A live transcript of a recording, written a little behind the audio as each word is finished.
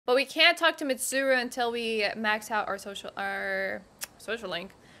But we can't talk to Mitsuru until we max out our social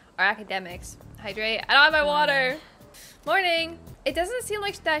link, our academics. Hydrate. I don't have my water. Morning. It doesn't seem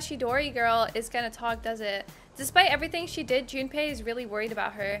like that Chidori girl is gonna talk, does it? Despite everything she did, Junpei is really worried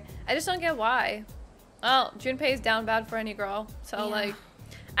about her. I just don't get why. Well, Junpei is down bad for any girl. So, yeah. Like,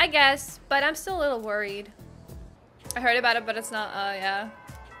 I guess. But I'm still a little worried. I heard about it, but it's not, yeah.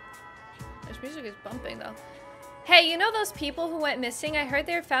 This music is bumping, though. Hey, you know those people who went missing? I heard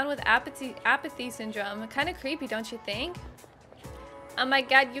they were found with apathy syndrome. Kind of creepy, don't you think? Oh my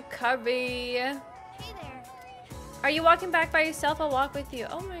god, you curvy. Hey there. Are you walking back by yourself? I'll walk with you.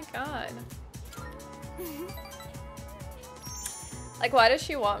 Oh my god. Like, why does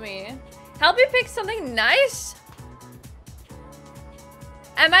she want me? Help you pick something nice?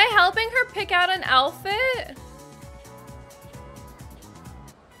 Am I helping her pick out an outfit?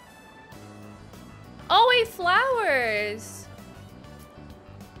 Oh wait, flowers.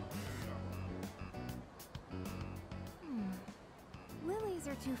 Lilies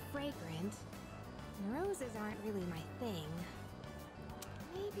are too fragrant. And roses aren't really my thing.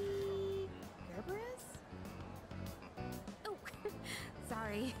 Maybe Gerberas? Oh,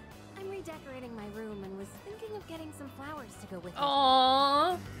 sorry. I'm redecorating my room and was thinking of getting some flowers to go with it.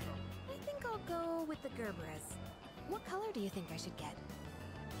 Aww. I think I'll go with the Gerberas. What color do you think I should get?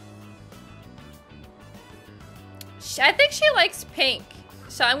 I think she likes pink,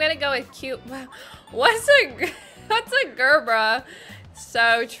 so I'm gonna go with cute. What's a Gerbera?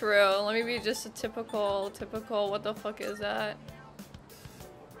 So true. Let me be just a typical. What the fuck is that?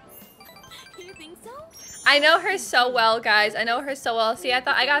 You think so? I know her so well, guys. I know her so well. See, I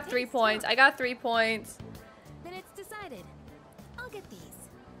thought I got 3 points. I got 3 points. Then it's decided. I'll get these.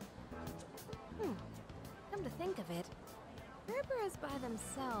 Come to think of it, Gerberas by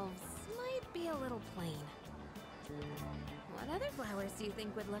themselves might be a little plain. What other flowers do you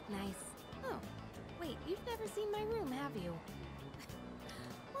think would look nice? Oh, wait, you've never seen my room, have you?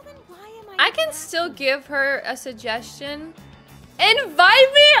 Well, then why am I can still give her a suggestion.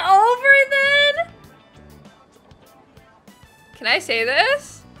 Invite me over then? Can I say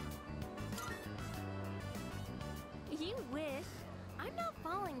this? You wish. I'm not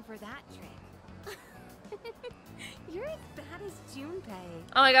falling for that trick. You're as bad as Junpei.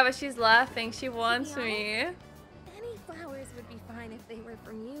 Oh my god, but she's laughing. She wants me. Any flowers would be fine if they were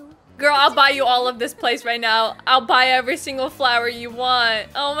from you. Girl, I'll buy you all of this place right now. I'll buy every single flower you want.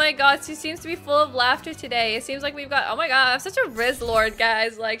 Oh my god, she seems to be full of laughter today. It seems like we've got... Oh my god, I'm such a Riz Lord,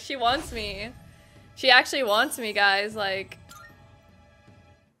 guys. Like, she wants me. She actually wants me, guys. Like...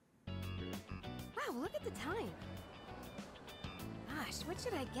 Wow, look at the time. Gosh, what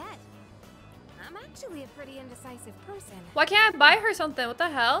should I get? I'm actually a pretty indecisive person. Why can't I buy her something? What the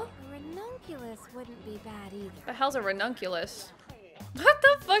hell? A ranunculus wouldn't be bad either. The hell's a ranunculus? What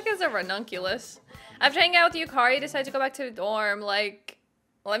the fuck is a ranunculus? After hanging out with Yukari, decided to go back to the dorm. Like,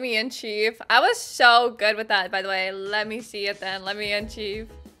 let me in, Chief. I was so good with that, by the way. Let me see it then. Let me in, Chief.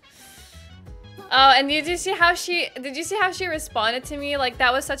 Oh, and did you see how she responded to me? Like,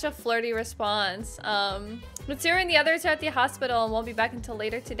 that was such a flirty response. Mitsuru and the others are at the hospital and won't be back until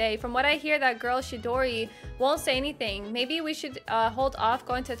later today. From what I hear, that girl Chidori won't say anything. Maybe we should hold off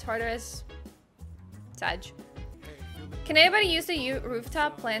going to Tartarus. Sag. Can anybody use the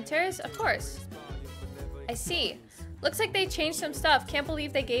rooftop planters? Of course. I see. Looks like they changed some stuff. Can't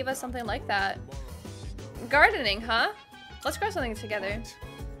believe they gave us something like that. Gardening, huh? Let's grow something together.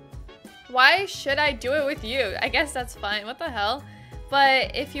 Why should I do it with you? I guess that's fine. What the hell?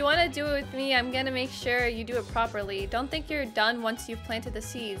 But if you want to do it with me, I'm gonna make sure you do it properly. Don't think you're done once you've planted the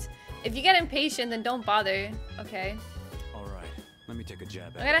seeds. If you get impatient, then don't bother. Okay. Alright, let me take a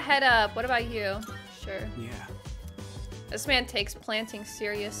jab at I gotta head up. What about you? Sure. Yeah. This man takes planting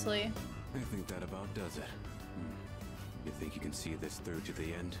seriously. I think that about does it. You think you can see this through to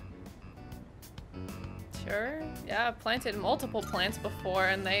the end? Sure. Yeah, I've planted multiple plants before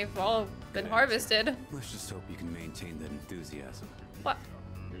and they've all been harvested. Let's just hope you can maintain that enthusiasm. What?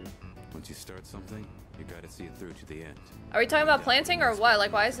 Once you start something, you gotta see it through to the end. Are we talking about planting or what?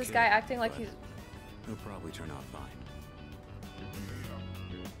 Like, why is this guy acting like he's... It'll probably turn out fine.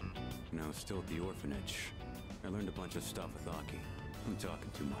 No, still at the orphanage. I learned a bunch of stuff with Aki. I'm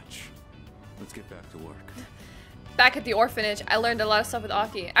talking too much. Let's get back to work. Back at the orphanage, I learned a lot of stuff with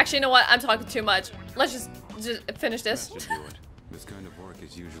Aki. Actually, you know what? I'm talking too much. Let's just finish this. That should do it. This kind of work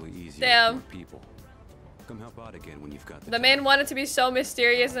is usually easier Damn. for people. Come help out again when you've got The man wanted to be so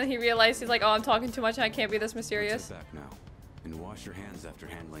mysterious, and he realized he's like, oh, I'm talking too much and I can't be this mysterious. Get back now and wash your hands after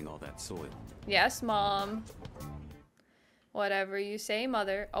handling all that soil. Yes, Mom. Whatever you say,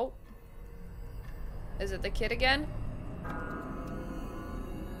 Mother. Oh. Is it the kid again?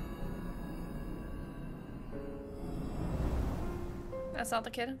 That's not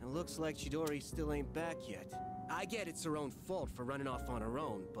the kid. It looks like Chidori still ain't back yet. I get it's her own fault for running off on her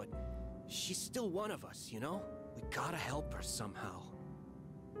own, but she's still one of us, you know? We gotta help her somehow.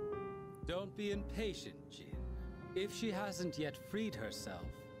 Don't be impatient, Jin. If she hasn't yet freed herself,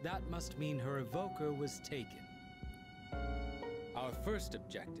 that must mean her evoker was taken. Our first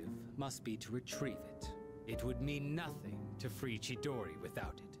objective must be to retrieve it. It would mean nothing to free Chidori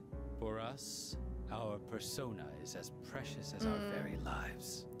without it. For us, our persona is as precious as our very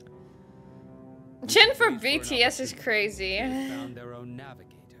lives. Jin for BTS is crazy. They found their own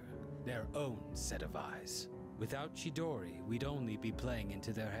navigator, their own set of eyes. Without Chidori, we'd only be playing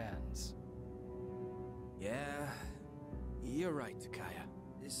into their hands. Yeah, you're right, Takaya.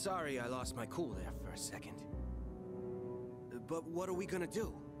 Sorry I lost my cool there for a second. But what are we gonna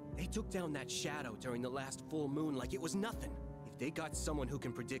do? They took down that shadow during the last full moon like it was nothing. If they got someone who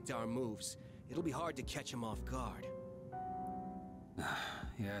can predict our moves, it'll be hard to catch them off guard.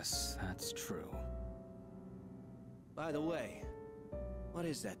 Yes, that's true. By the way, what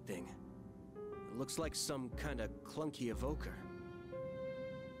is that thing? It looks like some kind of clunky evoker.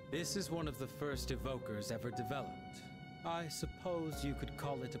 This is one of the first evokers ever developed. I suppose you could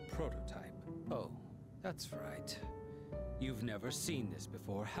call it a prototype. Oh, that's right. You've never seen this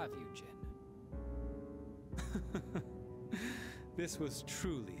before, have you, Jin? This was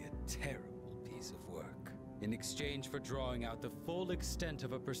truly a terrible piece of work. In exchange for drawing out the full extent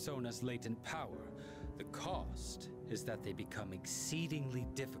of a persona's latent power, the cost is that they become exceedingly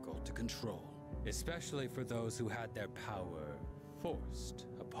difficult to control, especially for those who had their power forced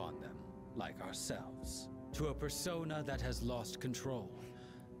upon them, like ourselves. To a persona that has lost control,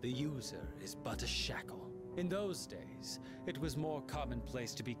 the user is but a shackle. In those days, it was more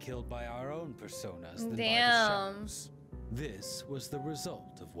commonplace to be killed by our own personas than by the shadows. This was the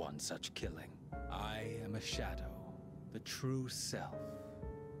result of one such killing. I am a shadow, the true self.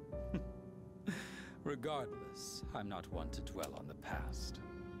 Regardless, I'm not one to dwell on the past.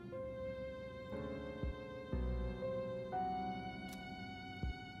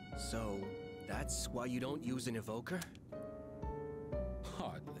 So, that's why you don't use an evoker?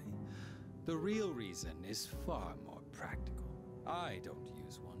 Hardly. The real reason is far more practical. I don't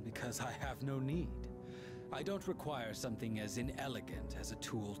use one because I have no need. I don't require something as inelegant as a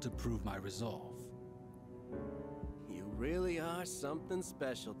tool to prove my resolve. You really are something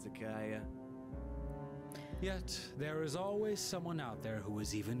special, Takaya. Yet, there is always someone out there who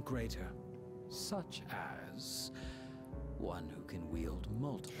is even greater. Such as one who can wield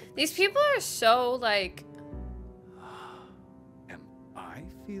multiple. These people are so like... Am I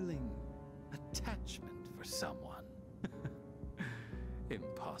feeling attachment for someone?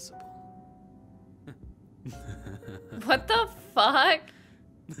 Impossible. What the fuck?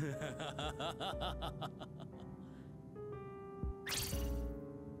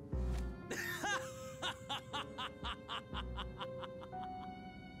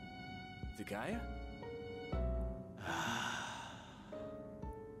 Takaya?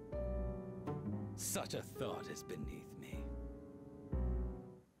 Such a thought is beneath me.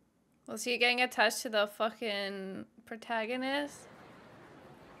 Was he getting attached to the fucking protagonist?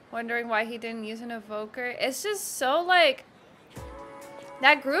 Wondering why he didn't use an evoker. It's just so like...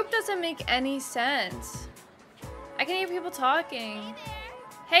 That group doesn't make any sense. I can hear people talking.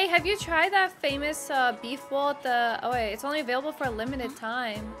 Hey, have you tried that famous beef bowl at the... Oh wait, it's only available for a limited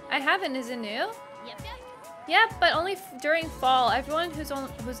time. I haven't. Is it new? Yep, but only during fall. Everyone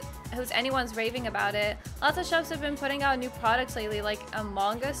who's anyone's raving about it. Lots of shops have been putting out new products lately, like a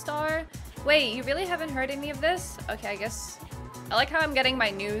manga star. Wait, you really haven't heard any of this? Okay, I guess. I like how I'm getting my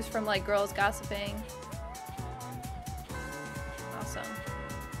news from like girls gossiping. Awesome.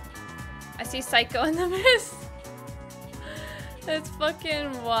 I see Psycho in the mist. It's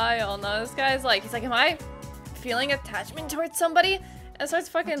fucking wild. No, this guy's like, he's like, am I feeling attachment towards somebody? And starts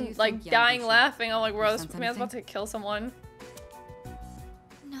fucking like dying laughing. I'm like, bro, this man's about to kill someone.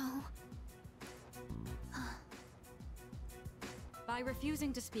 No. By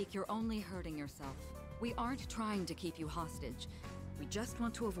refusing to speak, you're only hurting yourself. We aren't trying to keep you hostage. We just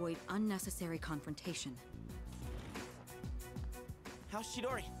want to avoid unnecessary confrontation. How's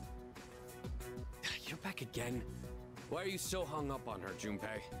Chidori? You're back again. Why are you so hung up on her,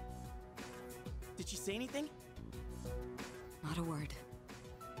 Junpei? Did she say anything? Not a word.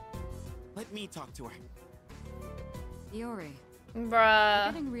 Let me talk to her. Iori, Bruh.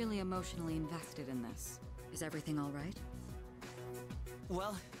 you're getting really emotionally invested in this. Is everything all right?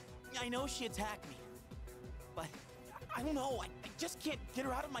 Well, I know she attacked me, but I don't know. I just can't get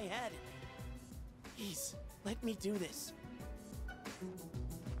her out of my head. Please, let me do this.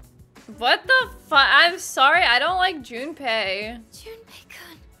 What the fuck? I'm sorry, I don't like Junpei.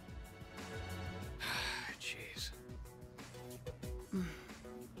 Junpei-kun. Jeez.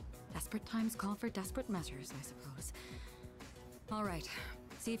 Desperate times call for desperate measures, I suppose. All right,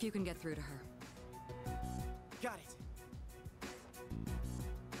 see if you can get through to her. Got it.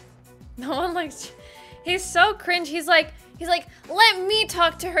 No one likes. He's so cringe. He's like, let me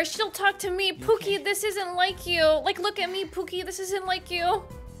talk to her. She'll talk to me. Pookie, okay? this isn't like you. Like, look at me, Pookie. This isn't like you.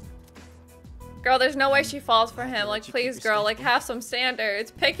 Girl, there's no way she falls for him. Like, please, girl, like, have some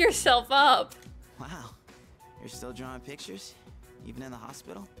standards. Pick yourself up. Wow. You're still drawing pictures? Even in the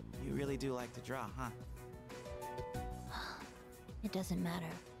hospital? You really do like to draw, huh? It doesn't matter.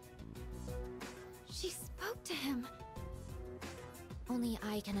 She spoke to him. Only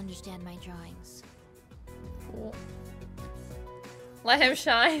I can understand my drawings. Let him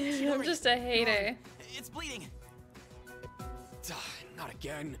shine. I'm just a hater. It's bleeding. Not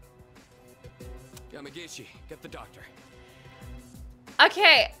again. Yamagishi, get the doctor.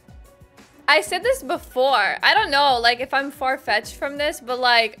 Okay. I said this before. I don't know, like, if I'm far-fetched from this, but,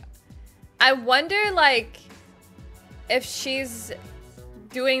 like, I wonder, like, if she's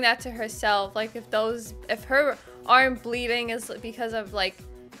doing that to herself. Like, if her arm bleeding is because of, like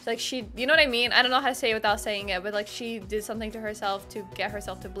she, you know what I mean? I don't know how to say it without saying it, but, like, she did something to herself to get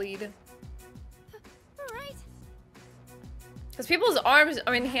herself to bleed. Alright. Because people's arms,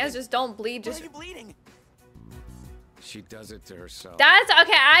 I mean, hands just don't bleed. Why Just are you bleeding? She does it to herself. That's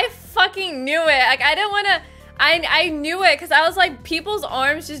okay. I fucking knew it. Like, I didn't want to. I knew it because I was like, people's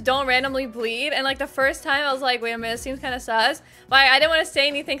arms just don't randomly bleed. And like the first time I was like, wait a minute, it seems kind of sus. But I didn't want to say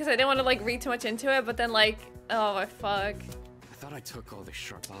anything because I didn't want to like read too much into it. But then like, oh my fuck. I thought I took all the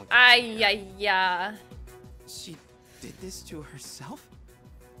sharp objects. Yeah. She did this to herself?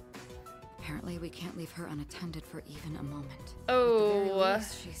 Apparently, we can't leave her unattended for even a moment. At the Oh. very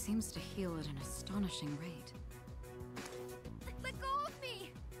least, she seems to heal at an astonishing rate. Let go of me!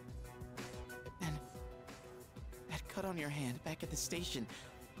 And that cut on your hand back at the station.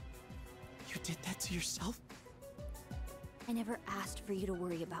 You did that to yourself? I never asked for you to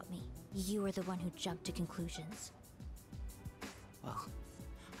worry about me. You were the one who jumped to conclusions. Well,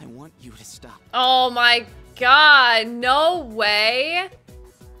 I want you to stop. Oh my god. No way.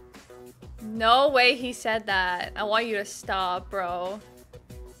 No way he said that. I want you to stop, bro.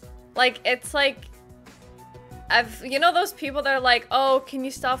 Like, it's like, you know those people that are like, oh, can you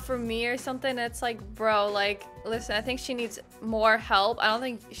stop for me or something? It's like, bro, like, listen, I think she needs more help. I don't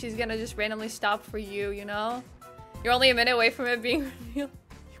think she's gonna just randomly stop for you, you know? You're only a minute away from it being real.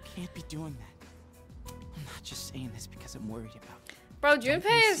 You can't be doing that. I'm not just saying this because I'm worried about you. Bro, Don't Junpei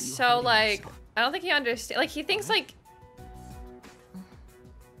wanna is see you so, hurting like, yourself. I don't think he understands. Like, he thinks, like,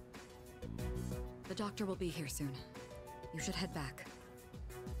 The doctor will be here soon. You should head back.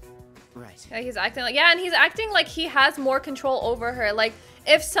 Right. yeah, he's acting like, yeah, and he's acting like he has more control over her. Like,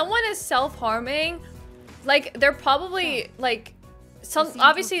 if someone is self-harming, like, they're probably, like, seem to have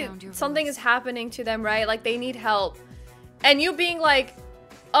obviously found your something voice. is happening to them, right? Like, they need help. And you being like,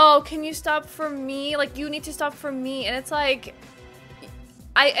 oh, can you stop for me? Like, you need to stop for me. And it's like,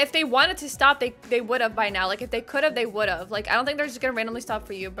 if they wanted to stop, they would have by now. Like, if they could have, they would have. Like, I don't think they're just gonna randomly stop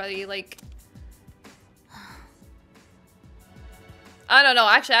for you, buddy. Like, I don't know.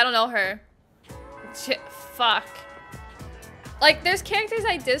 Actually, I don't know her. Fuck. Like, there's characters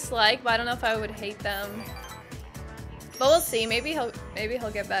I dislike, but I don't know if I would hate them. But we'll see. Maybe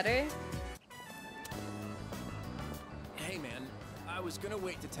he'll get better. Hey man, I was gonna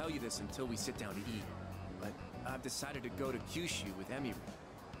wait to tell you this until we sit down to eat, but I've decided to go to Kyushu with Emiri.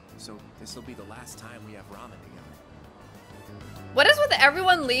 So this'll be the last time we have ramen together. What is with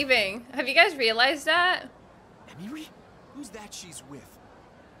everyone leaving? Have you guys realized that? Emiri? Who's that she's with?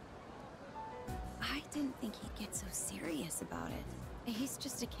 I didn't think he'd get so serious about it. He's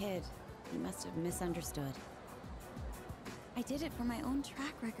just a kid. He must have misunderstood. I did it for my own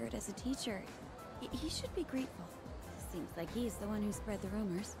track record as a teacher. He should be grateful. Seems like he's the one who spread the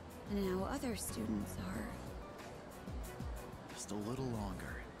rumors. And now other students are... Just a little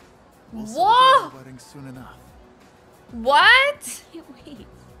longer. We'll Whoa! celebrate our wedding soon enough. What? Can't wait.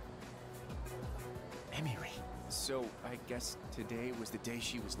 Emiri. So I guess today was the day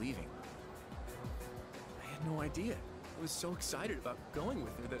she was leaving. I had no idea. I was so excited about going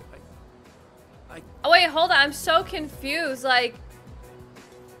with her that Oh wait, hold on. I'm so confused. Like,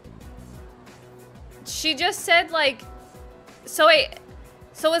 she just said like, so wait,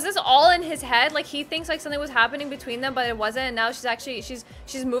 so is this all in his head? Like, he thinks like something was happening between them, but it wasn't. And now she's actually she's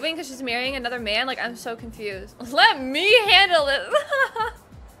moving because she's marrying another man. Like, I'm so confused. Let me handle it.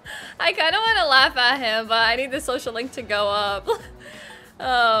 I kind of want to laugh at him, but I need the social link to go up.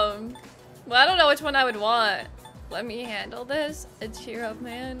 Well, I don't know which one I would want. Let me handle this. A cheer up,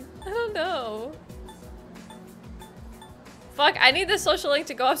 man. I don't know. Fuck, I need this social link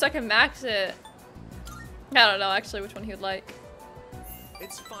to go up so I can max it. I don't know actually which one he would like.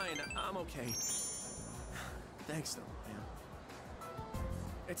 It's fine. I'm okay. Thanks, though, man.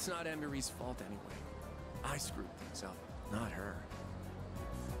 It's not Emery's fault anyway. I screwed things up, not her.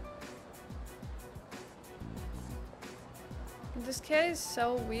 This kid is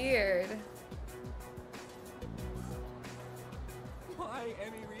so weird. Why,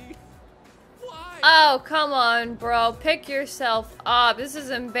 Emery? Why? Oh, come on, bro. Pick yourself up. This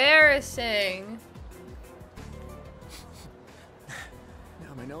is embarrassing.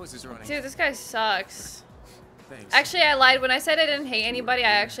 Now my nose is running. Dude, this guy sucks. Thanks. Actually, I lied. When I said I didn't hate anybody,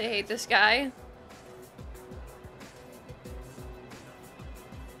 I actually hate this guy.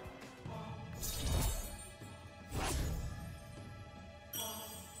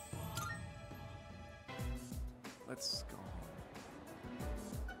 Let's go home.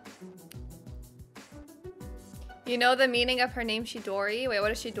 You know the meaning of her name, Chidori? Wait, what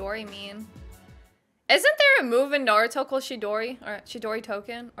does Chidori mean? Isn't there a move in Naruto called Chidori? Or Chidori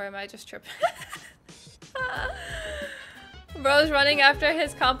token? Or am I just tripping? Bro's running after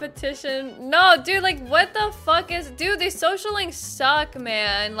his competition. No, dude, like, what the fuck is... Dude, these social links suck,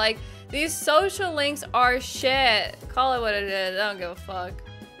 man. Like, these social links are shit. Call it what it is. I don't give a fuck.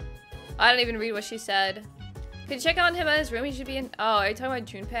 I don't even read what she said. Could you check on him at his room? He should be in... Oh, are you talking about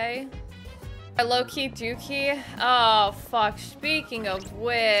Junpei? A low-key dookie? Oh, fuck. Speaking of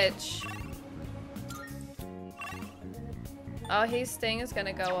which... Oh, his thing is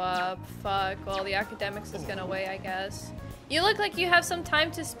gonna go up. Fuck. Well, the academics is gonna weigh, I guess. You look like you have some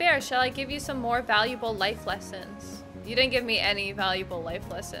time to spare. Shall I give you some more valuable life lessons? You didn't give me any valuable life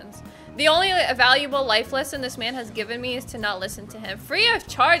lessons. The only valuable life lesson this man has given me is to not listen to him. Free of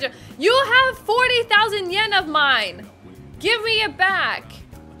charge. You have 40,000 yen of mine. Give me it back.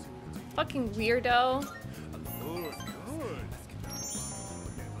 Fucking weirdo.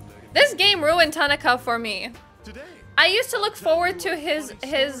 This game ruined Tanaka for me. I used to look forward to his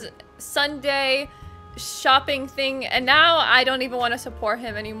Sunday shopping thing, and now I don't even want to support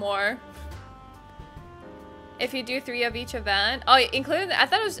him anymore. If you do 3 of each event. Oh, including, I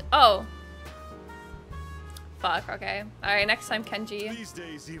thought it was, oh. Fuck, okay. Alright, next time Kenji. These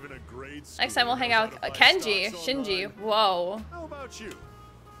days, even a grade Next time we'll hang out with Kenji, Shinji. Whoa. How about you?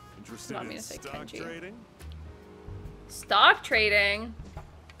 Interested Want me in to say stock Kenji. trading? Stock trading?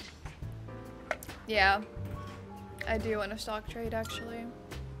 Yeah. I do want to stock trade, actually.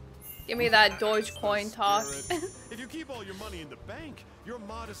 Give me that Dogecoin talk. If you keep all your money in the bank, your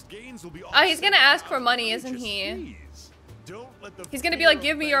modest gains will be Oh, he's gonna ask for money, isn't he? He's gonna be like,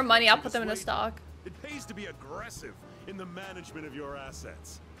 give me your money, I'll put them in a stock. It pays to be aggressive in the management of your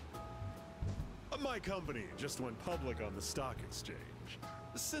assets. My company just went public on the stock exchange.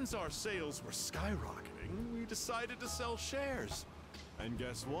 Since our sales were skyrocketing, we decided to sell shares. And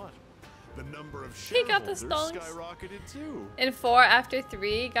guess what? The number of He got the shareholders stonks. skyrocketed too. In 4 after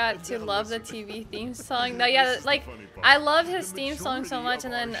 3, got to love the TV theme song. No, yeah, like, I love his theme song so much,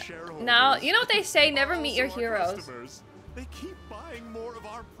 and then now, you know what they say, never meet your heroes. They keep buying more of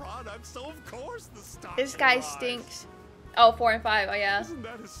our products, so of course the stock This guy stinks. Oh, 4 and 5, oh yeah. Isn't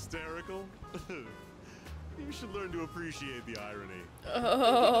that hysterical? You should learn to appreciate the irony.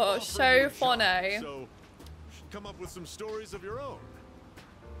 Oh, so funny. So, come up with some stories of your own.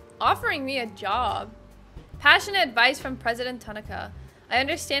 Offering me a job. Passionate advice from President Tanaka. I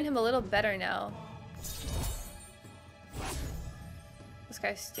understand him a little better now. This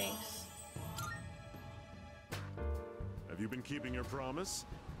guy stinks. Have you been keeping your promise?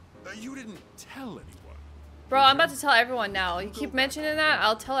 You didn't tell anyone. Bro, I'm about to tell everyone now. You keep mentioning that,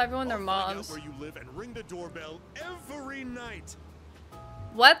 I'll tell everyone their Find out moms. where you live and ring the doorbell every night.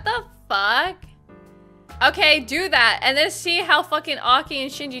 What the fuck? Okay, do that. And then see how fucking Aki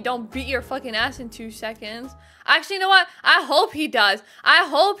and Shinji don't beat your fucking ass in 2 seconds. Actually, you know what? I hope he does. I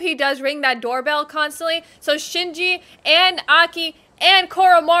hope he does ring that doorbell constantly. So Shinji and Aki and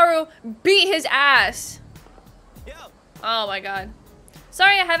Koromaru beat his ass. Oh my god.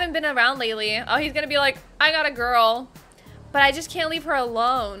 Sorry I haven't been around lately. Oh, he's gonna be like, I got a girl. But I just can't leave her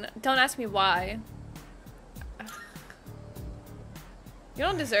alone. Don't ask me why. You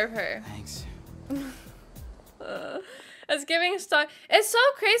don't deserve her. Thanks. It's giving stock. It's so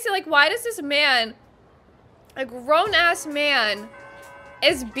crazy. Like, why does this man, a grown-ass man,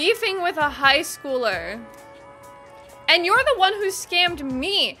 is beefing with a high schooler? And you're the one who scammed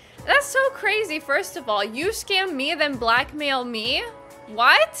me. That's so crazy, first of all. You scam me, then blackmail me?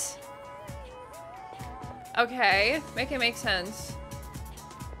 What? Okay, make it make sense.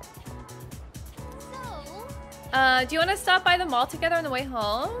 Do you want to stop by the mall together on the way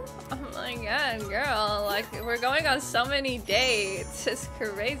home? Oh my god, girl. Like, we're going on so many dates. It's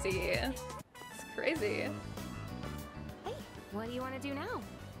crazy. It's crazy. Hey, what do you want to do now?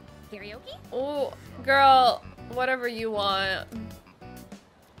 Karaoke? Oh, girl. Whatever you want.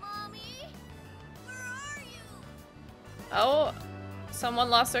 Mommy, where are you? Oh, someone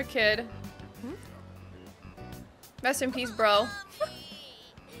lost their kid. Rest in peace, bro.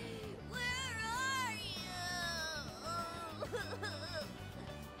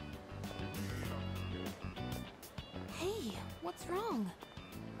 Hey, what's wrong?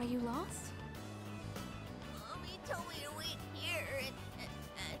 Are you lost? Mommy told me to wait here,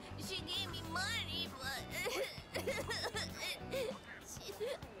 and she gave me money, but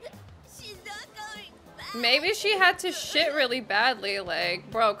she's not coming back. Maybe she had to shit really badly. Like,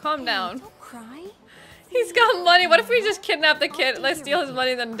 bro, calm down. Don't cry. He's got money. What if we just kidnap the kid? Let's steal his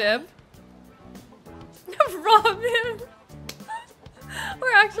money, then dip. Rob him.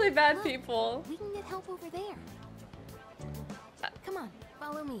 We're actually bad people. We can get help over there. Come on,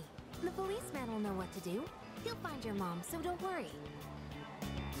 follow me. The policeman will know what to do. He'll find your mom, so don't worry.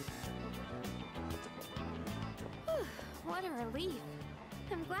 What a relief.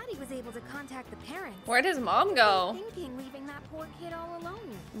 I'm glad he was able to contact the parents. Where'd his mom go? Thinking leaving that poor kid all alone.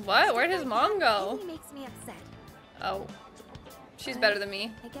 What? Where'd his mom go? Really makes me upset. Oh. She's better than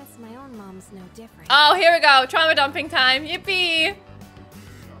me. I guess my own mom's no different. Oh, here we go. Trauma dumping time. Yippee!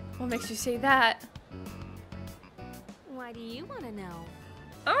 What makes you say that? Why do you want to know?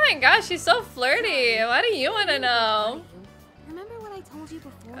 Oh my gosh, she's so flirty. Why do you want to know? Remember what I told you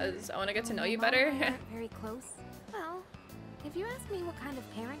before? Because I want to get to know you Mom and better. I aren't very close. Well, if you ask me what kind of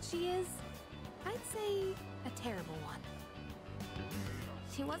parent she is, I'd say a terrible one.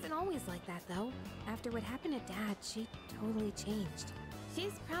 She wasn't always like that, though. After what happened to Dad, she totally changed.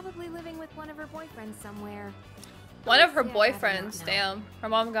 She's probably living with one of her boyfriends somewhere. One of her Honestly, I'd rather boyfriends. not know. Damn. Her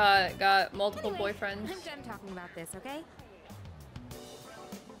mom got multiple Anyway, boyfriends. I'm done talking about this, okay?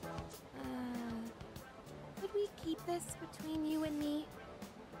 Could we keep this between you and me?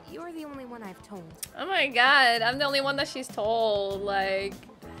 You're the only one I've told. Oh my god, I'm the only one that she's told. Like,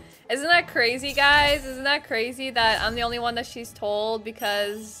 isn't that crazy, guys? Isn't that crazy that I'm the only one that she's told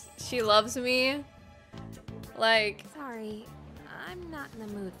because she loves me? Like, Sorry, I'm not in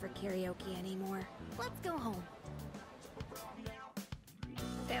the mood for karaoke anymore. Let's go home.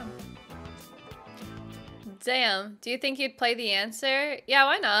 damn. Damn. Do you think you'd play the answer? Yeah,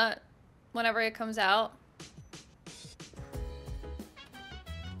 why not? Whenever it comes out.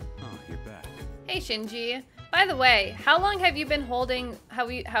 Oh, you're back. Hey, Shinji. By the way, how long have you been holding?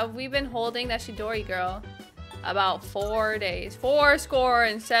 Have we been holding that Chidori girl? About 4 days. 4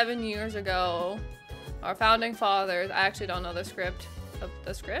 years ago. Our founding fathers. I actually don't know the script.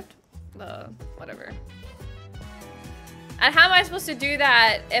 The script? The whatever. And how am I supposed to do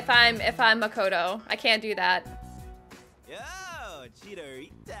that if I'm Makoto? I can't do that. Yo,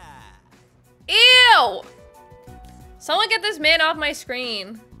 chidorita. Ew! Someone get this man off my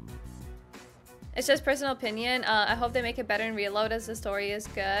screen. It's just personal opinion. I hope they make it better in Reload as the story is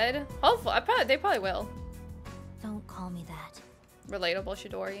good. Hopefully, they probably will. Don't call me that. Relatable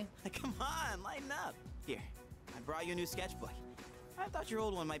Chidori. Come on, lighten up. Here, I brought you a new sketchbook. I thought your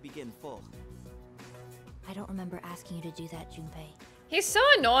old one might be getting full. I don't remember asking you to do that, Junpei. He's so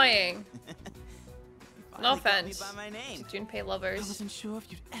annoying. No Finally called me offense by my name. to Junpei lovers. I wasn't sure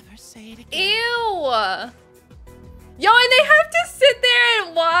if you'd ever say it again. Ew! Yo, and they have to sit there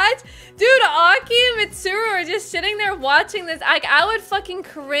and watch? Dude, Aki and Mitsuru are just sitting there watching this. Like, I would fucking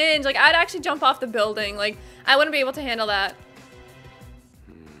cringe. Like, I'd actually jump off the building. Like, I wouldn't be able to handle that.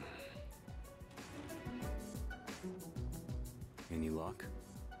 Any luck?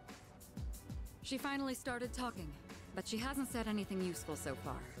 She finally started talking, but she hasn't said anything useful so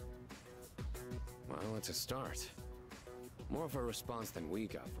far. Well, it's a start. More of a response than we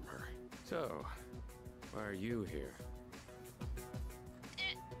got from her. So, why are you here?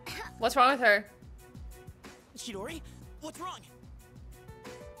 What's wrong with her? Chidori, what's wrong?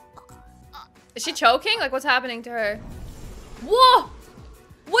 Is she choking? Like, what's happening to her? Whoa!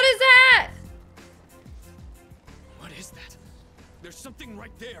 What is that? What is that? There's something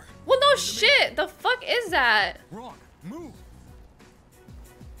right there. Well, no shit. The fuck is that? Wrong. Move.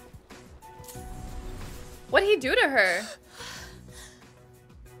 What'd he do to her?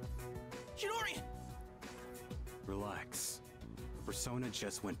 Chidori! Relax. Her persona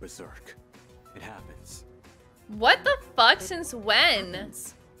just went berserk. It happens. What the fuck? Since when?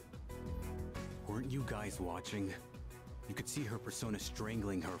 Weren't you guys watching? You could see her persona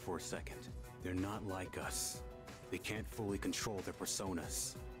strangling her for a second. They're not like us. They can't fully control their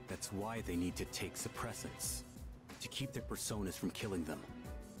personas. That's why they need to take suppressants. to keep their personas from killing them.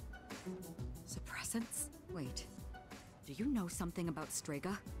 Suppressants? Wait. Do you know something about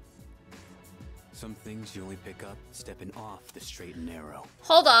Strega? Some things you only pick up stepping off the straight and narrow.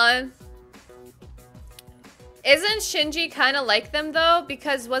 Hold on. Isn't Shinji kind of like them though?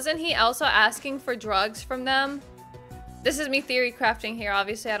 Because wasn't he also asking for drugs from them? This is me theory crafting here,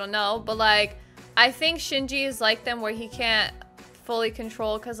 obviously, I don't know. But like, I think Shinji is like them where he can't fully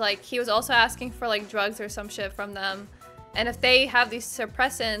control because like he was also asking for like drugs or some shit from them. And if they have these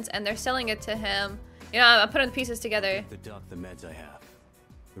suppressants and they're selling it to him, you know, I'm putting the pieces together. The duck, the meds I have.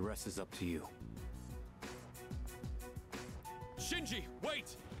 The rest is up to you. Shinji,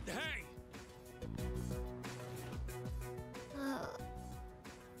 wait! Hey!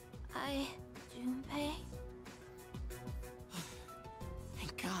 Junpei?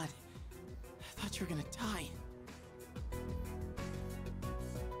 Thank God. I thought you were gonna die.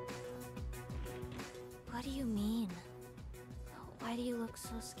 What do you mean? Why do you look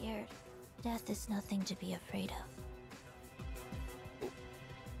so scared? Death is nothing to be afraid of.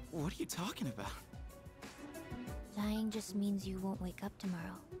 What are you talking about? Dying just means you won't wake up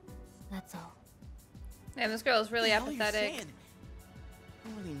tomorrow. That's all. Man, this girl is really What the hell are you apathetic. saying? You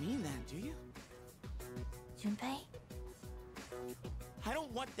don't really mean that, do you? Junpei? I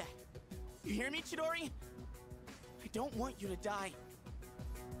don't want that. You hear me, Chidori? I don't want you to die.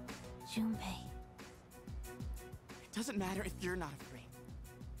 Junpei. It doesn't matter if you're not afraid.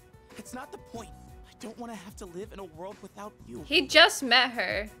 It's not the point. I don't want to have to live in a world without you. He just met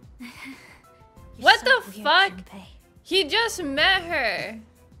her. What so the weird, fuck? Junpei. He just met her.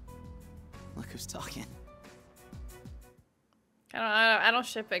 Look who's talking. I don't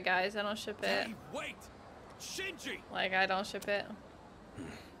ship it, guys. I don't ship it. Hey, wait! Shinji! Like, I don't ship it.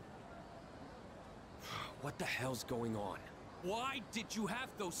 What the hell's going on? Why did you have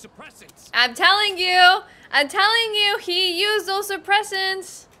those suppressants? I'm telling you, he used those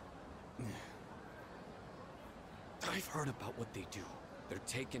suppressants. I've heard about what they do. They're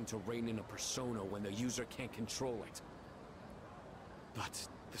taken to rein in a persona when the user can't control it. But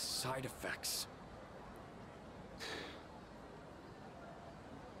the side effects...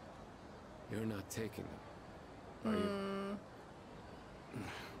 You're not taking them, are you?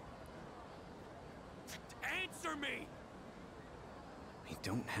 Answer me! I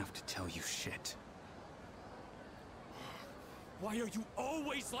don't have to tell you shit. Why are you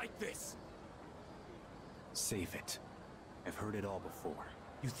always like this? Save it. I've heard it all before.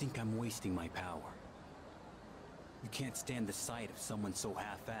 You think I'm wasting my power. You can't stand the sight of someone so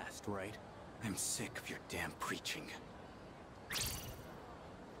half-assed, right? I'm sick of your damn preaching.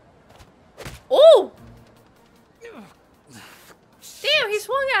 Oh! Damn, he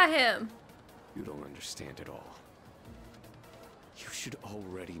swung at him. You don't understand at all. You should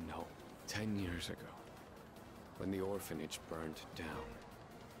already know. 10 years ago, when the orphanage burned down,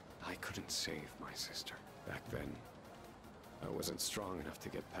 I couldn't save my sister. Back then, I wasn't strong enough to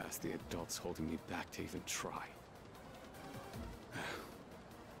get past the adults holding me back to even try.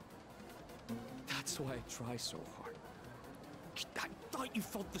 That's why I try so hard. I thought you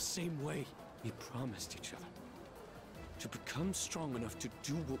felt the same way. We promised each other to become strong enough to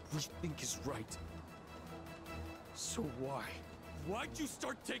do what we think is right. So why? Why'd you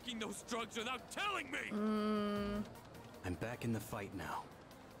start taking those drugs without telling me? I'm back in the fight now.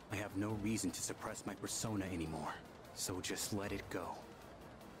 I have no reason to suppress my persona anymore. So just let it go.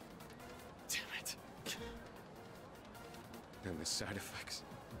 Damn it. And the side effects.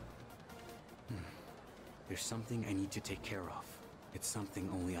 There's something I need to take care of. It's something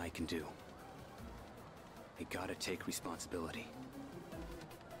only I can do. I gotta take responsibility.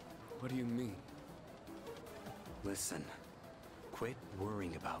 What do you mean? Listen, quit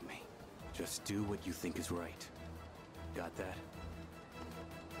worrying about me. Just do what you think is right. Got that?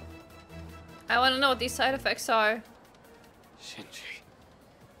 I want to know what these side effects are. Shinji.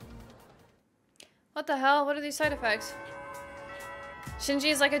 What the hell? What are these side effects? Shinji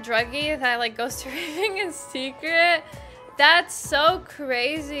is like a druggie that like goes to raving in secret? That's so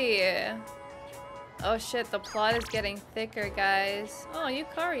crazy. Oh shit, the plot is getting thicker, guys. Oh,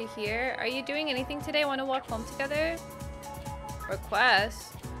 Yukari here. Are you doing anything today? Want to walk home together?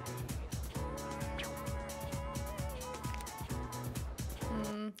 Request.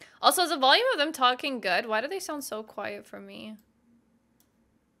 Also, is the volume of them talking good? Why do they sound so quiet for me?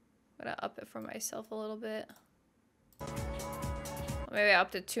 I'm gonna up it for myself a little bit. Maybe I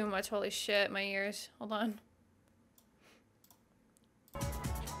upped it too much. Holy shit, my ears. Hold on.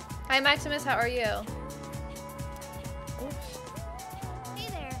 Hi, Maximus. How are you? Oops. Hey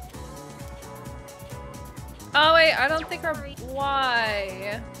there. Oh, wait. I don't think our...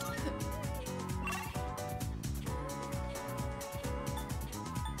 Why?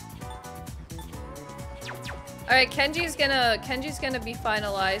 Alright, Kenji's gonna be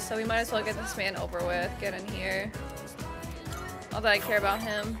finalized, so we might as well get this man over with. Get in here. Not that I care about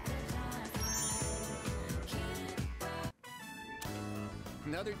him.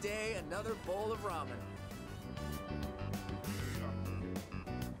 Another day, another bowl of ramen.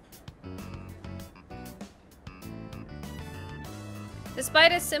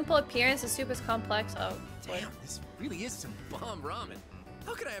 Despite its simple appearance, the soup is complex. Oh, damn, this really is some bomb ramen.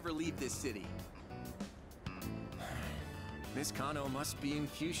 How could I ever leave this city? Miss Kano must be in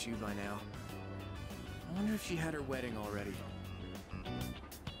Kyushu by now. I wonder if she had her wedding already.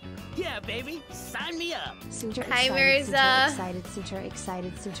 Yeah, baby, sign me up. Suhtired Hi, excited, Mirza. Suhtired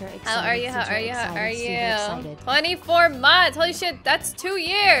excited, Suhtired excited. How are you? How are you? How are Suhtired you? excited. 24 months! Holy shit, that's 2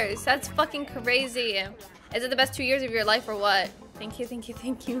 years! That's fucking crazy. Is it the best 2 years of your life or what? Thank you, thank you,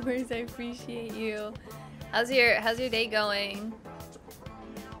 thank you, Mirza. I appreciate you. How's your day going?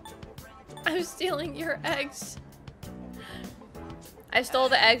 I'm stealing your eggs. I stole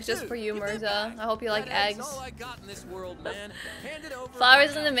the eggs just for you, Mirza. I hope you like eggs. That's all I got in this world, man. Hand it over.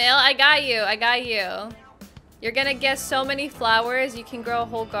 Flowers in the mail? I got you. I got you. You're gonna get so many flowers, you can grow a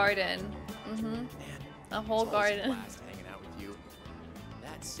whole garden. A whole garden. Blast hanging out with you.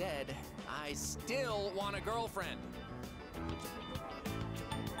 That said, I still want a girlfriend.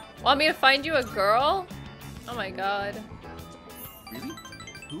 Want me to find you a girl? Oh my god. Really?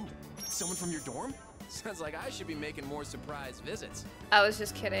 Who? Someone from your dorm? Sounds like I should be making more surprise visits. I was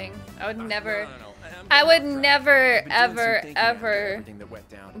just kidding. I would never. No. I would never, I've been doing some ever, thinking after ever everything that went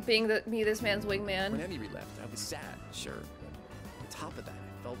down. be this man's wingman. When Emily left, I was sad, sure. But on top of that,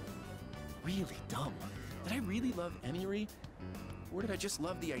 I felt really dumb. Did I really love Emily? Or did I just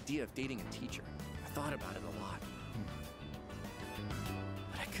love the idea of dating a teacher? I thought about it a lot.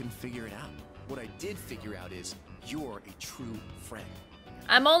 But I couldn't figure it out. What I did figure out is you're a true friend.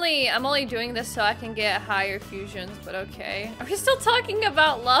 I'm only doing this so I can get higher fusions, but okay. Are we still talking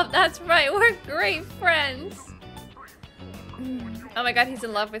about love? That's right, we're great friends. Oh my god, he's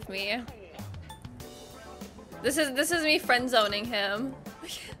in love with me. This is me friend zoning him.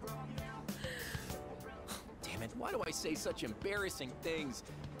 Damn it, why do I say such embarrassing things?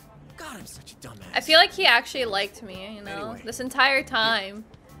 God, I'm such a dumbass. I feel like he actually liked me, you know? Anyway. This entire time.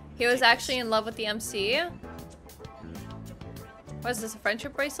 He was actually in love with the MC. What is this, a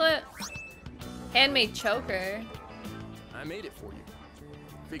friendship bracelet? Handmade choker. I made it for you.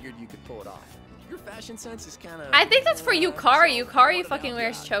 Figured you could pull it off. Your fashion sense is kind of... I think that's for Yukari. Yukari fucking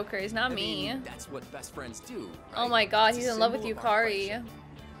wears chokers, not me. That's what best friends do, right? Oh my god, he's It's a in love with symbol of our Yukari.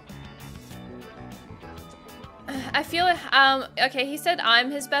 I feel okay, he said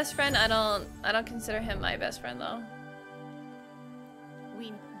I'm his best friend. I don't consider him my best friend though.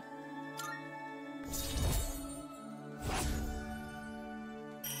 We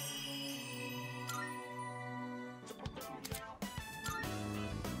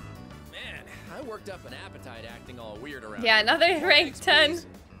Man, I worked up an appetite acting all weird around. Yeah, here. another More rank eggs, 10. please.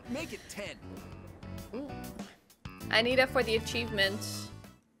 Make it 10. I need it for the achievements.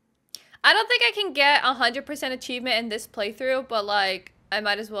 I don't think I can get 100% achievement in this playthrough, but like, I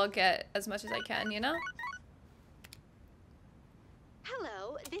might as well get as much as I can, you know?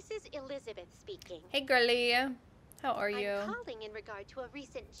 Hello, this is Elizabeth speaking. Hey girly, how are you? I'm calling in regard to a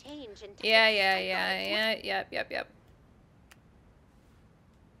recent change in Yeah, yep.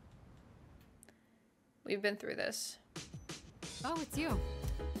 We've been through this. Oh, it's you.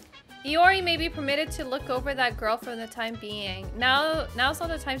 Iori may be permitted to look over that girl for the time being. Now's not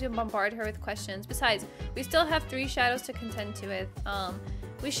the time to bombard her with questions. Besides, we still have 3 shadows to contend to with.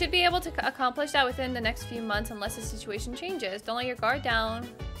 We should be able to accomplish that within the next few months unless the situation changes. Don't let your guard down.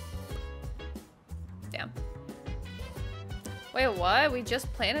 Damn. Wait, what? We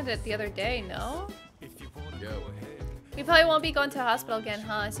just planted it the other day, no? We probably won't be going to the hospital again,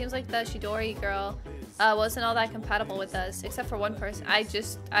 huh? It seems like the Chidori girl wasn't all that compatible with us, except for one person. I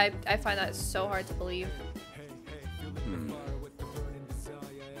find that so hard to believe.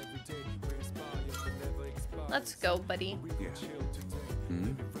 Let's go, buddy. Yeah.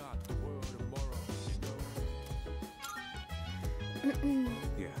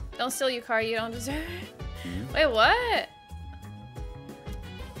 Yeah. Don't steal Yukari, you don't deserve it. Wait, what?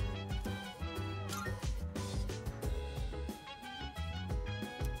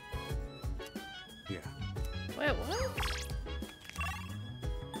 Yeah. Wait, what?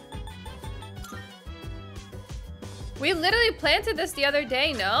 We literally planted this the other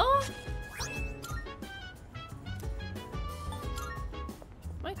day, no?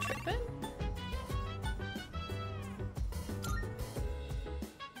 Am I tripping?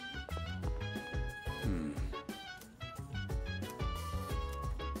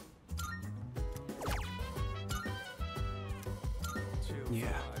 Yeah.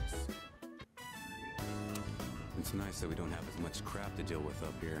 It's nice that we don't have as much crap to deal with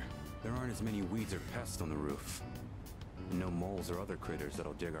up here. There aren't as many weeds or pests on the roof. And no moles or other critters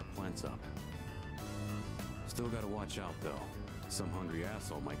that'll dig our plants up. Still gotta watch out though. Some hungry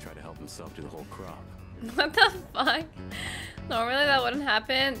asshole might try to help himself to the whole crop. What the fuck? Normally that wouldn't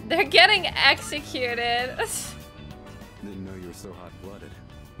happen. They're getting executed. Didn't know you were so hot-blooded.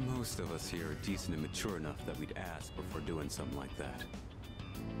 Most of us here are decent and mature enough that we'd ask before doing something like that.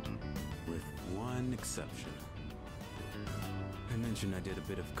 With one exception. I mentioned I did a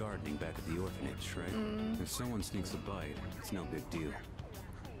bit of gardening back at the orphanage, right? If someone sneaks a bite, it's no big deal.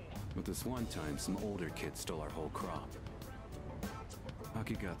 But this one time, some older kid stole our whole crop.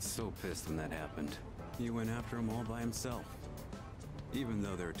 Aki got so pissed when that happened. He went after him all by himself. Even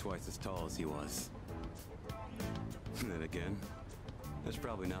though they were twice as tall as he was. Then again, that's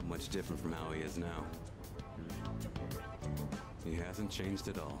probably not much different from how he is now. He hasn't changed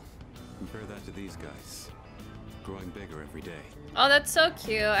at all. Compare that to these guys. Growing bigger every day. Oh, that's so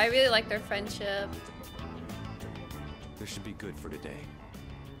cute. I really like their friendship. This should be good for today.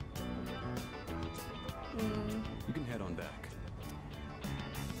 You can head on back.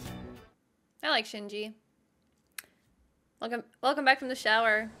 I like Shinji. Welcome back from the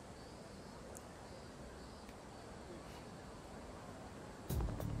shower.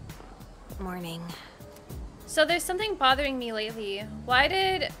 Morning. So there's something bothering me lately. Why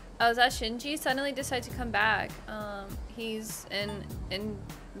did Shinji suddenly decide to come back? He's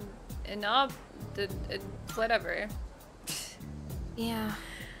whatever. Yeah.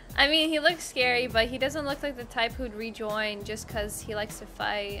 I mean, he looks scary, but he doesn't look like the type who'd rejoin just because he likes to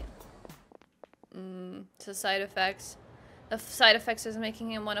fight. So side effects. The side effects is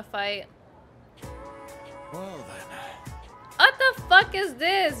making him want to fight. Well then. What the fuck is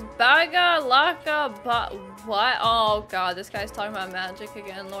this? Baga, Laka, what? Oh god, this guy's talking about magic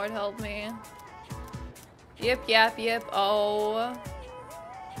again. Lord help me. Yep, yep, yep. Oh.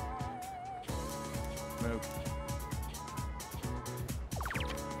 Nope.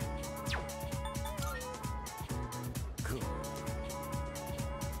 Cool.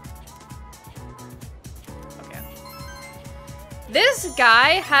 Okay. This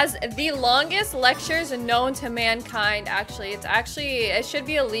guy has the longest lectures known to mankind, actually. It should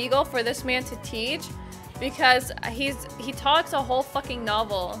be illegal for this man to teach because he talks a whole fucking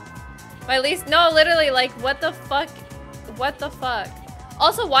novel. Or at least, no, literally, like, what the fuck? What the fuck?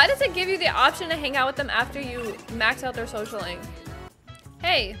 Also, why does it give you the option to hang out with them after you max out their social link?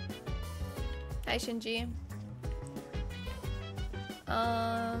 Hey. Hi, Shinji.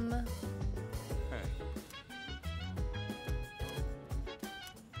 I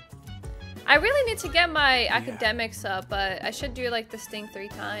really need to get my academics up, but I should do like this thing 3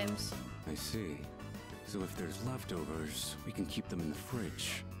 times. I see. So if there's leftovers, we can keep them in the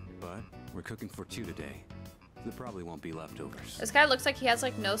fridge. But we're cooking for 2 today. There probably won't be leftovers. This guy looks like he has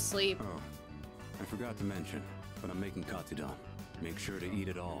like no sleep. Oh, I forgot to mention, but I'm making katsudon. Make sure to eat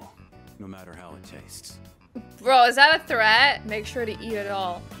it all, no matter how it tastes. Bro, is that a threat? Make sure to eat it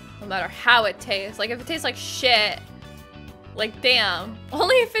all, no matter how it tastes. Like if it tastes like shit, like damn.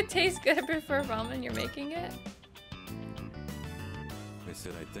 Only if it tastes good. I prefer ramen. You're making it? I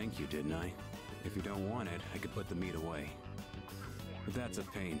said I'd thank you, didn't I? If you don't want it, I could put the meat away. But that's a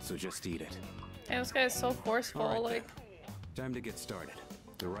pain, so just eat it. Damn, this guy is so forceful. Right, like, time to get started.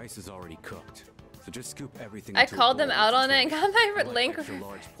 The rice is already cooked, so just scoop everything. I called them out on it and got my link. Extra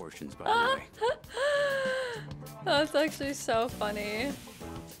large portions, by the way. That's actually so funny.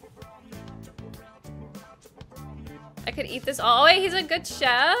 I could eat this all. Oh, wait, he's a good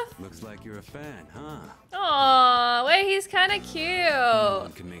chef? Looks like you're a fan, huh? Aw, wait, he's kind of cute.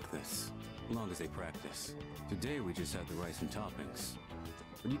 Anyone can make this, as long as they practice. Today we just had the rice and toppings.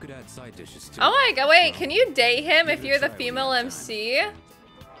 But you could add side dishes too. Oh my god, wait, can you date him if you're the female MC?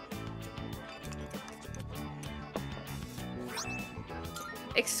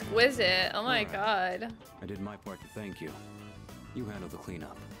 Exquisite. Oh my god. I did my part to thank you. You handle the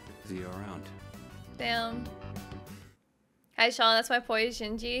cleanup. See you around. Damn. Hi Sean, that's my boy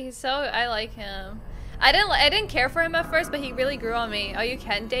Shinji. He's so, I like him. I didn't care for him at first, but he really grew on me. Oh, you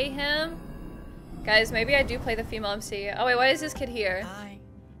can date him? Guys, maybe I do play the female MC. Oh wait, why is this kid here? Hi.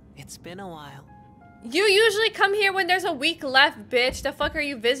 It's been a while. You usually come here when there's a week left, bitch. The fuck are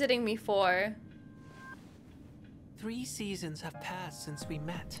you visiting me for? 3 seasons have passed since we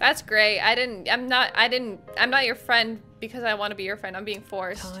met. That's great. I'm not your friend because I want to be your friend. I'm being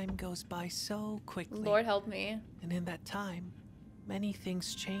forced. Time goes by so quickly. Lord help me. And in that time, many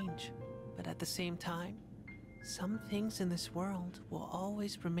things change. But at the same time, some things in this world will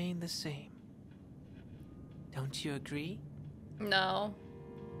always remain the same. Don't you agree? No.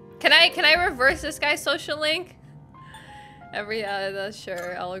 Can I reverse this guy's social link? That's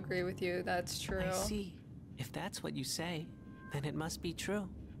sure. I'll agree with you. That's true. I see. If that's what you say, then it must be true.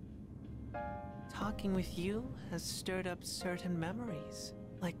 Talking with you has stirred up certain memories.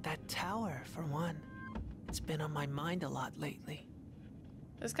 Like that tower, for one. It's been on my mind a lot lately.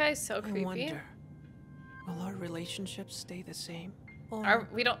 This guy's so creepy. I wonder, will our relationship stay the same? Or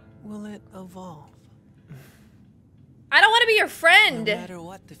will it evolve? I don't want to be your friend. No matter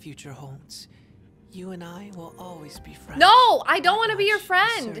what the future holds, you and I will always be friends. No, I don't want to be your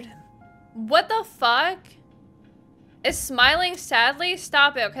friend. What the fuck? Is smiling sadly?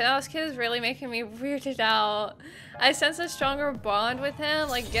 Stop it. Okay, now this kid is really making me weirded out. I sense a stronger bond with him.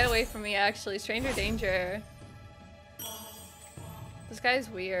 Like, get away from me, actually. Stranger danger. This guy's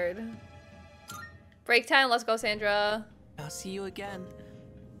weird. Break time. Let's go, Sandra. I'll see you again.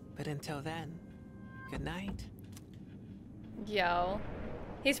 But until then, good night. Yo.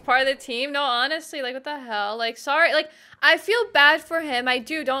 He's part of the team? No, honestly, like, what the hell? Like, sorry. Like, I feel bad for him. I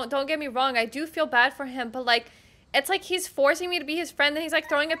do. Don't get me wrong. I do feel bad for him. But, like, it's like he's forcing me to be his friend. Then he's, like,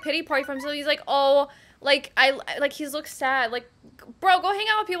 throwing a pity party for himself. He's like, oh, like, he looks sad. Like, bro, go hang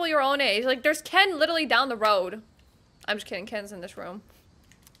out with people your own age. Like, there's Ken literally down the road. I'm just kidding. Ken's in this room.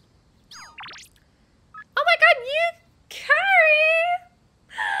 Oh, my God. Carrie!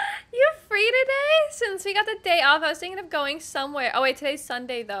 You free today? Since we got the day off, I was thinking of going somewhere. Oh wait, today's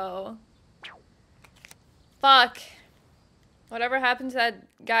Sunday though. Fuck. Whatever happened to that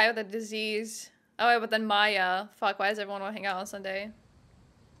guy with the disease? Oh wait, but then Maya. Fuck, why does everyone want to hang out on Sunday?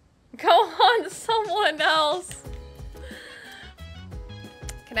 Go on, someone else.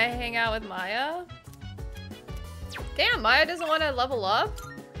 Can I hang out with Maya? Damn, Maya doesn't want to level up?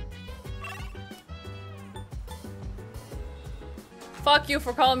 Fuck you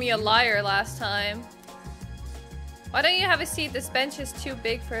for calling me a liar last time. Why don't you have a seat? This bench is too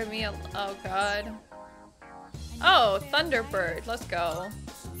big for me. Oh god. Oh, Thunderbird. Let's go.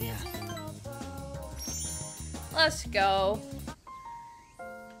 Yeah. Let's go.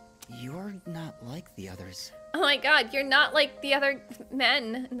 You're not like the others. Oh my god, you're not like the other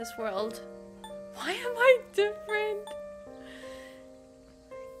men in this world. Why am I different?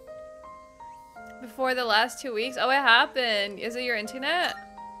 Before the last 2 weeks? Oh, it happened. Is it your internet?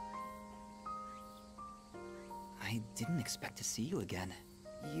 I didn't expect to see you again.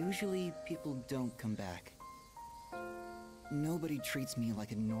 Usually, people don't come back. Nobody treats me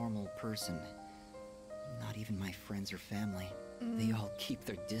like a normal person. Not even my friends or family. They all keep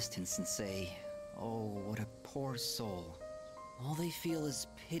their distance and say, oh, what a poor soul. All they feel is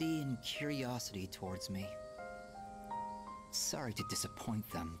pity and curiosity towards me. Sorry to disappoint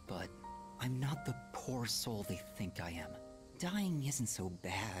them, but I'm not the poor soul they think I am. Dying isn't so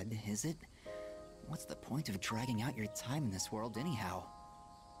bad, is it? What's the point of dragging out your time in this world anyhow?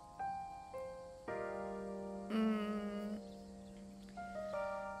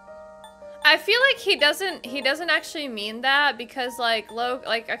 I feel like he doesn't actually mean that, because like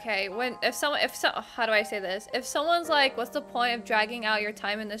okay, how do I say this? If someone's like, what's the point of dragging out your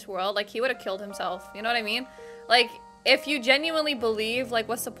time in this world? Like, he would have killed himself. You know what I mean? Like, if you genuinely believe, like,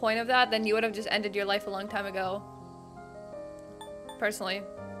 what's the point of that, then you would have just ended your life a long time ago. Personally.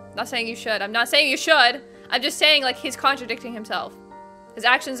 Not saying you should. I'm not saying you should. I'm just saying, like, he's contradicting himself. His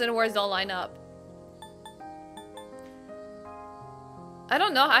actions and words don't line up. I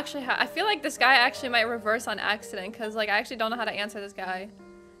don't know, actually. I feel like this guy actually might reverse on accident, because, like, I actually don't know how to answer this guy.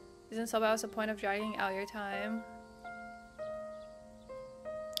 Isn't so bad. What's the point of dragging out your time?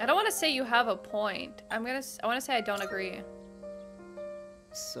 I don't want to say you have a point. I want to say I don't agree.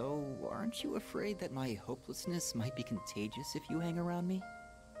 So, aren't you afraid that my hopelessness might be contagious if you hang around me?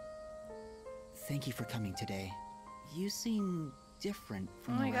 Thank you for coming today. You seem different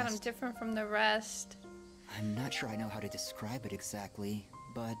from the rest. Oh my god, I'm different from the rest. I'm not sure I know how to describe it exactly,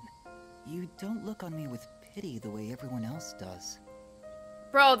 but you don't look on me with pity the way everyone else does.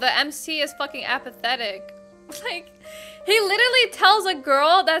 Bro, the MC is fucking apathetic. Like, he literally tells a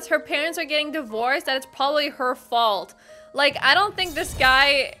girl that her parents are getting divorced that it's probably her fault. Like, I don't think this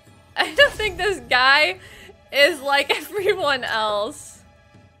guy is like everyone else.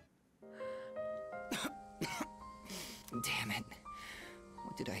 Damn it.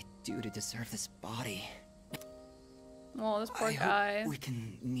 What did I do to deserve this body? Oh, this poor guy. Hope we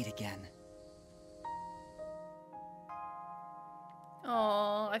can meet again.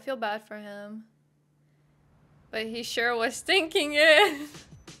 Oh, I feel bad for him. But he sure was thinking it.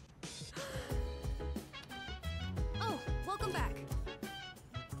 Oh, welcome back.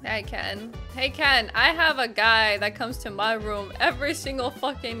 Hey, Ken. Hey, Ken, I have a guy that comes to my room every single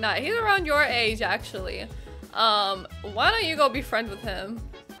fucking night. He's around your age, actually. Why don't you go be friends with him?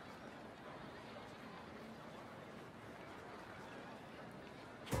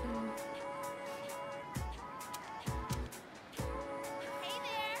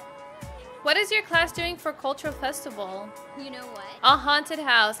 What is your class doing for cultural festival? You know what? A haunted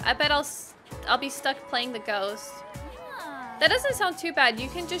house. I bet I'll be stuck playing the ghost. Yeah. That doesn't sound too bad. You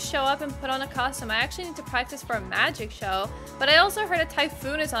can just show up and put on a costume. I actually need to practice for a magic show, but I also heard a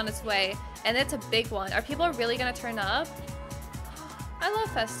typhoon is on its way, and it's a big one. Are people really gonna turn up? I love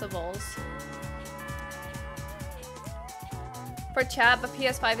festivals. For chat, but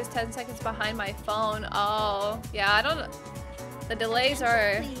PS5 is 10 seconds behind my phone. Oh, yeah, I don't... The delays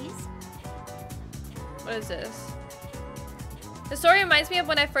are... What is this? The story reminds me of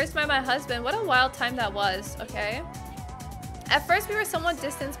when I first met my husband. What a wild time that was, okay? At first we were somewhat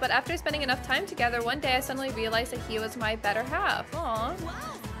distant, but after spending enough time together, one day I suddenly realized that he was my better half. Aww.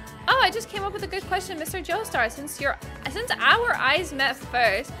 Oh, I just came up with a good question, Mr. Joestar. Since our eyes met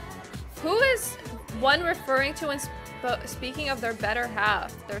first, who is one referring to when speaking of their better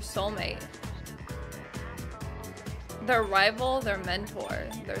half, their soulmate? Their rival, their mentor,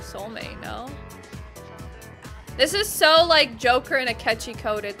 their soulmate, no? This is so like Joker and Akechi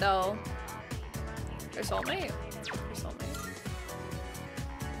coded though. Their soulmate? Their soulmate.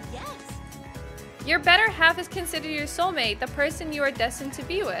 Yes. Your better half is considered your soulmate, the person you are destined to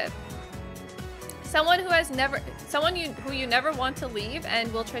be with. Someone who you never want to leave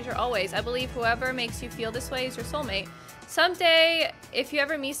and will treasure always. I believe whoever makes you feel this way is your soulmate. Someday, if you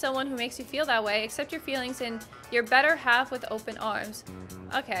ever meet someone who makes you feel that way, accept your feelings and your better half with open arms.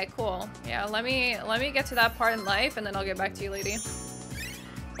 Okay, cool. Yeah, let me get to that part in life and then I'll get back to you, lady.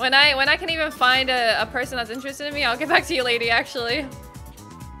 When I can even find a person that's interested in me, I'll get back to you, lady, actually.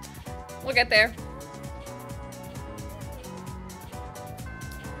 We'll get there.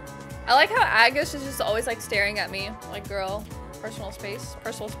 I like how Agus is just always like staring at me. Like, girl, personal space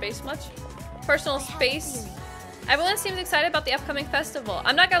much? Personal space. Everyone seems excited about the upcoming festival.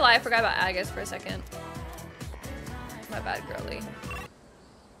 I'm not gonna lie, I forgot about Agus for a second. My bad, girly.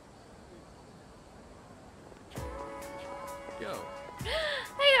 Yo.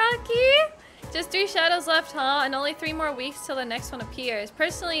 Hey, Aki! Just 3 shadows left, huh? And only 3 more weeks till the next one appears.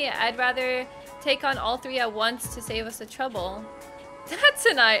 Personally, I'd rather take on all 3 at once to save us the trouble.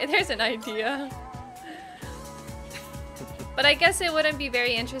 There's an idea. But I guess it wouldn't be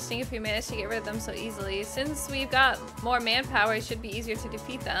very interesting if we managed to get rid of them so easily. Since we've got more manpower, it should be easier to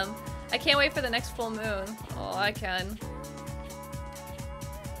defeat them. I can't wait for the next full moon. Oh, I can.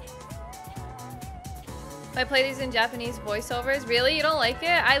 I play these in Japanese voiceovers. Really? You don't like it?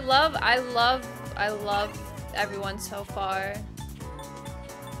 I love everyone so far.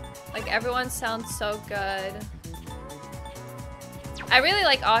 Like, everyone sounds so good. I really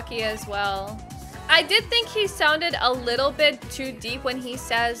like Aki as well. I did think he sounded a little bit too deep when he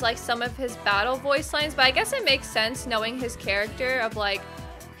says like some of his battle voice lines, but I guess it makes sense knowing his character of like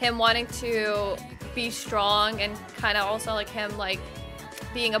him wanting to be strong and kind of also like him like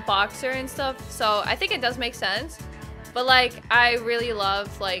being a boxer and stuff. So I think it does make sense. But like I really love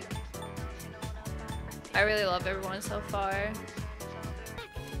everyone so far.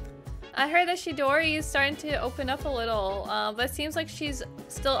 I heard that Chidori is starting to open up a little, but it seems like she's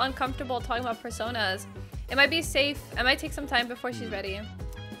still uncomfortable talking about personas. It might be safe. It might take some time before she's ready.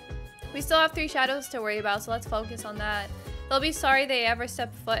 We still have 3 shadows to worry about, so let's focus on that. They'll be sorry they ever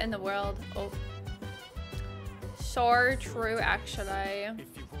stepped foot in the world. Oh. So true, actually.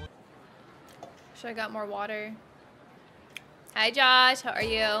 Should I got more water? Hi, Josh. How are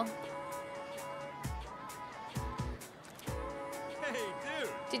you?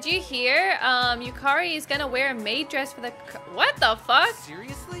 Did you hear? Yukari is gonna wear a maid dress for the... What the fuck?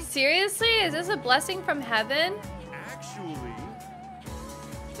 Seriously? Seriously? Is this a blessing from heaven? Actually...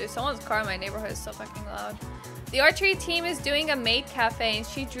 Dude, someone's car in my neighborhood is so fucking loud. The archery team is doing a maid cafe and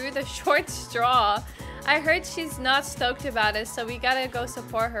she drew the short straw. I heard she's not stoked about it, so we gotta go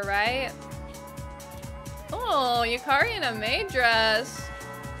support her, right? Oh, Yukari in a maid dress.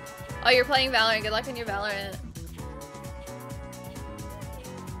 Oh, you're playing Valorant. Good luck in your Valorant.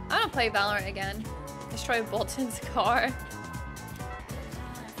 I don't play Valorant again. Destroy Bolton's car.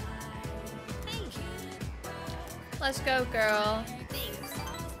 Let's go, girl.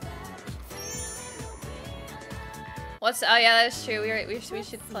 What's... Oh yeah, that's true. We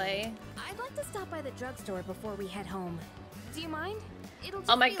should play. I'd like to stop by the drugstore before we head home. Do you mind? It'll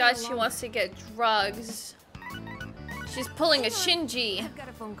just Oh my be a god, little she longer. wants to get drugs. She's pulling a Hang on. Shinji. I've got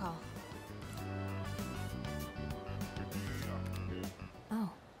a phone call. Oh.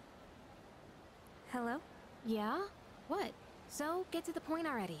 Hello? Yeah? What? So, get to the point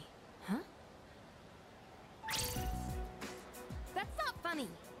already. Huh? That's not funny.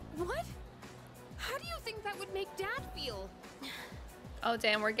 What? How do you think that would make Dad feel? Oh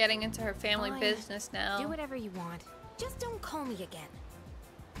damn, we're getting into her family Fine. business now. Do whatever you want. Just don't call me again.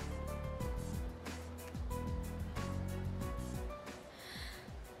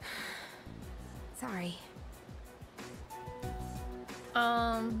 Sorry.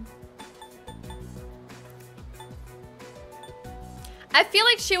 I feel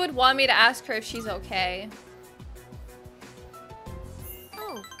like she would want me to ask her if she's okay.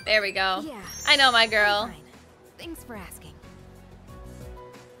 Oh. There we go. Yeah. I know my girl. Fine. Thanks for asking.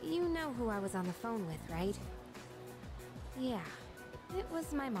 You know who I was on the phone with, right? Yeah. It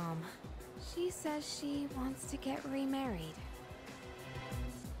was my mom. She says she wants to get remarried.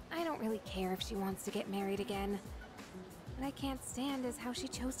 I don't really care if she wants to get married again. What I can't stand is how she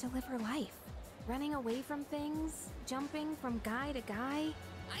chose to live her life. Running away from things, jumping from guy to guy.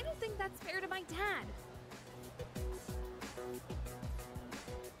 I don't think that's fair to my dad.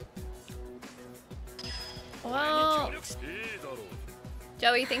 Well,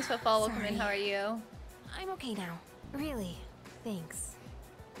 Joey, thanks for follow. Welcome in. Sorry. How are you? I'm okay now. Really. Thanks.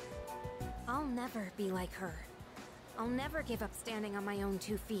 I'll never be like her. I'll never give up standing on my own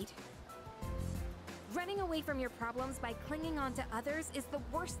 2 feet. Running away from your problems by clinging on to others is the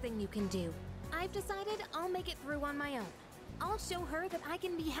worst thing you can do. I've decided I'll make it through on my own. I'll show her that I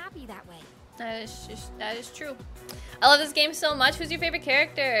can be happy that way. That is true. I love this game so much. Who's your favorite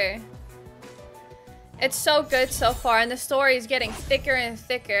character? It's so good so far, and the story is getting thicker and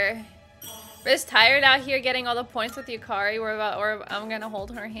thicker. We're just tired out here getting all the points with Yukari. I'm gonna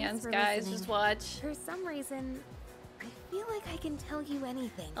hold her hands, guys. Just watch. For some reason, I feel like I can tell you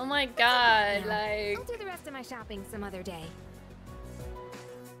anything. Oh my god, I'll like... do the rest of my shopping some other day.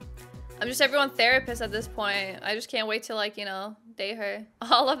 I'm just everyone's therapist at this point. I just can't wait to, like, you know, date her.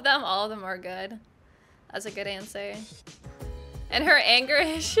 All of them are good. That's a good answer. And her anger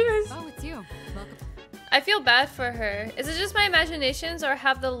issues. Oh, it's you. Welcome. I feel bad for her. Is it just my imaginations, or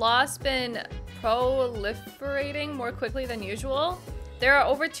have the loss been proliferating more quickly than usual? There are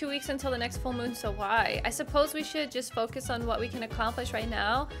over 2 weeks until the next full moon, so why? I suppose we should just focus on what we can accomplish right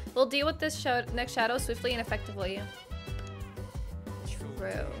now. We'll deal with this next shadow swiftly and effectively.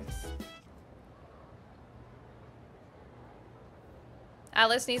 True.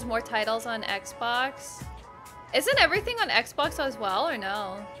 Atlus needs more titles on Xbox. Isn't everything on Xbox as well, or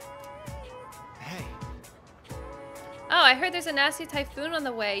no? Hey. Oh, I heard there's a nasty typhoon on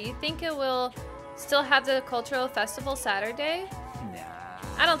the way. You think it will still have the cultural festival Saturday? Nah.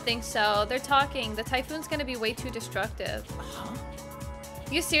 I don't think so. They're talking. The typhoon's gonna be way too destructive. Huh?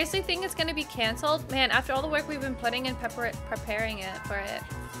 You seriously think it's gonna be canceled? Man, after all the work we've been putting in preparing it for it,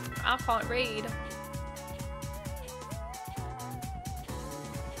 I can't read.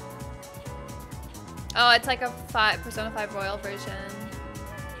 Oh, it's like a Persona 5 Royal version.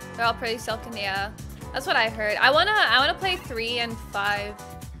 They're all pretty silken, yeah. That's what I heard. I wanna play 3 and 5.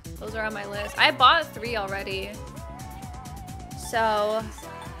 Those are on my list. I bought 3 already. So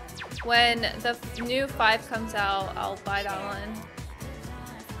when the new 5 comes out, I'll buy that one.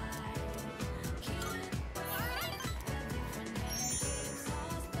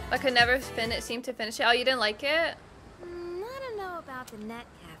 I could never seem to finish it. Oh, you didn't like it? I don't know about the net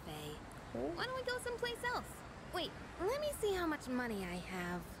cafe. Why don't we go someplace else? Wait, let me see how much money I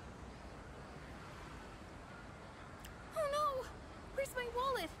have. Oh no! Where's my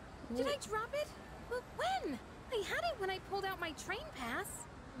wallet? Did I drop it? But when? I had it when I pulled out my train pass.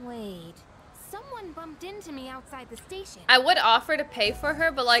 Wait, someone bumped into me outside the station. I would offer to pay for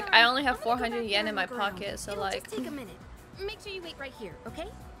her, but like, Sorry, I only have I'm gonna go 400 back yen there in my on the ground. pocket, so It'll like... just take a minute. Make sure you wait right here, okay?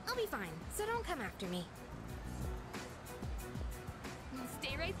 I'll be fine, so don't come after me.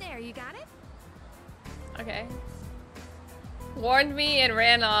 Stay right there, you got it? Okay. Warned me and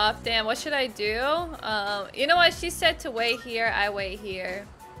ran off. Damn, what should I do? You know what? She said to wait here. I wait here.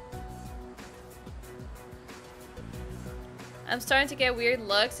 I'm starting to get weird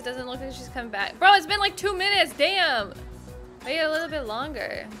looks. It doesn't look like she's coming back. Bro, it's been like 2 minutes. Damn. Wait a little bit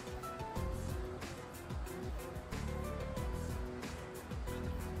longer.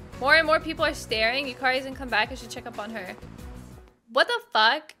 More and more people are staring. Yukari doesn't come back. I should check up on her. What the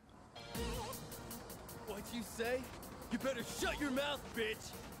fuck? What'd you say? You better shut your mouth, bitch!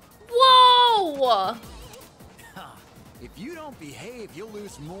 Whoa! If you don't behave, you'll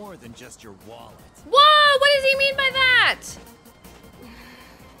lose more than just your wallet. Whoa! What does he mean by that?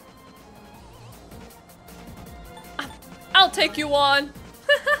 I'll take you on.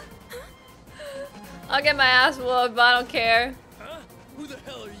 I'll get my ass whooped, but I don't care. Huh? Who the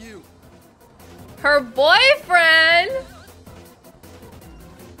hell are you? Her boyfriend?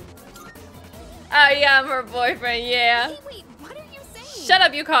 Oh yeah, I'm her boyfriend, yeah. Hey, wait, what are you saying? Shut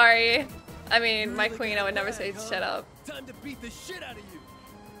up, Yukari. I mean, my queen, I would never say shut up. Time to beat the shit out of you.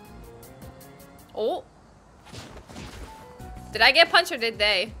 Oh. Did I get punched or did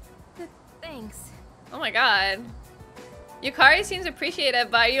they? Thanks. Oh my god. Yukari seems appreciative,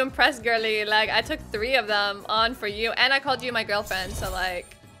 but are you impressed, girly? Like, I took 3 of them on for you, and I called you my girlfriend, so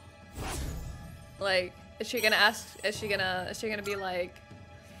like, is she gonna ask, is she gonna be like,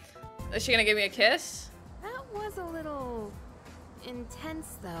 is she gonna give me a kiss? That was a little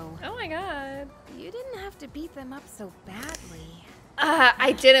intense, though. Oh my god. You didn't have to beat them up so badly.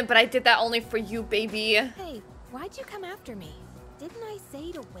 I didn't, but I did that only for you, baby. Hey, why'd you come after me? Didn't I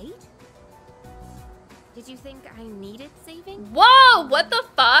say to wait? Did you think I needed saving? Whoa, what the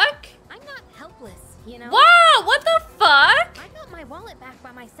fuck? I'm not helpless, you know? Whoa, what the fuck? I got my wallet back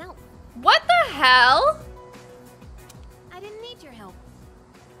by myself. What the hell? I didn't need your help.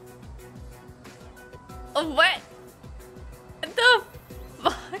 What the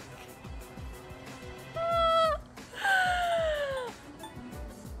fuck?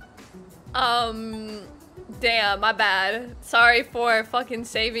 Damn, my bad. Sorry for fucking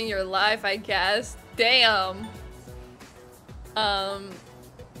saving your life, I guess. Damn. I'm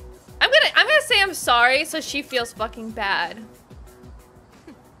gonna say I'm sorry so she feels fucking bad.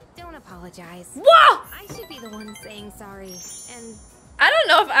 Don't apologize. Whoa! I should be the one saying sorry. And I don't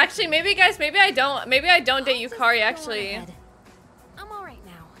know if actually, maybe guys, maybe I don't date Yukari actually. I'm alright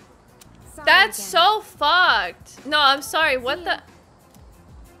now. Sorry That's again. so fucked. No, I'm sorry. What the?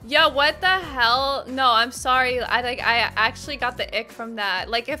 Yeah, what the hell? No, I'm sorry. I actually got the ick from that.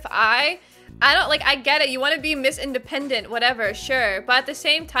 Like, if I don't, like, I get it. You want to be Miss Independent, whatever, sure. But at the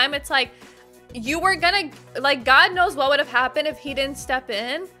same time, it's like, you were gonna, like, God knows what would have happened if he didn't step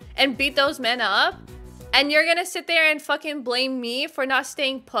in and beat those men up. And you're gonna sit there and fucking blame me for not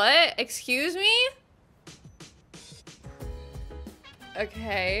staying put? Excuse me?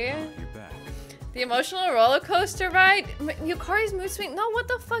 Okay. You're back. The emotional roller coaster ride? Yukari's mood swing? No, what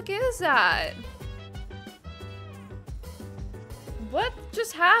the fuck is that? What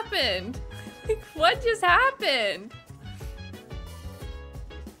just happened? Like, what just happened?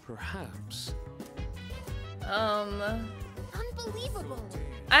 Perhaps. Unbelievable.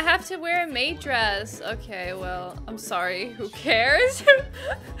 I have to wear a maid dress. Okay, well, I'm sorry. Who cares?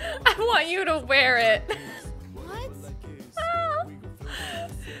 I want you to wear it. What?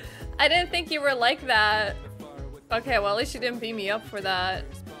 I didn't think you were like that. Okay, well, at least you didn't beat me up for that.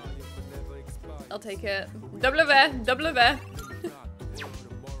 I'll take it. W.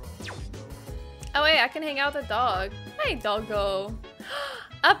 Oh wait, I can hang out with the dog. Hey, doggo.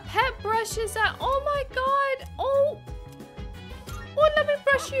 A pet brush is that? Oh my god. Oh. Oh, let me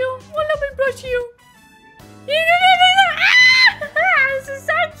brush you. Oh, let me brush you. This is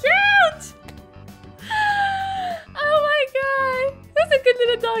so cute. Oh my god. That's a good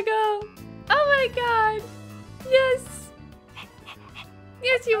little doggo. Oh my god. Yes.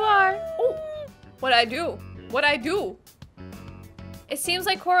 Yes, you are. Oh. What'd I do? What'd I do? It seems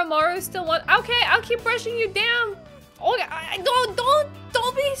like Koromaru still wants. Okay, I'll keep brushing you down. Oh,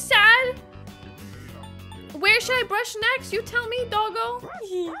 don't be sad. Where should I brush next? You tell me, doggo.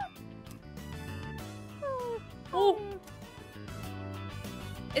 Oh.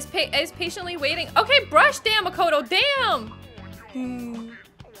 Is patiently waiting. Okay, brush, damn, Makoto, damn.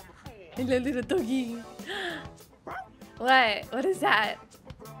 Hello, little doggy. What? What is that?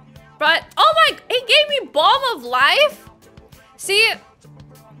 But oh my! He gave me balm of life. See,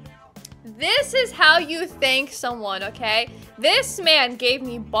 this is how you thank someone, okay? This man gave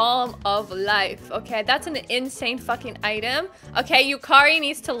me balm of life, okay? That's an insane fucking item, okay? Yukari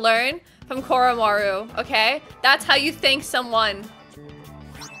needs to learn from Koromaru, okay? That's how you thank someone.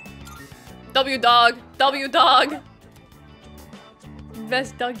 W dog. W dog.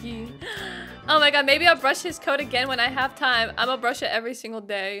 Best doggy. Oh my god, maybe I'll brush his coat again when I have time. I'm gonna brush it every single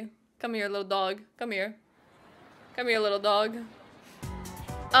day. Come here, little dog. Come here. Come here, little dog.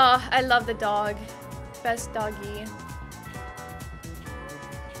 Oh, I love the dog. Best doggy.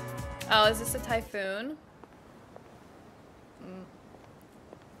 Oh, is this a typhoon?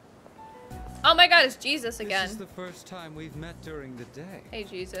 Oh my god, it's Jesus again. This is the first time we've met during the day. Hey,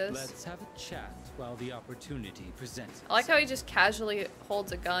 Jesus. Let's have a chat while the opportunity presents itself. I like how he just casually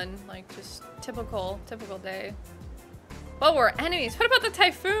holds a gun. Like, just typical day. But we're enemies. What about the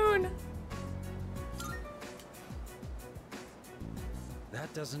typhoon?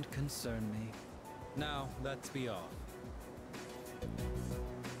 That doesn't concern me. Now, let's be off.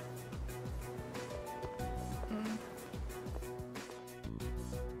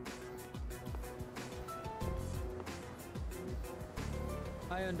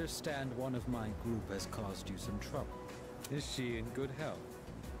 I understand one of my group has caused you some trouble. Is she in good health?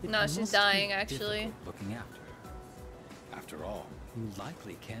 No, she's dying, actually. Difficult looking after her. After all, you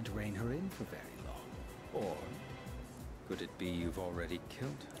likely can't rein her in for very long. Or could it be you've already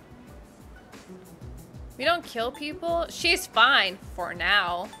killed her? We don't kill people. She's fine for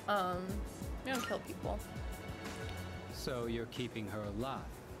now. We don't kill people. So you're keeping her alive.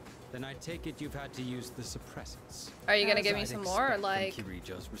 Then I take it you've had to use the suppressants. Are you gonna give me some more, or like?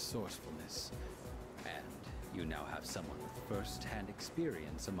 Kirijo's resourcefulness, and you now have someone with first-hand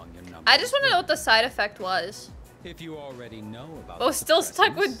experience among your number. I just want to know what the side effect was. If you already know about. Oh, still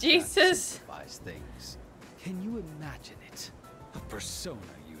stuck with Jesus. Things. Can you imagine it? A persona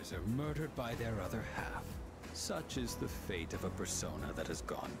user murdered by their other half. Such is the fate of a persona that has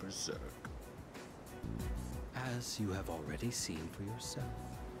gone berserk. As you have already seen for yourself.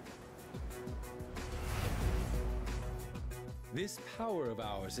 This power of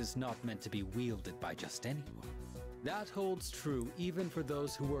ours is not meant to be wielded by just anyone. That holds true even for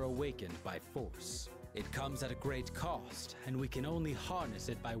those who were awakened by force. It comes at a great cost, and we can only harness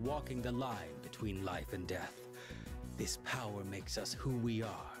it by walking the line between life and death. This power makes us who we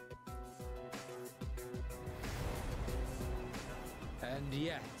are. And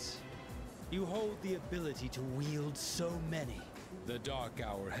yet, you hold the ability to wield so many. The Dark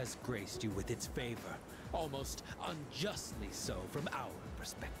Hour has graced you with its favor, almost unjustly so from our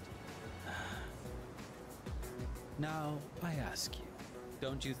perspective. Now, I ask you,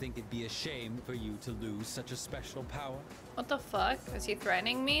 don't you think it'd be a shame for you to lose such a special power? What the fuck? Is he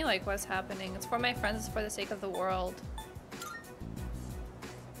threatening me? Like, what's happening? It's for my friends, it's for the sake of the world.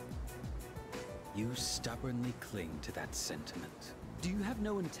 You stubbornly cling to that sentiment. Do you have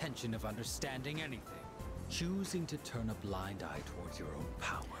no intention of understanding anything? Choosing to turn a blind eye towards your own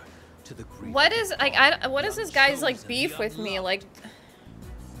power, to the grief. What is like? What is this guy's like beef with me? Like,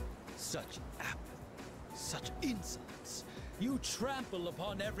 such apathy, such insolence. You trample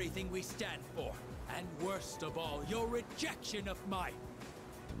upon everything we stand for, and worst of all, your rejection of mine.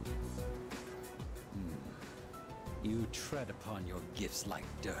 You tread upon your gifts like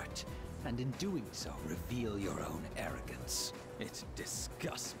dirt, and in doing so, reveal your own arrogance. It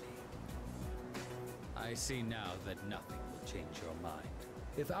disgusts me. I see now that nothing will change your mind.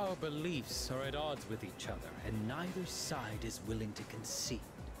 If our beliefs are at odds with each other, and neither side is willing to concede,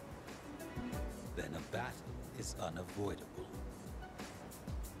 then a battle is unavoidable.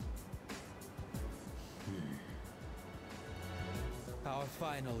 Our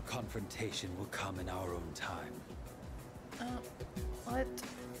final confrontation will come in our own time. What?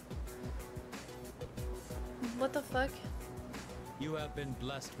 What the fuck? You have been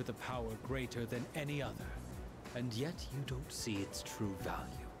blessed with a power greater than any other, and yet you don't see its true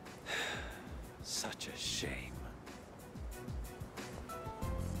value. Such a shame.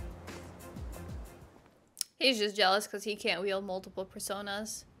 He's just jealous because he can't wield multiple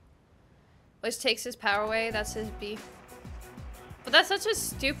personas. Which takes his power away, that's his beef. But that's such a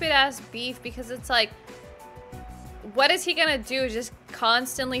stupid ass beef because it's like, what is he gonna do? Just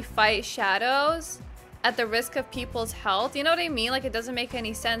constantly fight shadows at the risk of people's health? You know what I mean? Like, it doesn't make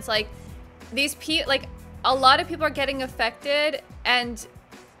any sense. Like, these people, like, a lot of people are getting affected, and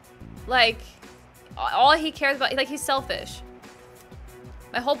like, all he cares about, like, he's selfish.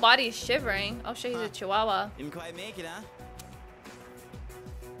 My whole body is shivering. Oh shit, he's a chihuahua. Didn't quite make it, huh?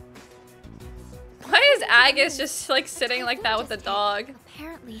 Why is Agus just like sitting like that with the dog?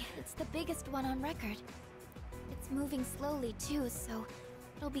 Apparently, it's the biggest one on record. It's moving slowly too, so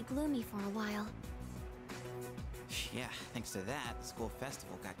it'll be gloomy for a while. Yeah, thanks to that, the school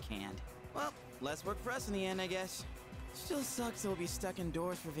festival got canned. Well, less work for us in the end, I guess. Still sucks that we'll be stuck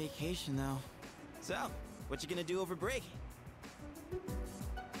indoors for vacation, though. So, what you gonna do over break?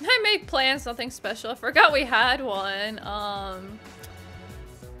 I made plans, nothing special. I forgot we had one.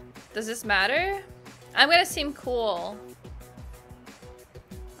 Does this matter? I'm gonna seem cool.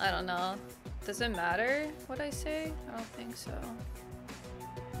 I don't know. Does it matter what I say? I don't think so.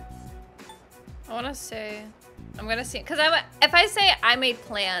 I wanna say, I'm gonna see, cause if I say I made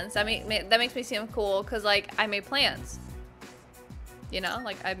plans, that makes me seem cool, cause like I made plans. You know,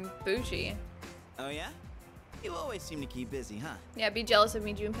 like I'm bougie. Oh yeah? You always seem to keep busy, huh? Yeah, be jealous of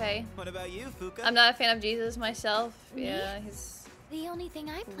me, Junpei. What about you, Fuka? I'm not a fan of Jesus myself. Me? Yeah, he's The only thing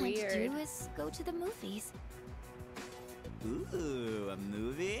I plan to weird. do is go to the movies. Ooh, a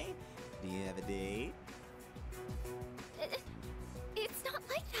movie? Do you have a date? It's not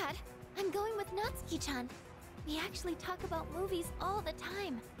like that. I'm going with Natsuki-chan. We actually talk about movies all the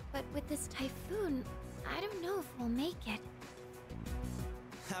time. But with this typhoon, I don't know if we'll make it.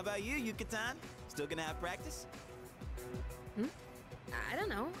 How about you, Yuka-tan? Still gonna have practice? I don't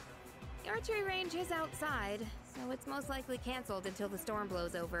know. The archery range is outside, so it's most likely canceled until the storm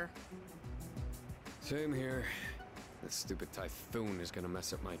blows over. Same here. This stupid typhoon is gonna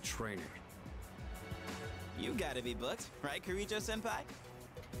mess up my training. You gotta be booked, right, Kirijo-senpai?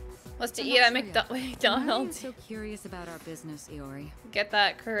 What's to I'm eat not at sure yet. Why are you McDonald's? so curious about our business, Iori? Get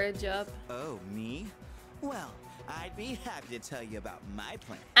that courage up. Oh, me? Well, I'd be happy to tell you about my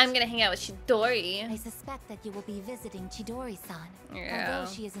plan. I'm gonna hang out with Chidori. I suspect that you will be visiting Chidori-san. Yeah.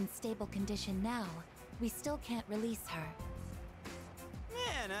 Although she is in stable condition now, we still can't release her.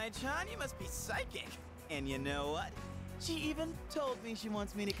 Man, Ai-chan, you must be psychic. And you know what? She even told me she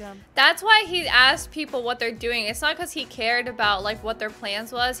wants me to come. That's why he asked people what they're doing. It's not because he cared about like what their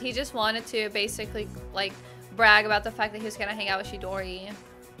plans was. He just wanted to basically like brag about the fact that he was gonna hang out with Chidori.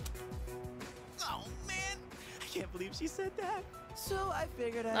 Oh man, I can't believe she said that. So I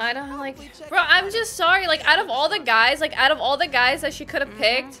figured I don't like, bro. I'm just sorry. Like out of all the guys, that she could have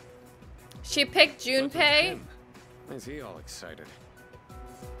picked, she picked Junpei. Why is he all excited?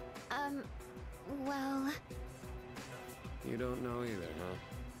 Well... You don't know either,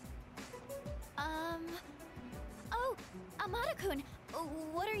 huh? Oh, Amada-kun,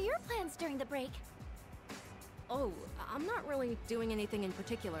 what are your plans during the break? Oh, I'm not really doing anything in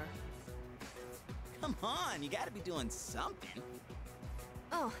particular. Come on, you gotta be doing something.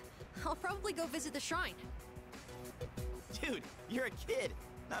 Oh, I'll probably go visit the shrine. Dude, you're a kid,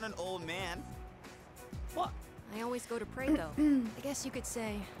 not an old man. What? I always go to pray, though. I guess you could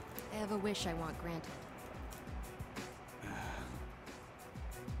say I have a wish I want granted.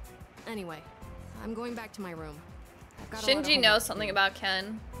 Anyway, I'm going back to my room. I've got a lot of Shinji homework knows to something do. about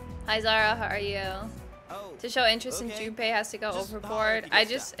Ken. Hi Zara, how are you? Oh, to show interest okay. in Junpei has to go Just overboard. follow if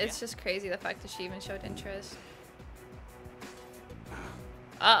you get It's stuck, yeah? just crazy the fact that she even showed interest.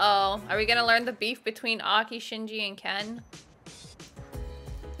 Uh-oh. Are we gonna learn the beef between Aki, Shinji, and Ken?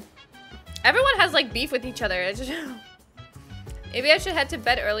 Everyone has like beef with each other. It's just maybe I should head to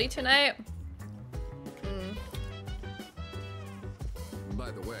bed early tonight. By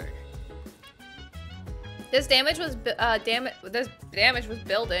the way, This damage was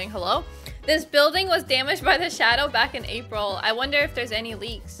building. Hello? This building was damaged by the shadow back in April. I wonder if there's any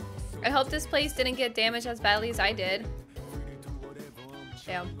leaks. I hope this place didn't get damaged as badly as I did.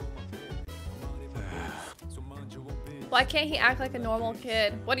 Damn. Why can't he act like a normal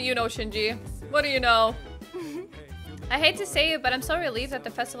kid? What do you know, Shinji? What do you know? I hate to say it, but I'm so relieved that the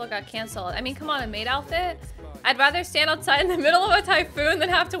festival got canceled. I mean, come on, a maid outfit? I'd rather stand outside in the middle of a typhoon than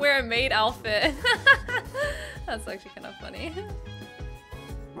have to wear a maid outfit. That's actually kind of funny.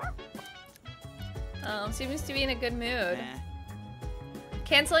 Seems to be in a good mood.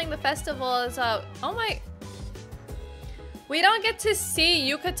 Canceling the festival is oh my. We don't get to see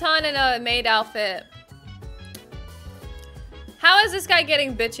Yucatan in a maid outfit. How is this guy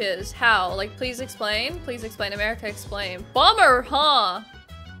getting bitches? How? Like, please explain. Please explain. America, explain. Bummer, huh?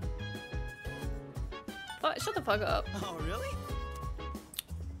 Oh, shut the fuck up. Oh, really?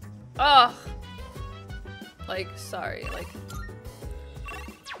 Ugh. Like, sorry. Like,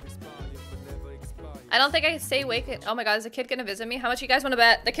 I don't think I can stay awake. Oh my god, is the kid gonna visit me? How much you guys want to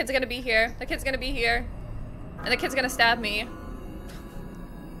bet? The kid's gonna be here. The kid's gonna be here. And the kid's gonna stab me.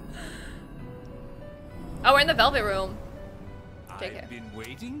 Oh, we're in the velvet room. I've been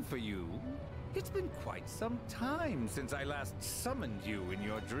waiting for you. It's been quite some time since I last summoned you in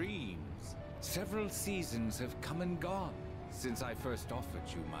your dreams. Several seasons have come and gone since I first offered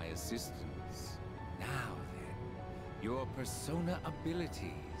you my assistance. Now then, your persona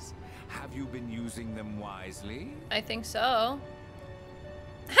abilities. Have you been using them wisely? I think so.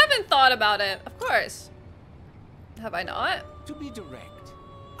 Haven't thought about it. Of course. Have I not? To be direct,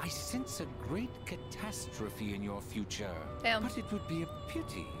 I sense a great catastrophe in your future. Damn. But it would be a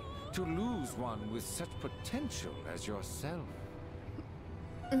pity to lose one with such potential as yourself.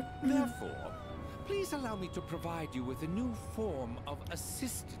 Therefore, please allow me to provide you with a new form of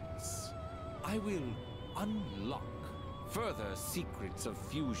assistance. I will unlock further secrets of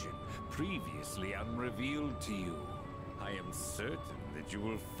fusion previously unrevealed to you. I am certain that you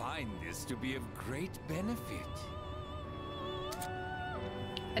will find this to be of great benefit.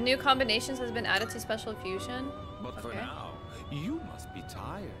 A new combinations has been added to Special Fusion. But for now, you must be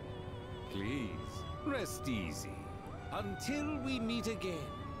tired. Please, rest easy. Until we meet again,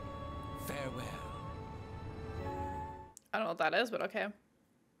 farewell. I don't know what that is, but okay.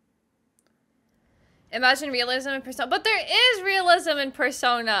 Imagine realism in Persona. But there is realism in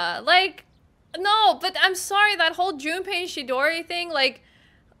Persona. Like, no, but I'm sorry, that whole Junpei Chidori thing, like,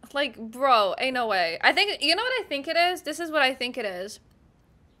 bro, ain't no way. I think, you know what I think it is? This is what I think it is.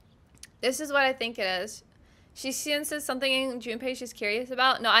 This is what I think it is. She senses something in Junpei she's curious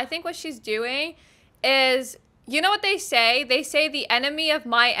about. No, I think what she's doing is, you know what they say? They say the enemy of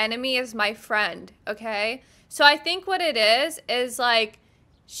my enemy is my friend, okay? So I think what it is like,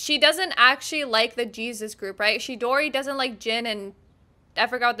 she doesn't actually like the Jesus group, right? Chidori doesn't like Jin and I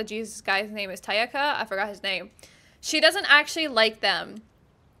forgot what the Jesus guy's name is. Tayaka? I forgot his name. She doesn't actually like them.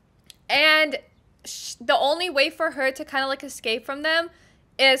 And the only way for her to kind of like escape from them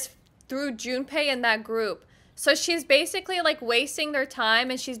is through Junpei and that group. So she's basically like wasting their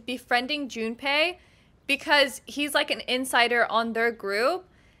time, and she's befriending Junpei because he's like an insider on their group.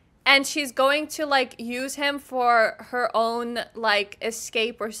 And she's going to like use him for her own like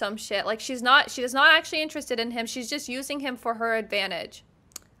escape or some shit. Like she is not actually interested in him. She's just using him for her advantage.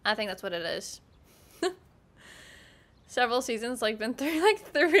 I think that's what it is. Several seasons, like been through like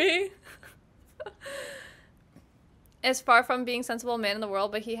 3. Is far from being sensible man in the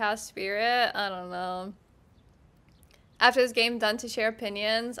world, but he has spirit. I don't know. After this game done to share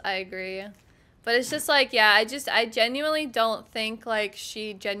opinions, I agree. But it's just like, yeah, I genuinely don't think like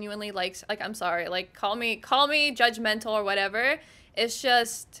she genuinely likes, like, I'm sorry, like call me judgmental or whatever. It's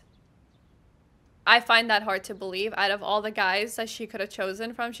just, I find that hard to believe. Out of all the guys that she could have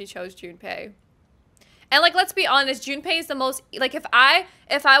chosen from, she chose Junpei. And like, let's be honest, Junpei is the most, like if I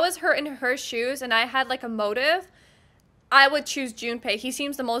was her in her shoes and I had like a motive, I would choose Junpei. He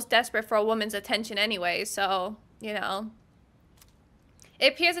seems the most desperate for a woman's attention anyway, so, you know.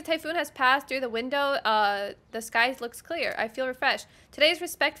 It appears a typhoon has passed through the window. The sky looks clear. I feel refreshed. Today is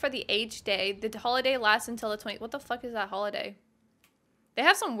respect for the age day. The holiday lasts until the 20th. What the fuck is that holiday? They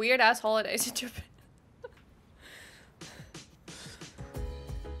have some weird ass holidays in Japan.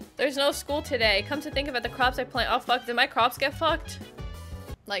 There's no school today. Come to think of it, the crops I plant. Oh fuck, did my crops get fucked?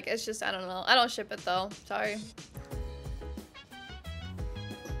 Like, it's just, I don't know. I don't ship it though. Sorry.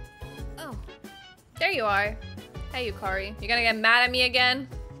 Oh. There you are. Hey, Yukari. You gonna get mad at me again?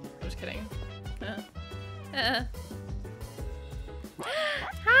 I'm just kidding. Hi!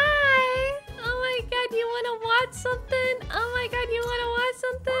 Oh my god, you wanna watch something? Oh my god, you wanna watch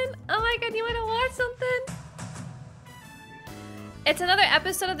something? Oh my god, you wanna watch something? It's another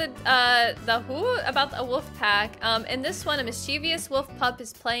episode of the Who? About a wolf pack. In this one, a mischievous wolf pup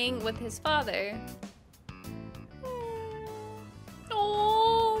is playing with his father.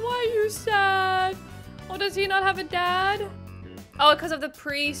 Oh, why are you sad? Oh, does he not have a dad? Oh, because of the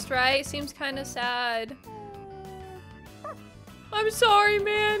priest, right? Seems kind of sad. I'm sorry,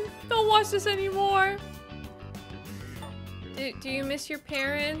 man. Don't watch this anymore. Do you miss your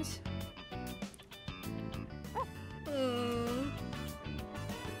parents?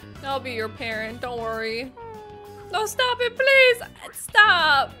 I'll be your parent. Don't worry. No, stop it, please.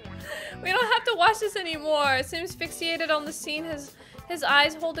 Stop. We don't have to watch this anymore. Seems fixated on the scene. His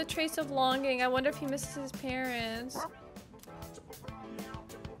eyes hold a trace of longing. I wonder if he misses his parents.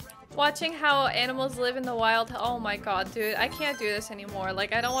 Watching how animals live in the wild. Oh my god, dude. I can't do this anymore.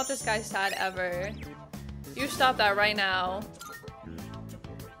 Like, I don't want this guy sad ever. You stop that right now.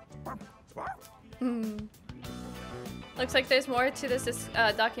 Looks like there's more to this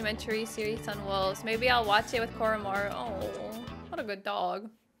documentary series on wolves. Maybe I'll watch it with Koromaru. Oh, what a good dog.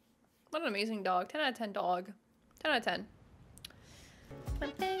 What an amazing dog. 10 out of 10 dog. 10 out of 10.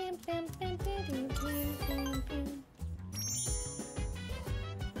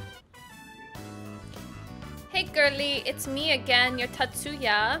 Hey girly, it's me again, your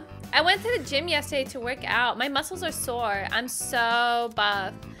Tatsuya. I went to the gym yesterday to work out. My muscles are sore. I'm so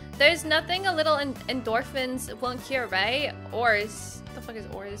buff. There's nothing a little endorphins won't cure, right? Ors. What the fuck is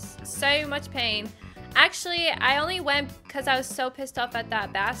ors? So much pain. Actually, I only went because I was so pissed off at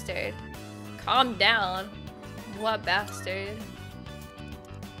that bastard. Calm down. What bastard?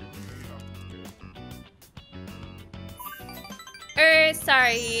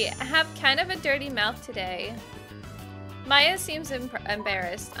 Sorry. I have kind of a dirty mouth today. Maya seems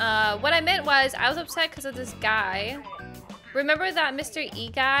embarrassed. What I meant was, I was upset because of this guy. Remember that Mr. E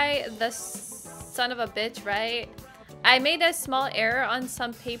guy? The son of a bitch, right? I made a small error on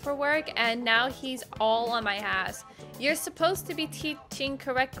some paperwork and now he's all on my ass. You're supposed to be teaching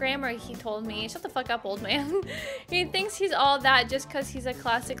correct grammar, he told me. Shut the fuck up, old man. He thinks he's all that just because he's a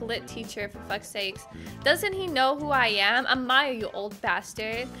classic lit teacher, for fuck's sakes. Doesn't he know who I am? I'm Maya, you old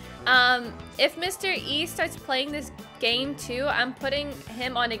bastard. If Mr. E starts playing this game too, I'm putting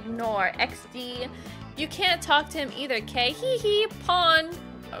him on ignore. XD. You can't talk to him either, K. Hee hee, pawn.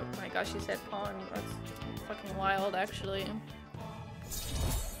 Oh my gosh, she said pawn. That's fucking wild, actually.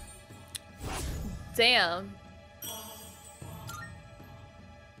 Damn.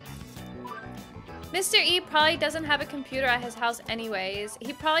 Mr. E probably doesn't have a computer at his house anyways.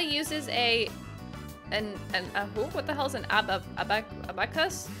 He probably uses a who? What the hell is an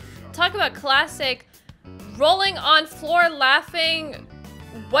abacus? Talk about classic rolling on floor laughing.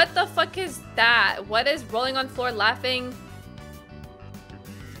 What the fuck is that? What is rolling on floor laughing?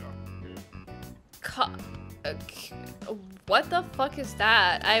 What the fuck is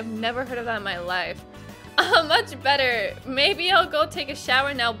that? I've never heard of that in my life. Much better. Maybe I'll go take a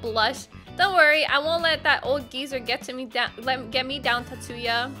shower now, blush. Don't worry, I won't let that old geezer get me down,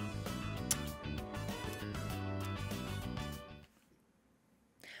 Tatsuya.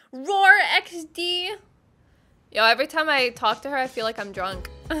 Roar XD. Yo, every time I talk to her, I feel like I'm drunk.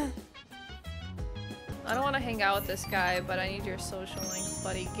 I don't want to hang out with this guy, but I need your social link,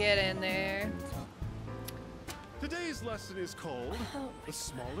 buddy. Get in there. Today's lesson is called The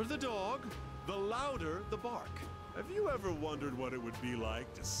Smaller the Dog, the Louder the Bark. Have you ever wondered what it would be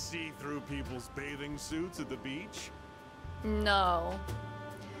like to see through people's bathing suits at the beach? No.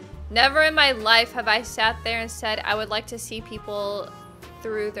 Never in my life have I sat there and said I would like to see people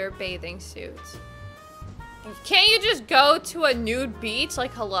through their bathing suits. Can't you just go to a nude beach?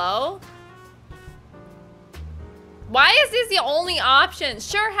 Like, hello? Why is this the only option?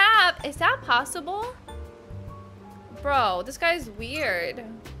 Sure have. Is that possible? Bro, this guy's weird.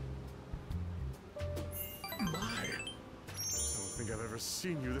 I don't think I've ever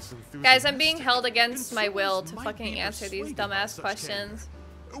seen you this enthusiastic. Guys, I'm being held against my will to fucking answer these dumbass questions.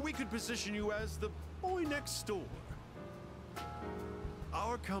 We could position you as the boy next door.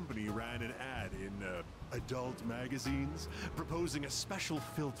 Our company ran an ad in adult magazines proposing a special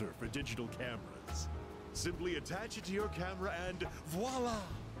filter for digital cameras. Simply attach it to your camera and voila!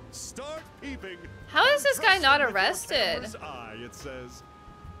 Start peeping. How is this guy not arrested? Eye, it says.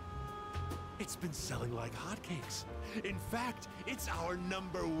 It's been selling like hotcakes. In fact, it's our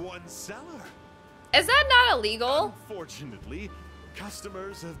 #1 seller. Is that not illegal? Unfortunately,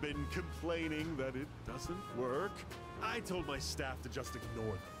 customers have been complaining that it doesn't work. I told my staff to just ignore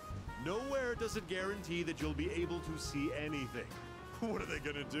them. Nowhere does it guarantee that you'll be able to see anything. What are they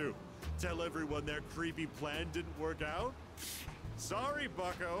gonna do? Tell everyone their creepy plan didn't work out? Sorry,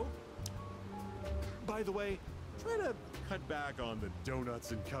 bucko. By the way, try to cut back on the donuts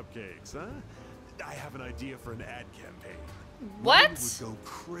and cupcakes, huh? I have an idea for an ad campaign. What? Women would go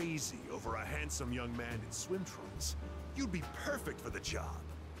crazy over a handsome young man in swim trunks. You'd be perfect for the job.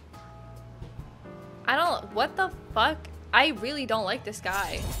 I don't... What the fuck? I really don't like this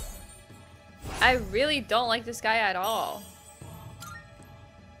guy. I really don't like this guy at all.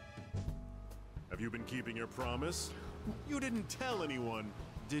 Have you been keeping your promise? You didn't tell anyone,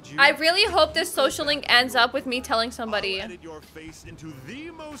 did you? I really hope this social link ends up with me telling somebody. I'll edit your face into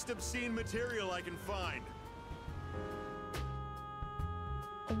the most obscene material I can find.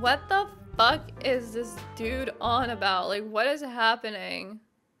 What the fuck is this dude on about? Like, what is happening?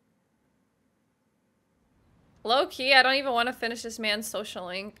 Low key, I don't even want to finish this man's social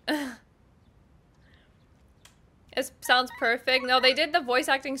link. It sounds perfect. No, they did the voice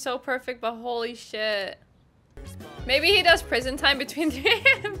acting so perfect, but holy shit. Maybe he does prison time between 3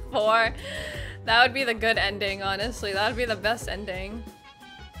 and 4. That would be the good ending, honestly. That would be the best ending.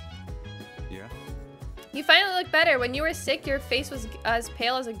 Yeah? You finally look better. When you were sick, your face was as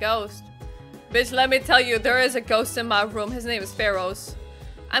pale as a ghost. Bitch, let me tell you, there is a ghost in my room. His name is Pharaohs.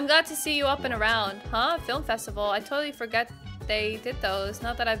 I'm glad to see you up and around. Huh? Film festival. I totally forget they did those.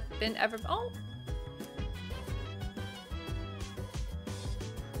 Not that I've been ever... Oh.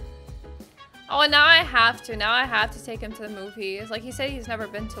 Oh, now I have to. Now I have to take him to the movies. Like he said, he's never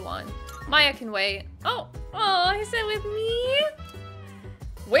been to one. Maya can wait. Oh, oh, he said with me.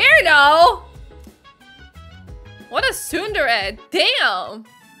 Weirdo. What a tsundere. Damn.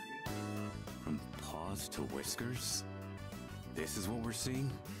 From paws to whiskers? This is what we're seeing?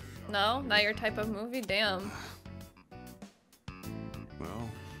 No, not your type of movie. Damn. Well,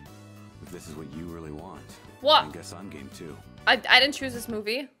 if this is what you really want, what? I guess I'm game too. I didn't choose this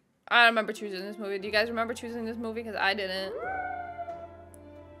movie. I don't remember choosing this movie. Do you guys remember choosing this movie? Because I didn't.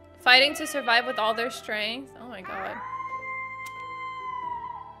 Fighting to survive with all their strength. Oh my god.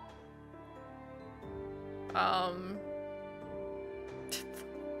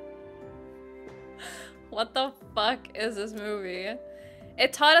 What the fuck is this movie?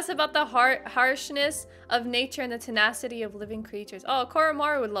 It taught us about the harshness of nature and the tenacity of living creatures. Oh,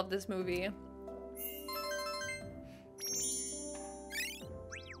 Koromaru would love this movie.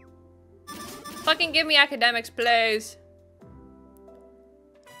 Fucking give me academics, please.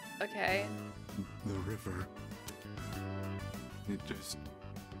 Okay. The river. It just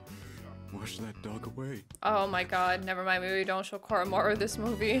washed that dog away. Oh my god, never mind. Maybe we don't show Koromaru this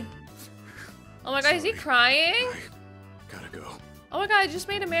movie. Oh my god, is he crying? Gotta go. Oh my god, I just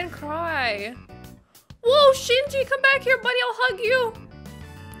made a man cry. Whoa, Shinji, come back here, buddy. I'll hug you.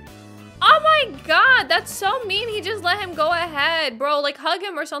 Oh my god, that's so mean. He just let him go ahead. Bro, like, hug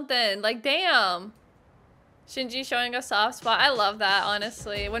him or something. Like, damn. Shinji showing a soft spot. I love that,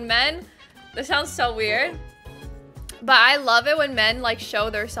 honestly. When men... This sounds so weird. But I love it when men like show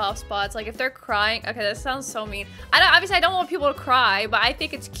their soft spots. Like if they're crying. Okay, that sounds so mean. Obviously I don't want people to cry, but I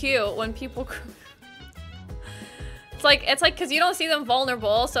think it's cute when people it's like because you don't see them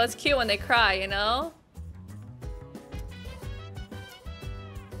vulnerable, so it's cute when they cry, you know?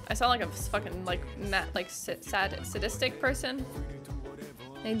 I sound like a fucking like sad sadistic person.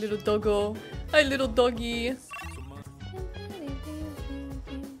 Hey little doggo. Hi little doggy.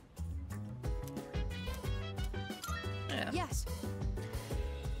 Yeah. Yes.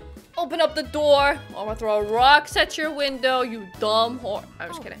 Open up the door. I'm gonna throw rocks at your window, you dumb whore. I'm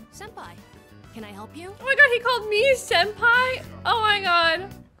just kidding. Senpai, can I help you? Oh my god, he called me senpai? Oh my god.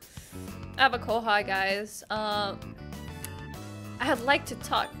 I have a kohai, guys. I'd like to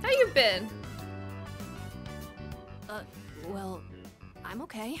talk. How you been? Well, I'm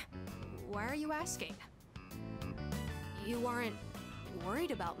okay. Why are you asking? You aren't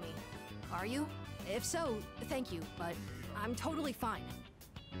worried about me, are you? If so, thank you, but I'm totally fine.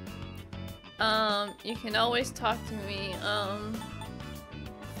 You can always talk to me.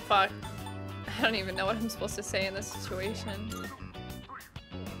 Fuck. I don't even know what I'm supposed to say in this situation.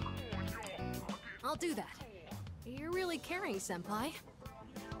 I'll do that. You're really caring, senpai.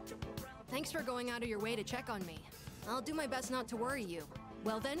 Thanks for going out of your way to check on me. I'll do my best not to worry you.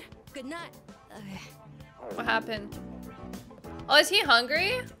 Well then, good night. What happened? Oh, is he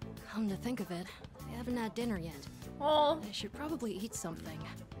hungry? Come to think of it, I haven't had dinner yet. Oh. I should probably eat something.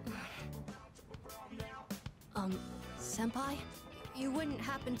 Senpai? You wouldn't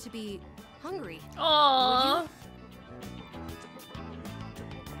happen to be hungry? Aww.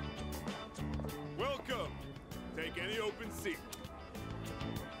 Welcome. Take any open seat.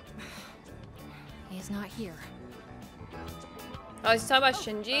 He's not here. Oh, he's talking about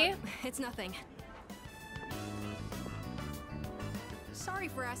Shinji? It's nothing. Sorry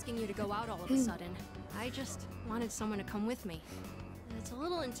for asking you to go out all of a sudden. I just wanted someone to come with me. It's a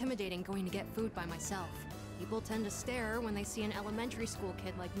little intimidating going to get food by myself. People tend to stare when they see an elementary school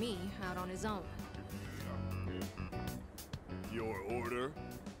kid like me out on his own. Your order?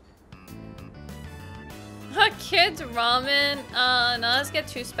 Kids ramen? No, let's get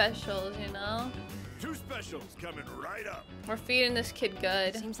 2 specials, you know? 2 specials coming right up. We're feeding this kid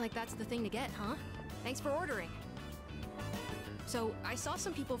good. Seems like that's the thing to get, huh? Thanks for ordering. So, I saw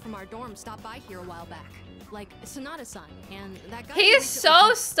some people from our dorm stop by here a while back. Like, Sonata-san, and that guy... He's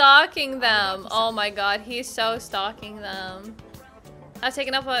so stalking them! Oh my god, he's so stalking them. I've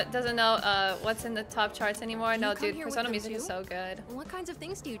taken up what doesn't know what's in the top charts anymore. No, dude, Persona music is so good. What kinds of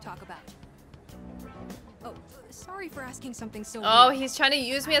things do you talk about? Oh, sorry for asking something so Oh, weird. he's trying to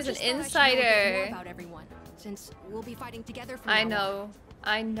use me as an I just thought I should know a bit more insider. about everyone, since we'll be fighting together from I now know. on.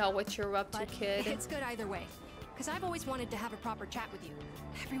 I know what you're up to, kid. It's good either way, because I've always wanted to have a proper chat with you.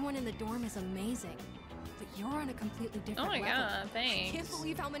 Everyone in the dorm is amazing, but you're on a completely different Oh my level. god, thanks. I can't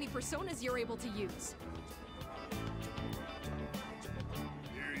believe how many personas you're able to use.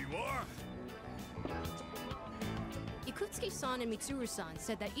 Here you are. Ikutsuki-san and Mitsuru-san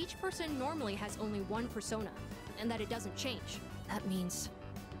said that each person normally has only one persona, and that it doesn't change. That means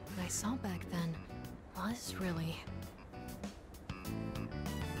what I saw back then was really...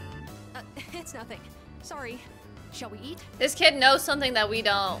 it's nothing. Sorry. Shall we eat? This kid knows something that we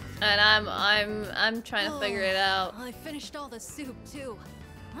don't, and I'm trying to figure it out. I finished all the soup too.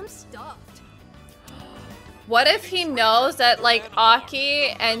 I'm stuffed. What if he knows that like Aki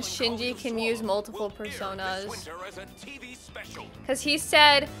and Shinji can use multiple personas? Because he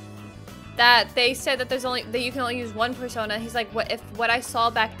said that they said that you can only use one persona. He's like, what if what I saw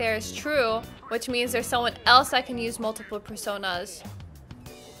back there is true, which means there's someone else that can use multiple personas.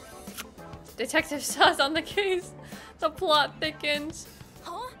 Detective Shaw's on the case. The plot thickens.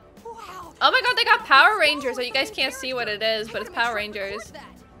 Huh? Wow. Oh my god, they got Power Rangers. So you guys can't see what it is, but it's Power Rangers.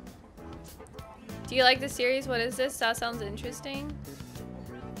 Do you like the series? What is this? That sounds interesting.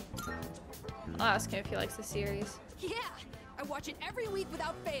 I'll ask him if he likes the series. Yeah, I watch it every week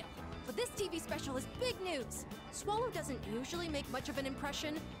without fail. But this TV special is big news. Swallow doesn't usually make much of an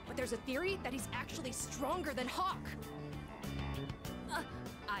impression, but there's a theory that he's actually stronger than Hawk.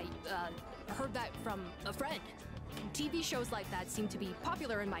 I heard that from a friend. TV shows like that seem to be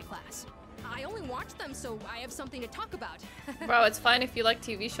popular in my class. I only watch them so I have something to talk about. Bro, it's fine if you like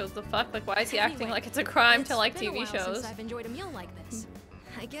TV shows. The fuck? Like, why is he acting like it's a crime to like It's been a TV while shows? since I've enjoyed a meal like this.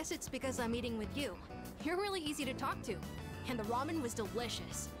 I guess it's because I'm eating with you. You're really easy to talk to, and the ramen was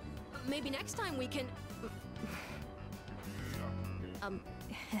delicious. Maybe next time we can...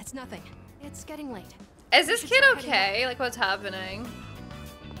 it's nothing. It's getting late. Is this kid okay? Like, what's happening?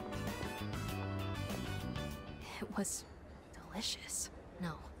 It was delicious.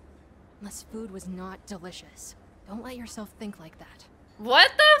 No, this food was not delicious. Don't let yourself think like that.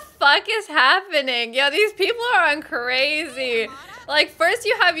 What the fuck is happening? Yo, these people are on crazy. Like, first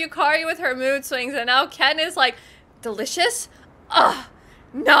you have Yukari with her mood swings, and now Ken is like, delicious? Ugh,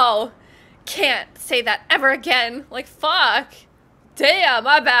 no. Can't say that ever again. Like, fuck. Damn,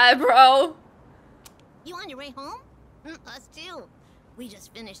 my bad, bro. You on your way home? Us too. We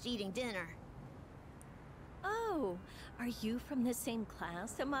just finished eating dinner. Oh, are you from the same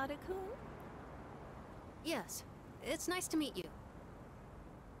class, Amada-kun? Yes. It's nice to meet you.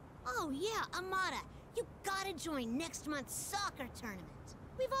 Oh yeah, Amada, you gotta join next month's soccer tournament.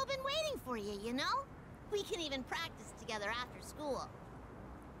 We've all been waiting for you, you know? We can even practice together after school.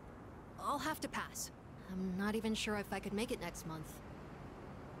 I'll have to pass. I'm not even sure if I could make it next month.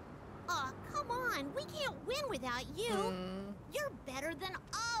 Aw, come on, we can't win without you. You're better than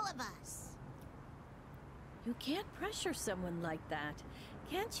all of us. You can't pressure someone like that.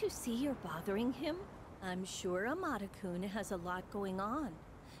 Can't you see you're bothering him? I'm sure Amada-kun has a lot going on.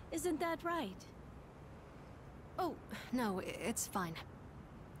 Isn't that right? Oh, no, it's fine.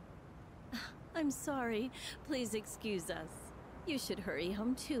 I'm sorry. Please excuse us. You should hurry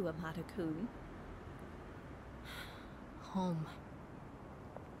home too, Amada-kun. Home.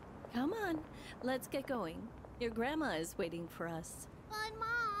 Come on, let's get going. Your grandma is waiting for us. But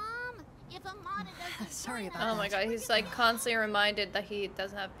Mom, if Amada doesn't Sorry about Oh my god, he's like constantly reminded that he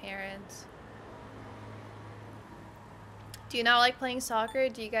doesn't have parents. Do you not like playing soccer?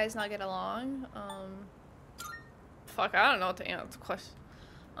 Do you guys not get along? Fuck, I don't know what to answer the question.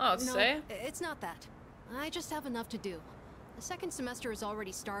 I don't know what to No, say. it's not that. I just have enough to do. The second semester has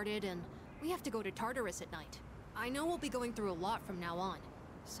already started, and we have to go to Tartarus at night. I know we'll be going through a lot from now on,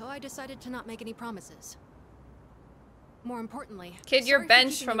 so I decided to not make any promises. More importantly, Kid, you're sorry for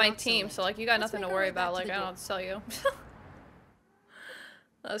benched keeping from you my up so team, late. so like you got Let's nothing to make our worry way back about. to Like the I don't door. know what to tell you.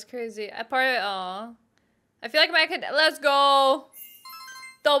 That was crazy. I probably I feel like I could. Let's go.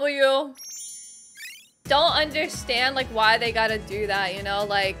 W. Don't understand like why they gotta do that, you know,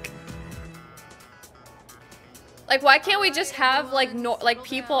 like why can't we just have like like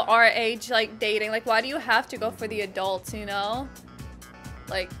people our age like dating? Like why do you have to go for the adults, you know?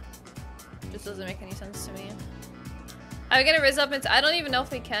 Like just doesn't make any sense to me. Are we gonna rizz up into I don't even know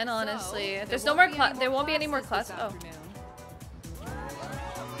if we can, honestly. There's no more there won't be any more classes. Oh.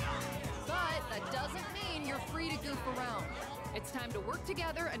 But that doesn't mean you're free to goof around. It's time to work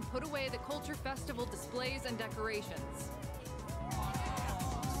together and put away the Culture Festival displays and decorations.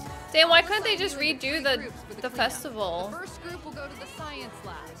 Damn, why couldn't they just redo the festival? The first group will go to the science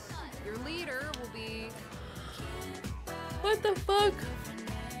lab. Your leader will be... What the fuck?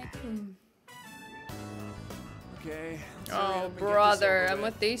 Okay. Oh, brother, I'm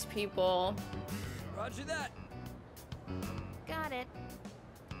with these people. Roger that. Got it.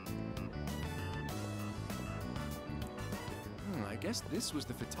 I guess this was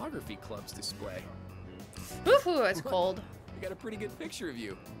the photography club's display. Woohoo, it's cold. We got a pretty good picture of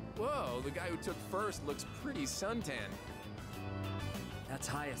you. Whoa, the guy who took first looks pretty suntan. That's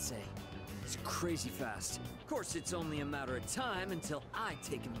Hayase. He's crazy fast. Of course, it's only a matter of time until I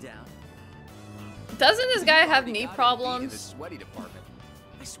take him down. Doesn't this guy have knee In the problems? sweaty department.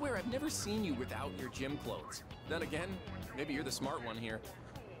 I swear I've never seen you without your gym clothes. Then again, maybe you're the smart one here.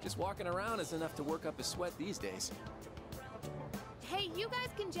 Just walking around is enough to work up a sweat these days. Hey, you guys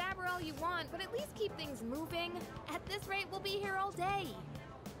can jabber all you want, but at least keep things moving. At this rate, we'll be here all day.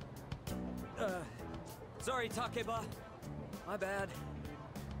 Sorry, Takeba. My bad.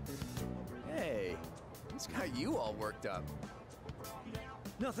 Hey, what's got you all worked up?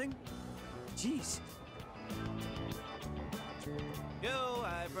 Nothing. Jeez. Yo,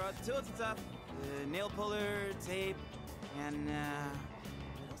 I brought the tools and stuff. The nail puller, tape, and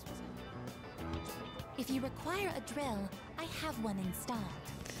what else was it? If you require a drill, I have one installed.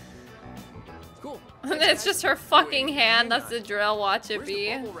 Cool. It's just her fucking hand. That's the drill. Watch it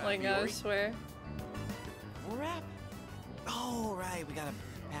be. Like I swear. Bubble wrap? Oh, right. We gotta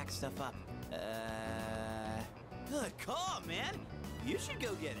pack stuff up. Good call, man. You should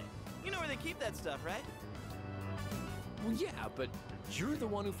go get it. You know where they keep that stuff, right? Well, yeah, but you're the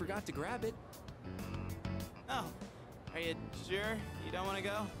one who forgot to grab it. Oh, are you sure you don't want to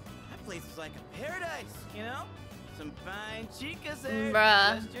go? That place is like a paradise, you know? Some fine chicas there.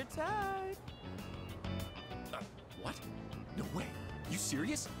 Bruh. Just your type. What? No way. You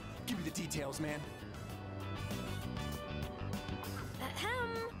serious? Give me the details, man.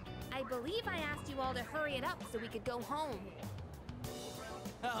 Ahem. I believe I asked you all to hurry it up so we could go home.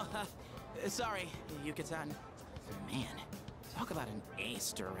 Oh, sorry, Yuka-san. Man, talk about an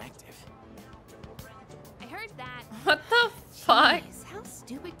ace directive. I heard that. What the fuck? Jeez, how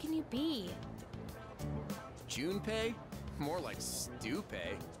stupid can you be? Junpei? More like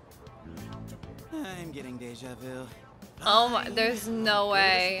Stupay. I'm getting deja vu. Oh my, there's no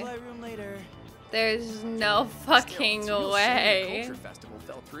way. There's no fucking way. Culture Festival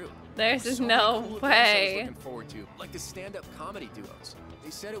fell through. There's So no many cool events I was way. looking forward to, like the stand-up comedy duos. They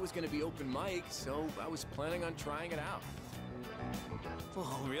said it was going to be open mic, so I was planning on trying it out.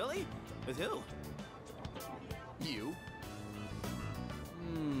 Oh, really? With who? You?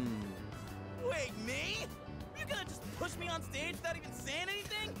 Wait, me? You gonna just push me on stage without even saying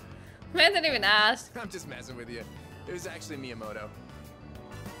anything? Man didn't even ask. I'm just messing with you. It was actually Miyamoto.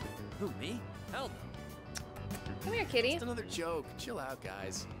 Who, me? Hell no. Come here, kitty. Just another joke. Chill out,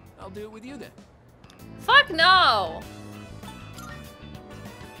 guys. I'll do it with you then. Fuck no.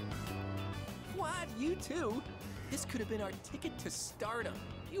 What? You too? This could have been our ticket to stardom.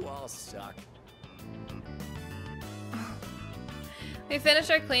 You all suck. We finished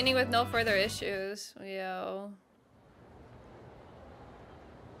our cleaning with no further issues. Yo.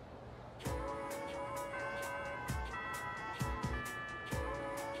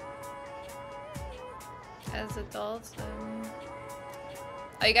 As adults,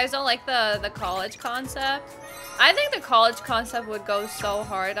 oh, you guys don't like the college concept? I think the college concept would go so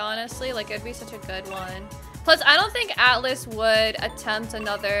hard, honestly. Like, it'd be such a good one. Plus, I don't think Atlus would attempt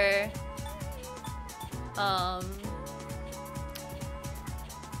another, well,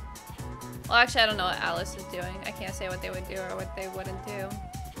 actually, I don't know what Atlus is doing. I can't say what they would do or what they wouldn't do.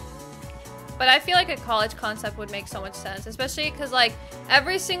 But I feel like a college concept would make so much sense, especially because like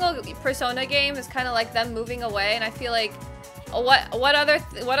every single Persona game is kind of like them moving away, and I feel like what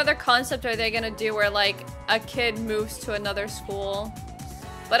other concept are they gonna do where like a kid moves to another school?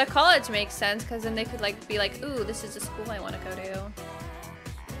 But a college makes sense because then they could like be like, ooh, this is the school I want to go to.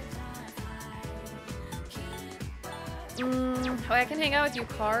 Oh, I can hang out with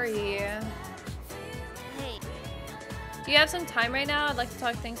Yukari. Hey. Do you have some time right now? I'd like to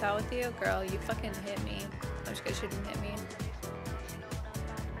talk things out with you. Girl, you fucking hit me. I'm just kidding, she didn't hit me.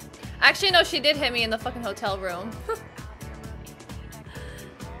 Actually, no, she did hit me in the fucking hotel room.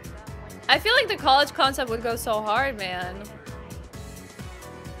 I feel like the college concept would go so hard, man.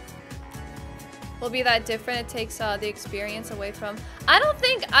 Will be that different. It takes the experience away from. I don't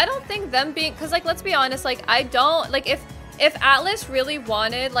think them being, because like let's be honest, like I don't like if Atlus really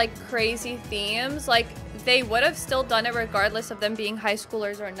wanted like crazy themes, like they would have still done it regardless of them being high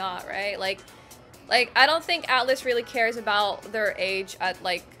schoolers or not, right? Like I don't think Atlus really cares about their age at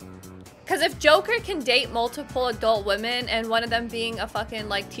like, because if Joker can date multiple adult women and one of them being a fucking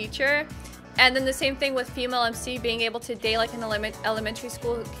like teacher, and then the same thing with female MC being able to date like an elementary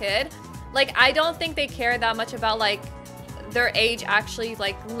school kid, like I don't think they care that much about like their age actually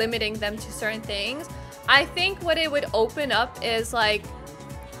like limiting them to certain things. I think what it would open up is like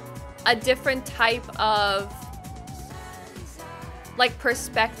a different type of like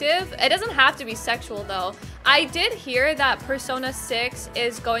perspective. It doesn't have to be sexual though. I did hear that Persona 6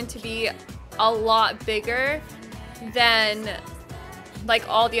 is going to be a lot bigger than like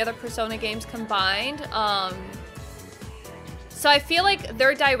all the other Persona games combined. So I feel like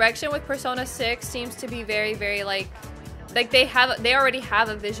their direction with Persona 6 seems to be very, very like they already have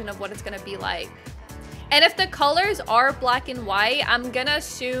a vision of what it's gonna be like. And if the colors are black and white, I'm gonna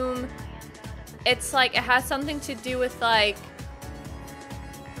assume it's like it has something to do with like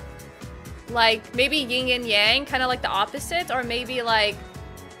maybe yin and yang, kind of like the opposites, or maybe like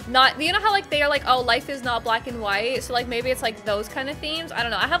not, you know how like they are like, oh, life is not black and white, so like maybe it's like those kind of themes. I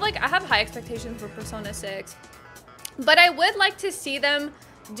don't know. I have high expectations for Persona 6. But I would like to see them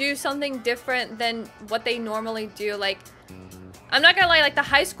do something different than what they normally do. Like, I'm not gonna lie, like the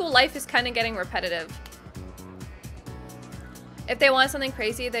high school life is kind of getting repetitive. If they want something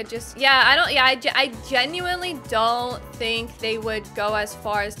crazy, they just, I genuinely don't think they would go as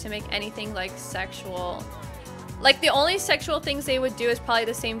far as to make anything like sexual. Like the only sexual things they would do is probably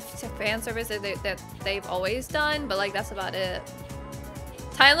the same fan service that they've always done, but like that's about it.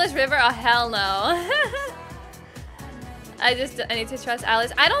 Timeless River? Oh hell no. I need to trust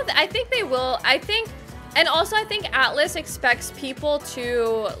Atlus. I think they will. And also I think Atlus expects people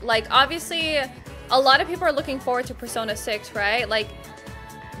to, like, obviously a lot of people are looking forward to Persona 6, right? Like,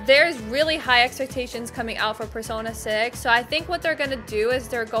 there's really high expectations coming out for Persona 6. So I think what they're gonna do is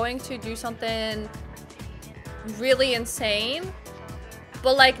they're going to do something really insane,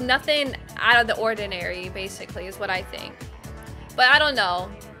 but like nothing out of the ordinary, basically, is what I think. But I don't know,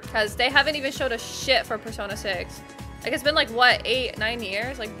 because they haven't even showed us shit for Persona 6. Like, it's been like, what, 8-9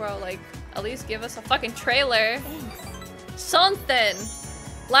 years? Like, bro, like, at least give us a fucking trailer. Something.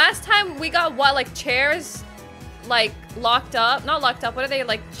 Last time we got, what, like, chairs, like, locked up? Not locked up, what are they,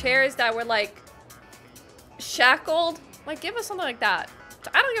 like, chairs that were, like, shackled. Like, give us something like that.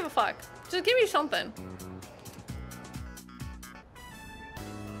 I don't give a fuck. Just give me something.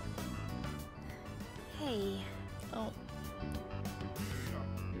 Hey. Oh.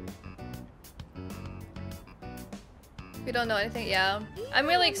 We don't know anything. Yeah. I'm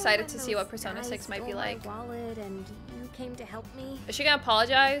really excited to see what Persona 6 might be like. Wallet and you came to help me. Is she gonna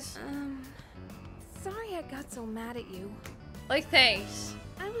apologize? Sorry I got so mad at you. Like, thanks.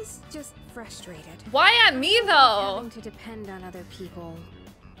 I was just frustrated. Why at me though? Having to depend on other people.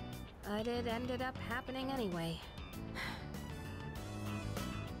 But it ended up happening anyway.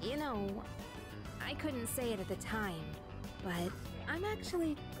 You know, I couldn't say it at the time, but I'm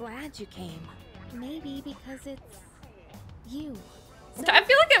actually glad you came. Maybe because it's you. So I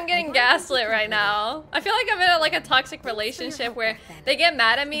feel like I'm getting gaslit right now. I feel like I'm in like a toxic relationship where they get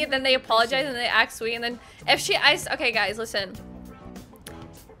mad at me, then they apologize and they act sweet, and then if okay guys, listen.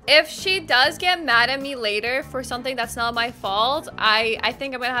 If she does get mad at me later for something that's not my fault, I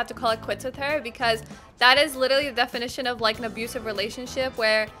think I'm gonna have to call it quits with her, because that is literally the definition of like an abusive relationship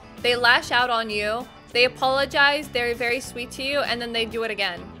where they lash out on you, they apologize, they're very sweet to you, and then they do it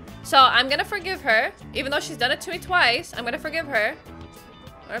again. So I'm gonna forgive her, even though she's done it to me twice. I'm gonna forgive her.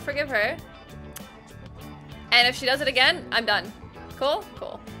 I'm gonna forgive her. And if she does it again, I'm done. Cool?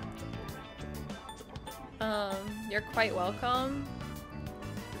 Cool. You're quite welcome.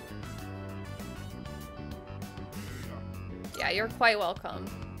 Yeah, you're quite welcome.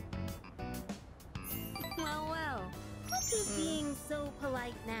 Well, well. What is being so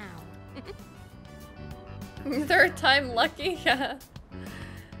polite now? Third time lucky? Yeah.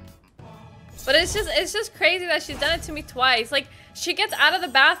 But it's just crazy that she's done it to me twice. Like, she gets out of the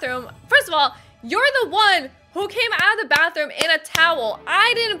bathroom. First of all, you're the one who came out of the bathroom in a towel.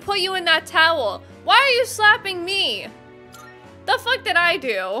 I didn't put you in that towel. Why are you slapping me? The fuck did I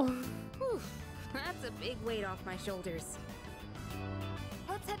do? Whew, that's a big weight off my shoulders.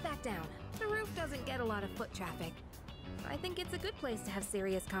 Let's head back down. The roof doesn't get a lot of foot traffic. I think it's a good place to have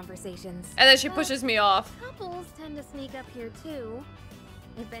serious conversations. And then she pushes me off. Couples tend to sneak up here too.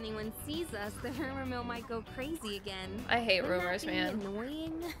 If anyone sees us, the rumor mill might go crazy again. I hate Wouldn't rumors, that be man.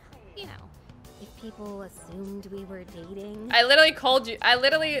 Annoying? You know, if people assumed we were dating. I literally called you. I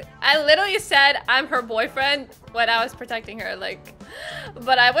literally said I'm her boyfriend when I was protecting her. Like,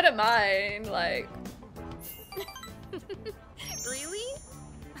 but I wouldn't mind. Like, Really?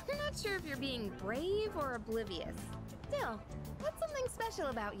 I'm not sure if you're being brave or oblivious. Still, what's something special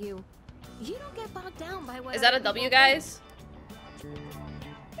about you? You don't get bogged down by what. is that a other W, people guys?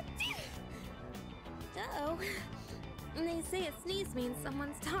 Uh-oh. They say a sneeze means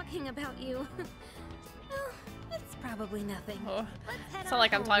someone's talking about you. Well, it's probably nothing. Oh, Let's head it's not on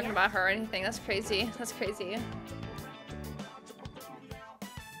like I'm home, talking yeah? about her or anything. That's crazy. That's crazy.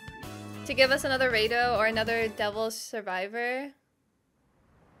 To give us another Rado or another Devil's Survivor.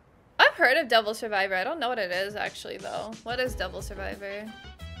 I've heard of Devil's Survivor. I don't know what it is actually though. What is Devil's Survivor?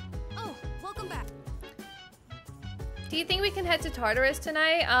 Oh, welcome back. Do you think we can head to Tartarus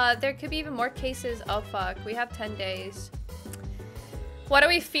tonight? There could be even more cases. Oh fuck, we have 10 days. What are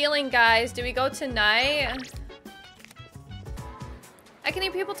we feeling, guys? Do we go tonight? I can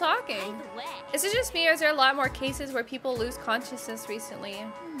hear people talking. Is it just me, or is there a lot more cases where people lose consciousness recently?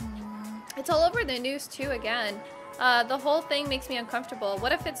 It's all over the news too again. The whole thing makes me uncomfortable.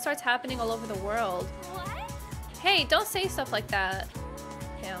 What if it starts happening all over the world? What? Hey, don't say stuff like that.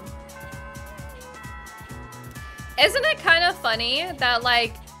 Damn. Isn't it kind of funny that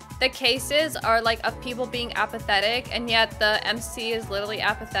like the cases are like of people being apathetic, and yet the MC is literally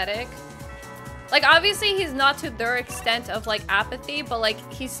apathetic? Like, obviously he's not to their extent of like apathy, but like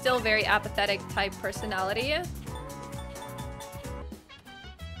he's still very apathetic type personality.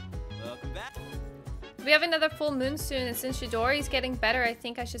 Welcome back. We have another full moon soon, and since Chidori's getting better, I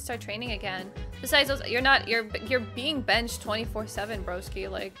think I should start training again. Besides those, you're being benched 24/7, broski.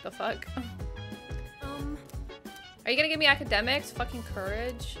 Like, the fuck? Are you gonna give me academics? Fucking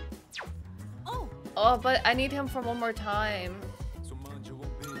courage. Oh, but I need him for one more time.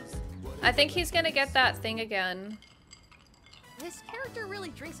 I think he's gonna get that thing again. This character really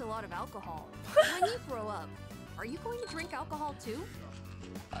drinks a lot of alcohol. When you grow up, are you going to drink alcohol too?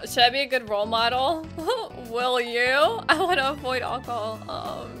 Should I be a good role model? Will you? I want to avoid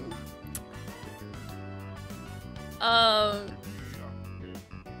alcohol. I'm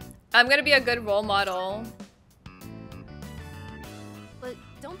gonna be a good role model. But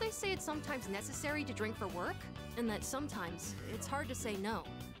don't they say it's sometimes necessary to drink for work? And that sometimes it's hard to say no.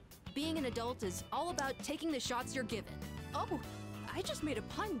 Being an adult is all about taking the shots you're given. Oh, I just made a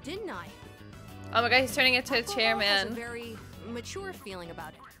pun, didn't I? Oh my god, he's turning into a chair, Alcohol has man. a very mature feeling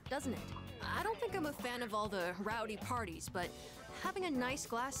about it, doesn't it? I don't think I'm a fan of all the rowdy parties, but having a nice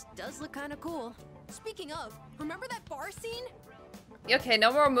glass does look kind of cool. Speaking of, remember that bar scene? Okay,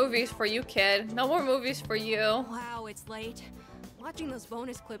 no more movies for you, kid. No more movies for you. Wow, it's late. Watching those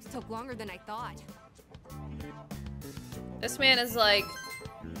bonus clips took longer than I thought. This man is like,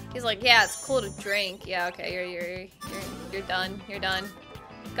 he's like, yeah, it's cool to drink. Yeah, okay, you're done. You're done.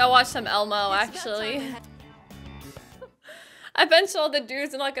 Go watch some Elmo, actually. I benched all the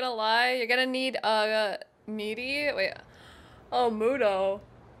dudes, I'm not gonna lie. You're gonna need meaty. Wait. Oh, Mudo.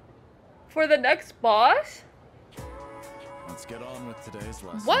 For the next boss? Let's get on with today's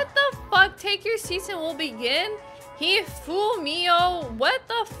lesson. What the fuck? Take your seats and we'll begin? He fool mio. What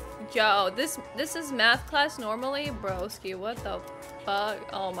the yo, this is math class normally? Broski, what the fuck?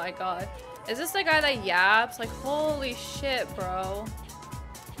 Oh my god. Is this the guy that yaps? Like, holy shit, bro.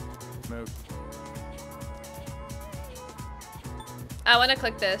 Move. I wanna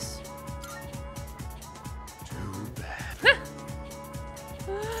click this. Too bad.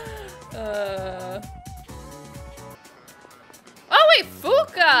 Oh wait,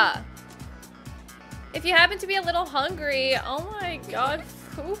 Fuka! If you happen to be a little hungry, oh my god,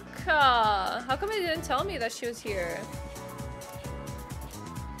 Fuka. How come they didn't tell me that she was here?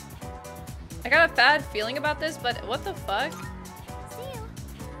 I got a bad feeling about this, but what the fuck? See you.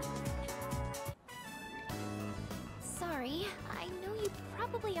 Sorry, I know you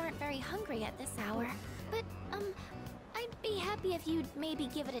probably aren't very hungry at this hour, but I'd be happy if you'd maybe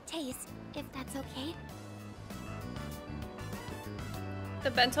give it a taste, if that's okay. The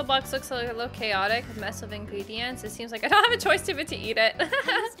bento box looks a little chaotic, a mess of ingredients. It seems like I don't have a choice but to eat it. I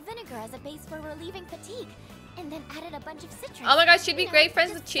used vinegar as a base for relieving fatigue, and then added a bunch of citrus. Oh my gosh, she'd be great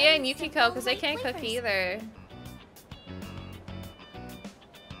friends with Chia and Yukiko because they can't cook either.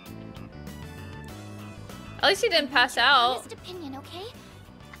 At least he didn't pass out. Honest opinion, okay?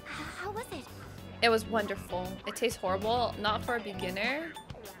 How was it? It was wonderful. It tastes horrible, not for a beginner.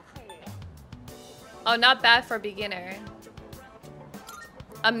 Oh, not bad for a beginner.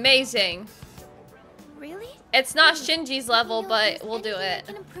 Amazing. Really? It's not Shinji's level, but we'll do it. I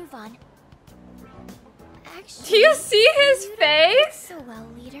can improve on. Actually, do you see his face? So well,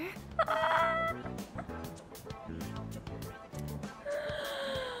 leader.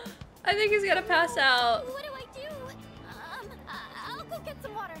 I think he's gonna pass out. What do I do? I'll go get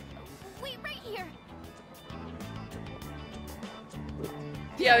some water. Wait right here.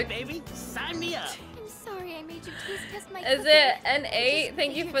 Yo, baby, sign me up. I'm sorry I made you taste test my Is cooking. it N8?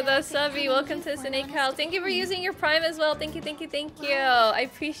 Thank you for the subby. Welcome to Snake House. Thank you for using your Prime as well. Thank you, thank you, thank you. I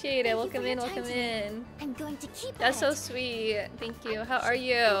appreciate it. Welcome in, welcome in. I'm going to keep That's so it. sweet. Thank you. How are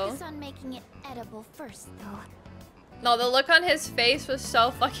you? Focus on making it edible first, though. No, the look on his face was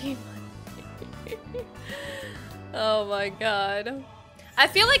so fucking funny. Oh my god. I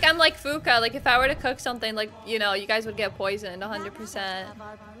feel like I'm like Fuka. Like if I were to cook something, like, you know, you guys would get poisoned 100%.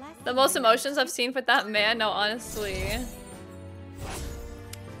 The most emotions I've seen with that man, no, honestly.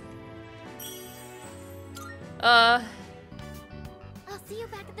 I'll see you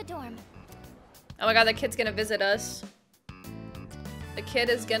back at the dorm. Oh my god, the kid's gonna visit us. The kid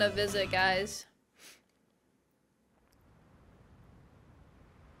is gonna visit, guys.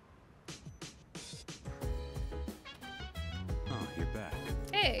 Oh, you're back.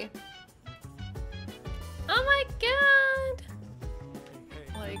 Hey. Oh my god.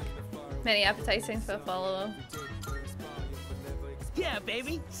 Like, many appetizing for a follow. Yeah,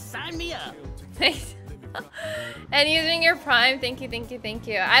 baby, sign me up. Thanks. And using your Prime, thank you, thank you, thank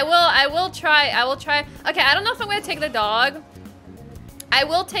you. I will try. Okay, I don't know if I'm gonna take the dog. I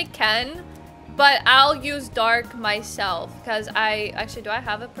will take Ken, but I'll use Dark myself because do I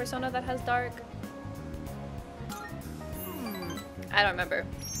have a persona that has Dark? I don't remember.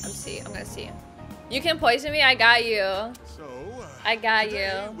 I'm gonna see. You can poison me. I got you. So, I got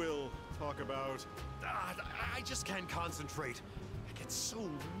today you. We'll talk about. I just can't concentrate. I get so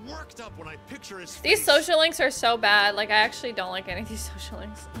worked up when I picture his face. These social links are so bad. Like, I actually don't like any of these social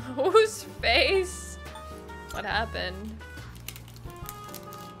links. Whose face? What happened?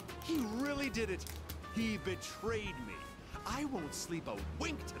 He really did it. He betrayed me. I won't sleep a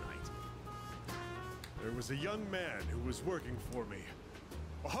wink tonight. There was a young man who was working for me.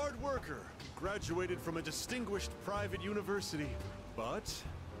 A hard worker, graduated from a distinguished private university. But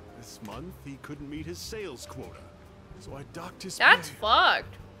this month he couldn't meet his sales quota. So I docked his That's pay.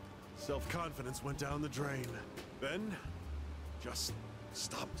 fucked. Self-confidence went down the drain. Then, just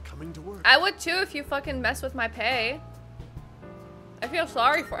stopped coming to work. I would too if you fucking mess with my pay. I feel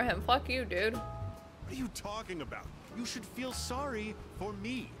sorry for him. Fuck you, dude. What are you talking about? You should feel sorry for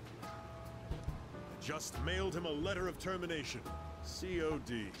me. I just mailed him a letter of termination.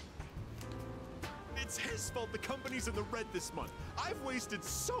 COD. It's his fault the company's in the red this month. I've wasted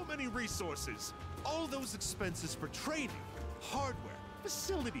so many resources. All those expenses for training, hardware,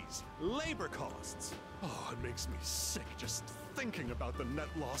 facilities, labor costs. Oh, it makes me sick just thinking about the net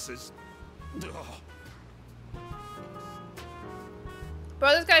losses. Ugh.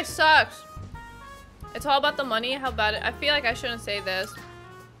 Bro, this guy sucks. It's all about the money, how bad it— I feel like I shouldn't say this.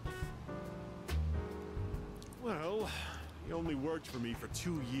 Well, he only worked for me for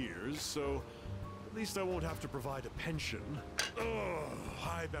 2 years, so at least I won't have to provide a pension. Ugh,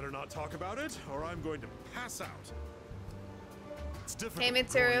 I better not talk about it, or I'm going to pass out. It's difficult. Hey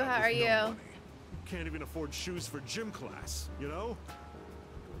Mitsuru, how are you? You can't even afford shoes for gym class, you know?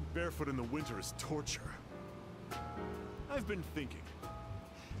 Going barefoot in the winter is torture. I've been thinking,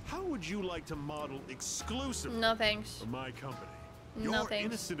 how would you like to model exclusively No thanks. for my company? No Your thanks.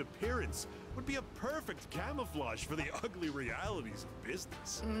 innocent appearance would be a perfect camouflage for the ugly realities of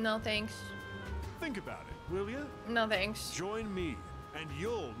business. No thanks. Think about it, will you? No thanks. Join me, and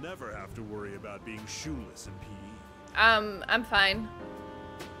you'll never have to worry about being shoeless in PE. I'm fine.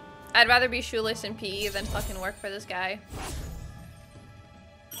 I'd rather be shoeless in PE than fucking work for this guy.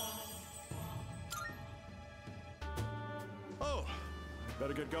 Oh,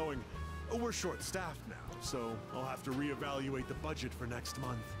 better get going. We're short-staffed now, so I'll have to reevaluate the budget for next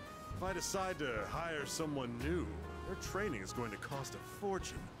month. If I decide to hire someone new, their training is going to cost a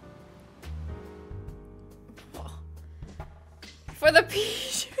fortune. For the PE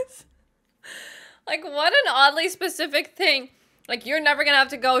shoes. Like, what an oddly specific thing. Like, you're never gonna have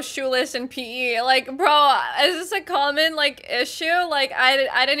to go shoeless in PE. Like, bro, is this a common, like, issue? Like,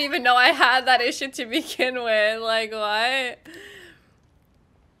 I didn't even know I had that issue to begin with. Like, what?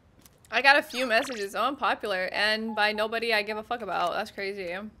 I got a few messages. Oh, I'm popular. And by nobody I give a fuck about. That's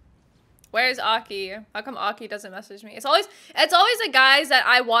crazy. Where's Aki? How come Aki doesn't message me? It's always the guys that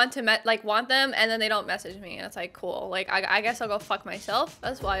I want to want them, and then they don't message me. And it's like, cool. Like, I guess I'll go fuck myself.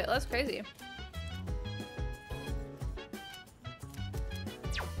 That's why. That's crazy.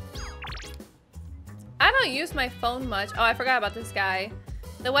 I don't use my phone much. Oh, I forgot about this guy.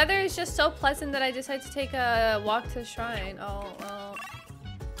 The weather is just so pleasant that I decided to take a walk to the shrine. Oh, well.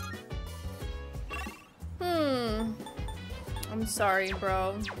 I'm sorry,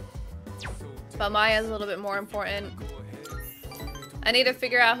 bro. But Maya's a little bit more important. I need to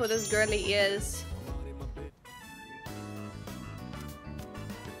figure out who this girly is.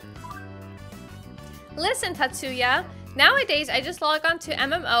 Listen, Tatsuya. Nowadays, I just log on to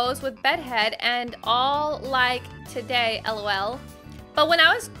MMOs with Bedhead and all like today, lol. But when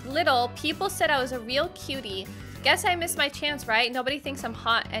I was little, people said I was a real cutie. Guess I missed my chance, right? Nobody thinks I'm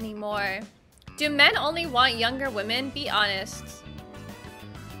hot anymore. Do men only want younger women? Be honest.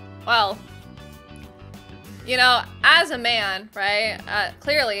 Well, you know, as a man, right?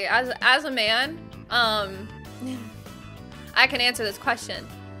 Clearly, as a man, I can answer this question.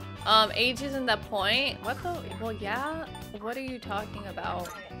 Age isn't the point. What the? Well, yeah. What are you talking about?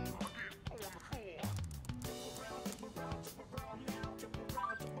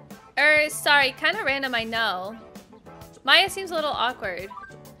 Sorry, kind of random, I know. Maya seems a little awkward.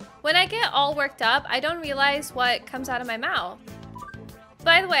 When I get all worked up, I don't realize what comes out of my mouth.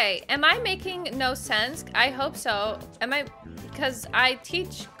 By the way, am I making no sense? I hope so. Am I? Because I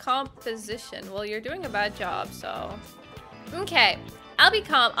teach composition. Well, you're doing a bad job, so. Okay, I'll be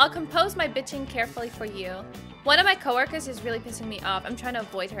calm. I'll compose my bitching carefully for you. One of my coworkers is really pissing me off. I'm trying to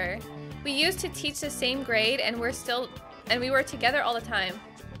avoid her. We used to teach the same grade, and we were together all the time.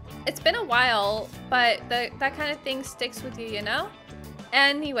 It's been a while, but that kind of thing sticks with you, you know?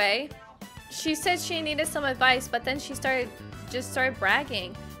 Anyway, she said she needed some advice, but then she started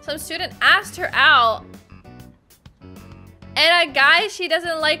bragging. Some student asked her out, and a guy she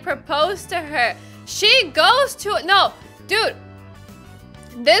doesn't like proposed to her. She goes to— no, dude.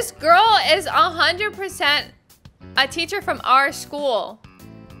 This girl is 100% a teacher from our school.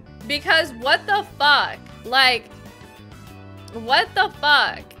 Because what the fuck? Like, what the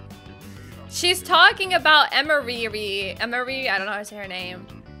fuck? She's talking about Emery, I don't know how to say her name.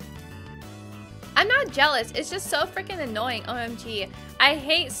 I'm not jealous. It's just so freaking annoying. OMG. I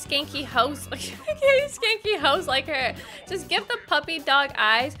hate skanky hoes. I hate skanky hoes like her. Just give the puppy dog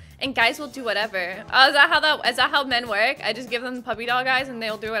eyes and guys will do whatever. Oh, is that how men work? I just give them the puppy dog eyes and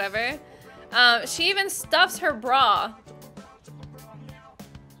they'll do whatever. She even stuffs her bra.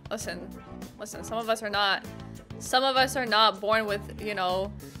 Listen, some of us are not born with, you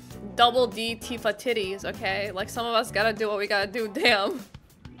know, double D Tifa titties, okay? Like, some of us gotta do what we gotta do, damn.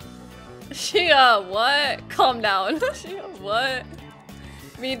 She, what? Calm down. She, what?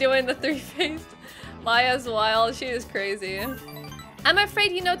 Me doing the 3-face. Maya's wild, she is crazy. I'm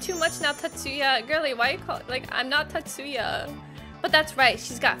afraid you know too much now, Tatsuya. Girly, why you call like I'm not Tatsuya? But that's right,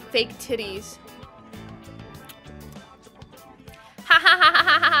 she's got fake titties. Ha ha ha ha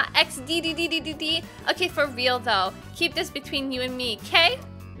ha ha. XDDDDD. Okay, for real though. Keep this between you and me, okay?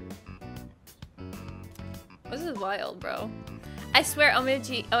 This is wild, bro. I swear,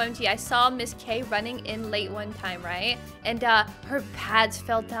 OMG, I saw Miss K running in late one time, right? And her pads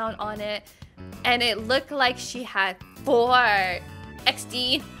fell down on it. And it looked like she had 4.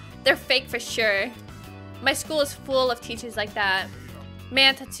 XD, they're fake for sure. My school is full of teachers like that.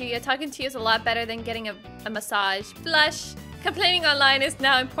 Man, Tatsuya, talking to you is a lot better than getting a massage. Blush. Complaining online is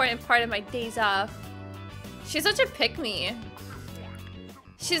now an important part of my days off. She's such a pick-me.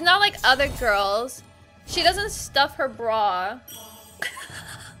 She's not like other girls. She doesn't stuff her bra.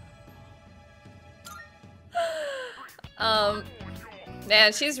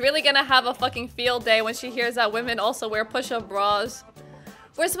 Man, she's really gonna have a fucking field day when she hears that women also wear push-up bras.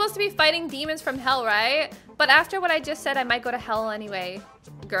 We're supposed to be fighting demons from hell, right? But after what I just said, I might go to hell anyway,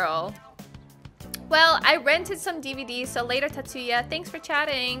 girl. Well, I rented some DVDs, so later, Tatsuya. Thanks for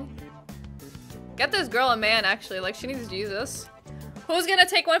chatting. Get this girl a man, actually. Like, she needs Jesus. Who's gonna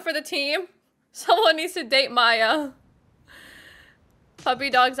take one for the team? Someone needs to date Maya. Puppy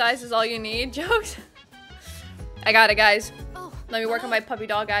dog's eyes is all you need. Jokes. I got it, guys. Let me work on my puppy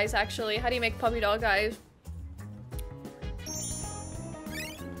dog eyes, actually. How do you make puppy dog eyes?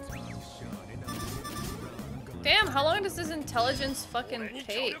 Damn, how long does this intelligence fucking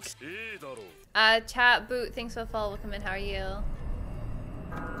take? Chat boot, thanks for the follow. Welcome in, how are you?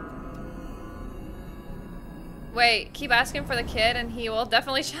 Wait, keep asking for the kid and he will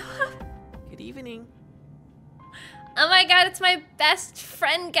definitely show up. Good evening. Oh my god, it's my best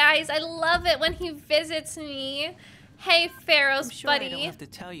friend, guys. I love it when he visits me. Hey, Pharaoh's I'm sure buddy. I don't have to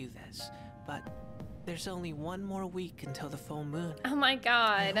tell you this, but there's only one more week until the full moon. Oh my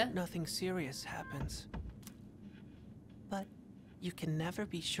god. I hope nothing serious happens. But you can never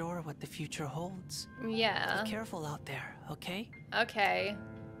be sure what the future holds. Yeah. Be careful out there, okay? Okay.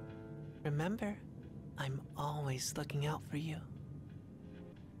 Remember, I'm always looking out for you.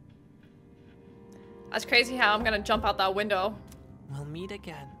 That's crazy how I'm gonna jump out that window. We'll meet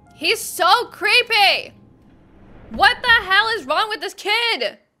again. He's so creepy! What the hell is wrong with this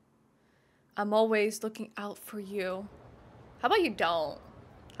kid? I'm always looking out for you. How about you don't?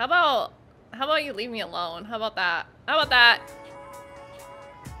 How about you leave me alone? How about that? How about that?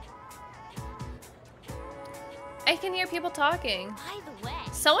 I can hear people talking. By the way.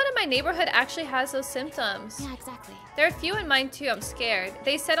 Someone in my neighborhood actually has those symptoms. Yeah, exactly. There are a few in mine too. I'm scared.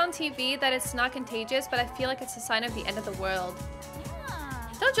 They said on TV that it's not contagious, but I feel like it's a sign of the end of the world.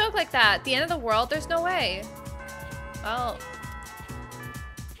 Don't joke like that. The end of the world? There's no way. Well,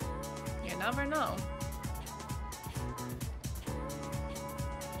 you never know.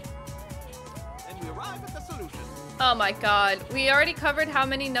 And we arrive at the solution. Oh my god. We already covered how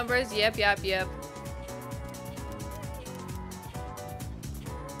many numbers? Yep.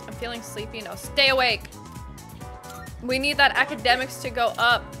 I'm feeling sleepy. No, stay awake. We need that academics to go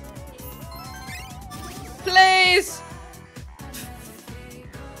up. Please!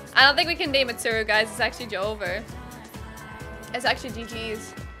 I don't think we can name it Tsuru, guys. It's actually over. It's actually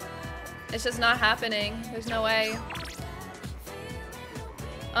GG's. It's just not happening. There's no way.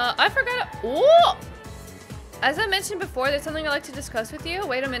 I forgot. Ooh! As I mentioned before, there's something I'd like to discuss with you.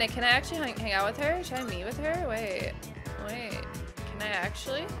 Wait a minute. Can I actually hang out with her? Should I meet with her? Wait. Can I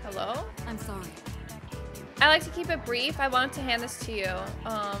actually? Hello? I'm sorry. I like to keep it brief. I wanted to hand this to you.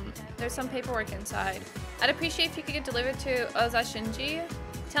 There's some paperwork inside. I'd appreciate if you could get delivered to Oza Shinji.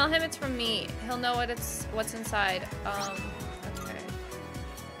 Tell him it's from me. He'll know what's inside. Okay.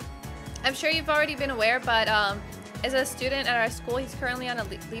 I'm sure you've already been aware, but as a student at our school, he's currently on a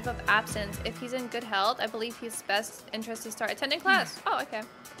leave of absence. If he's in good health, I believe his best interest to start attending class. Oh, okay.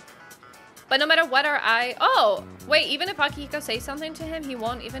 But no matter what oh, wait, even if Akihiko says something to him, he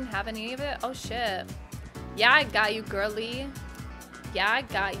won't even have any of it? Oh, shit. Yeah, I got you, girly. Yeah, I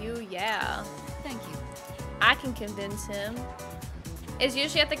got you, yeah. Thank you. I can convince him. It's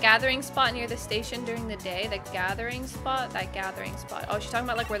usually at the gathering spot near the station during the day. The gathering spot? That gathering spot. Oh, she's talking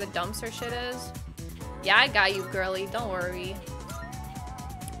about like where the dumpster shit is? Yeah, I got you, girly. Don't worry.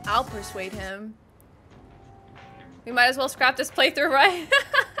 I'll persuade him. We might as well scrap this playthrough, right?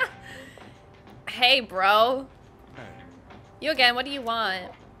 Hey, bro. Hey. You again, what do you want?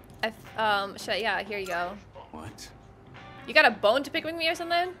 Yeah, here you go. What? You got a bone to pick with me or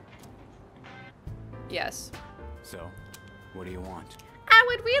something? Yes. So, what do you want? I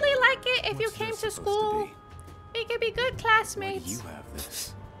would really like it if you What's came this to supposed school. be? We could be good Why do classmates. you have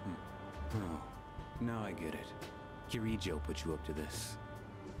this? Oh, now I get it. Kirijo put you up to this.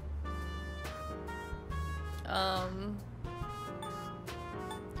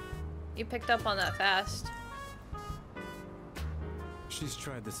 You picked up on that fast. She's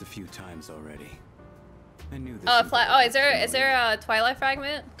tried this a few times already. I knew this. Oh, is there a Twilight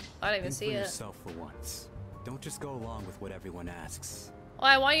fragment? I don't even see Think for it. yourself for once. Don't just go along with what everyone asks. Well,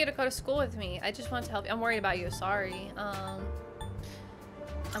 I want you to go to school with me. I just want to help you. I'm worried about you. Sorry.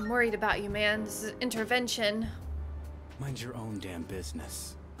 I'm worried about you, man. This is intervention. Mind your own damn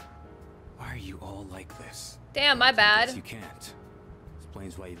business. Why are you all like this? Damn, my bad. Yes, you can't.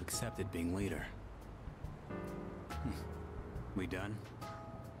 Explains why you've accepted being leader. We done?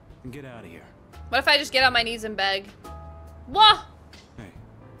 Then get out of here. What if I just get on my knees and beg? Whoa! Hey.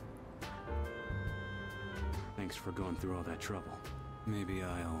 Thanks for going through all that trouble. Maybe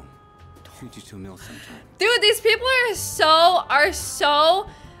I'll treat you to a meal sometime. Dude, these people are so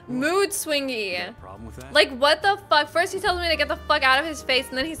mood swingy. Problem with that? Like, what the fuck? First he tells me to get the fuck out of his face,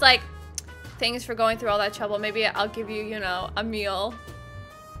 and then he's like, thanks for going through all that trouble. Maybe I'll give you, you know, a meal.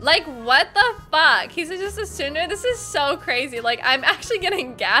 Like, what the fuck? He's just a student. This is so crazy. Like, I'm actually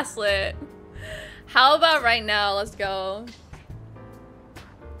getting gaslit. How about right now? Let's go.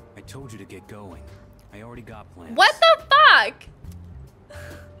 I told you to get going. I already got plans. What the fuck?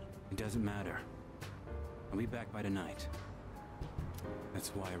 It doesn't matter. I'll be back by tonight. That's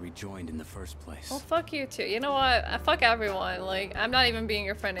why I rejoined in the first place. Well, fuck you too. You know what? Fuck everyone. Like, I'm not even being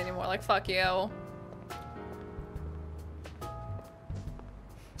your friend anymore. Like, fuck you.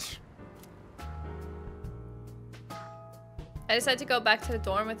 I decided to go back to the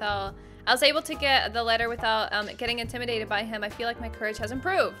dorm without... I was able to get the letter without getting intimidated by him. I feel like my courage has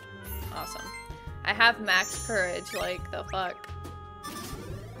improved. Awesome. I have max courage. Like, the fuck.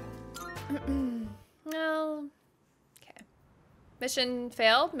 No. Okay. Mission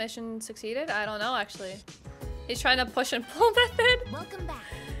failed? Mission succeeded? I don't know, actually. He's trying to push and pull method. Welcome back.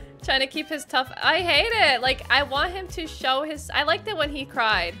 Trying to keep his tough... I hate it. Like, I want him to show his... I liked it when he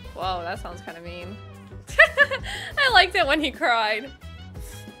cried. Whoa, that sounds kind of mean. I liked it when he cried.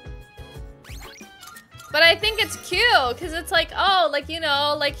 But I think it's cute, because it's like, oh, like, you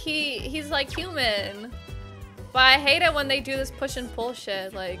know, like, he's like human. But I hate it when they do this push and pull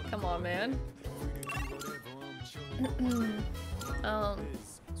shit. Like, come on, man.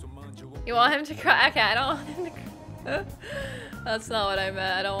 You want him to cry? Okay, I don't want him to cry. That's not what I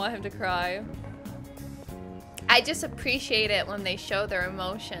meant. I don't want him to cry. I just appreciate it when they show their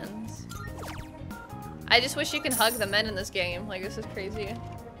emotions. I just wish you can hug the men in this game. Like, this is crazy.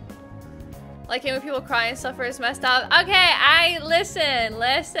 Like, when people cry and suffer is messed up. Okay, listen.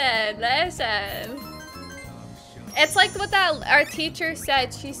 It's like what our teacher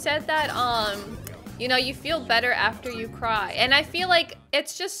said. She said that, you know, you feel better after you cry. And I feel like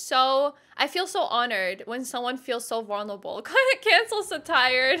it's just so... I feel so honored when someone feels so vulnerable. Cancel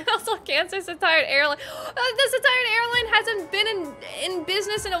Suhtired. Also cancel Suhtired Airline. The Suhtired Airline hasn't been in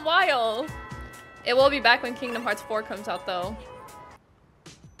business in a while. It will be back when Kingdom Hearts 4 comes out, though.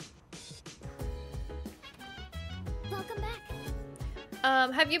 Welcome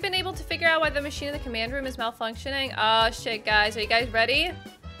back. Have you been able to figure out why the machine in the command room is malfunctioning? Oh shit, guys. Are you guys ready?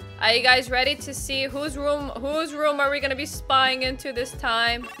 Are you guys ready to see whose room are we gonna be spying into this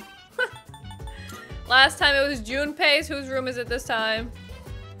time? Last time it was Junpei's. Whose room is it this time?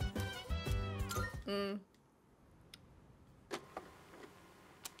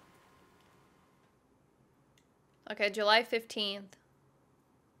 Okay, July 15th.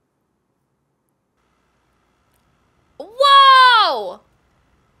 Whoa!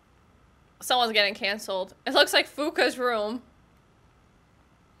 Someone's getting canceled. It looks like Fuka's room.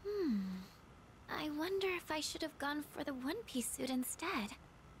 I wonder if I should have gone for the one-piece suit instead.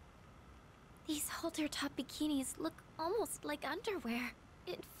 These halter-top bikinis look almost like underwear.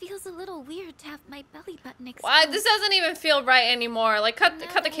 It feels a little weird to have my belly button exposed. What? This doesn't even feel right anymore. Like, cut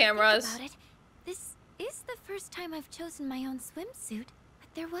the cameras. About it, this is the first time I've chosen my own swimsuit,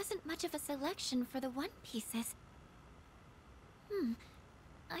 but there wasn't much of a selection for the one-pieces.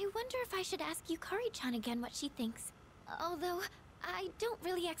 I wonder if I should ask Yukari-chan again what she thinks. Although, I don't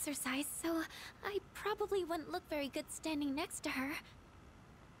really exercise, so I probably wouldn't look very good standing next to her.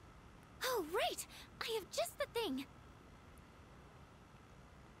 Oh, right! I have just the thing!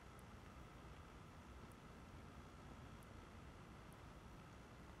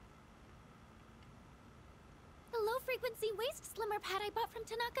 The low-frequency waist slimmer pad I bought from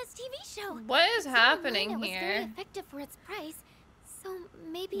Tanaka's TV show. What is happening it was here? very effective for its price, so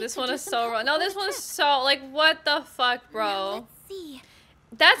maybe This it could one do is some so help wrong. No, before this the one is trip. so, like, what the fuck, bro? Now let's see.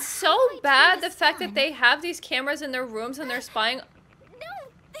 That's so bad, the fact that they have these cameras in their rooms and they're spying. No,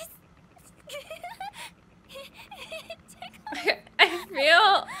 this... I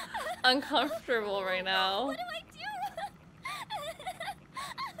feel uncomfortable right now. What do I do?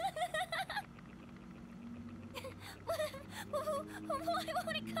 Why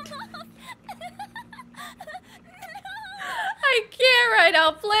won't it come off? I can't right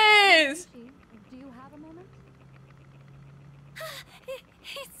now, please. Do you have a moment?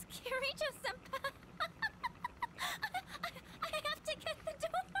 It's Kirito-senpai. I have to get the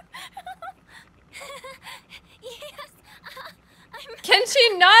door. Yes, I'm... Can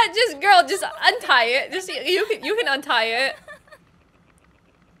she not just, girl, just untie it? Just you can untie it.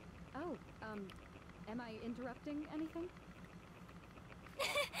 Oh, am I interrupting anything? No,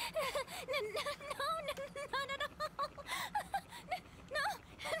 not at all. No,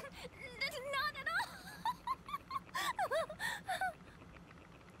 not at all.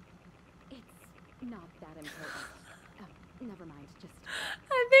 It's not that important. Oh, never mind. Just.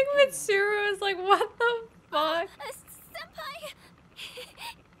 I think Mitsuru is like, what the fuck? Senpai,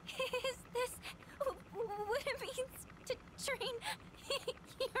 is this what it means to train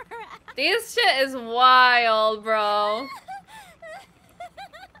your ass? This shit is wild, bro.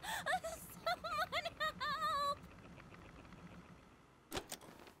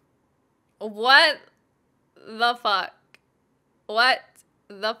 What the fuck? What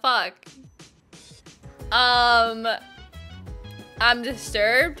the fuck? I'm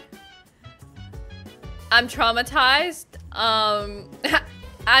disturbed. I'm traumatized. I'm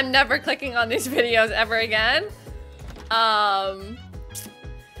never clicking on these videos ever again.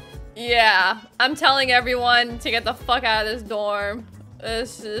 Yeah, I'm telling everyone to get the fuck out of this dorm.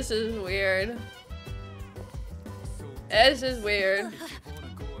 This is weird. This is weird.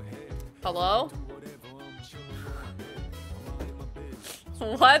 Hello?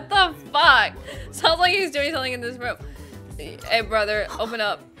 What the fuck? Sounds like he's doing something in this room. Hey, brother, open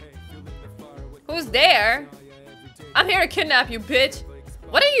up. Who's there? I'm here to kidnap you, bitch.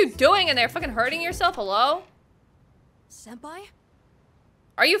 What are you doing in there? Fucking hurting yourself? Hello? Senpai?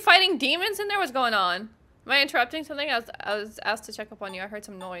 Are you fighting demons in there? What's going on? Am I interrupting something? I was asked to check up on you. I heard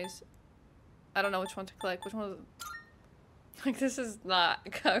some noise. I don't know which one to click. Which one was... Like, this is not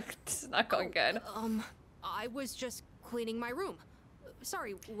going good. I was just cleaning my room.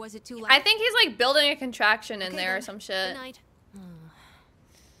 Sorry, was it too loud? I think he's like building a contraction in there or some shit. Good night.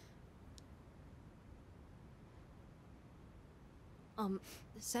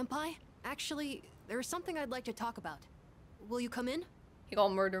 Senpai? Actually, there's something I'd like to talk about. Will you come in? He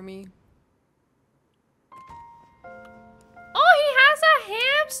gonna murder me. Oh, he has a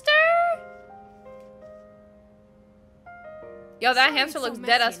hamster? Yo, that hamster looks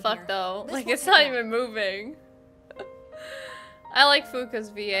dead as fuck though. Like, it's not even moving. I like Fuka's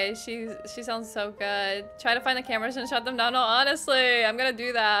VA. She sounds so good. Try to find the cameras and shut them down. No, honestly, I'm gonna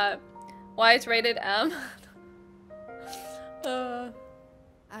do that. Why it's rated M?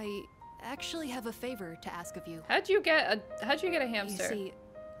 I actually have a favor to ask of you. How'd you get a hamster? You see,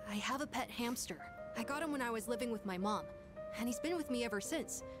 I have a pet hamster. I got him when I was living with my mom, and he's been with me ever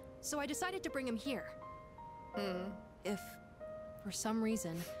since. So I decided to bring him here. If, for some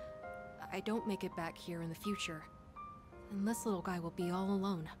reason, I don't make it back here in the future, then this little guy will be all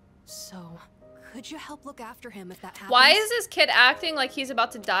alone. So, could you help look after him if that happens? Why is this kid acting like he's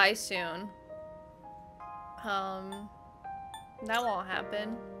about to die soon? That won't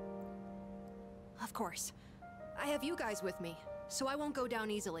happen. Of course. I have you guys with me, so I won't go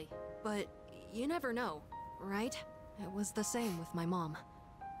down easily. But you never know, right? It was the same with my mom.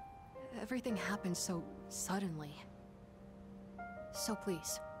 Everything happened so suddenly. So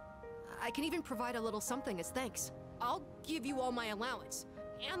please, I can even provide a little something as thanks. I'll give you all my allowance,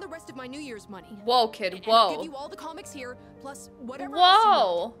 and the rest of my New Year's money. Whoa, kid, and whoa. I'll give you all the comics here, plus whatever else you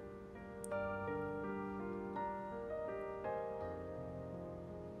want.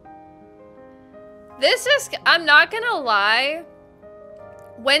 This is, I'm not gonna lie,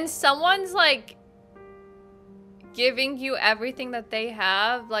 when someone's like giving you everything that they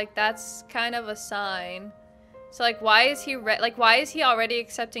have, like that's kind of a sign. So like, why is he why is he already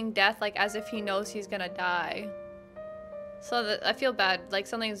accepting death like as if he knows he's gonna die? So I feel bad, like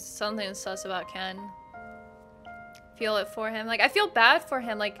something's sus about Ken. Feel it for him, like I feel bad for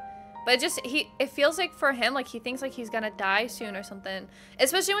him, like, but it feels like for him, like he thinks like he's gonna die soon or something.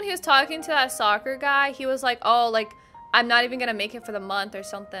 Especially when he was talking to that soccer guy, he was like, oh, like, I'm not even gonna make it for the month or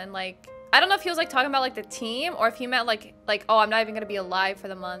something. Like, I don't know if he was like talking about like the team or if he meant like, oh, I'm not even gonna be alive for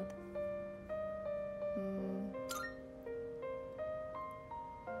the month.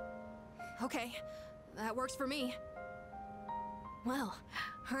 Okay, that works for me. Well,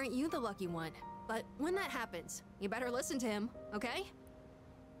 aren't you the lucky one? But when that happens, you better listen to him, okay?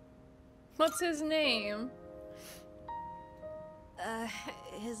 What's his name?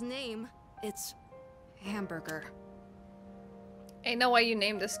 His name, it's Hamburger. Ain't no way you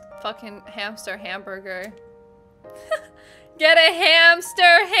named this fucking hamster Hamburger. Get a hamster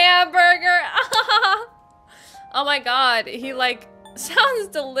hamburger! Oh my god, he like sounds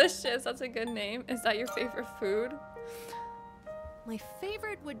delicious. That's a good name. Is that your favorite food? My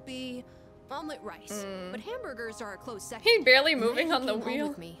favorite would be omelet rice, but hamburgers are a close second. He's barely moving on the wheel.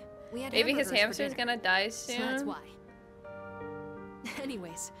 With me. We had Maybe his hamburgers for hamster's dinner, gonna die soon. so that's why.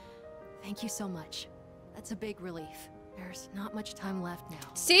 Anyways, thank you so much. That's a big relief. There's not much time left now.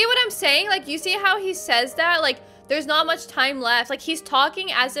 See what I'm saying? Like, you see how he says that? Like, there's not much time left. Like, he's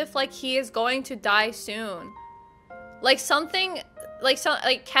talking as if, like, he is going to die soon. Like, something... Like,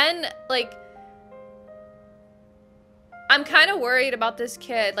 Ken, like... I'm kind of worried about this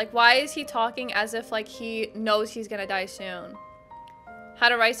kid. Like, why is he talking as if, like, he knows he's gonna die soon? How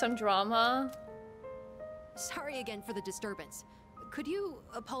to write some drama? Sorry again for the disturbance. Could you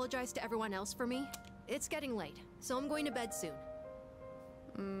apologize to everyone else for me? It's getting late, so I'm going to bed soon.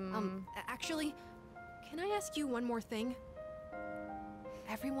 Actually, can I ask you one more thing?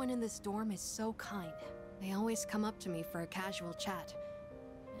 Everyone in this dorm is so kind. They always come up to me for a casual chat,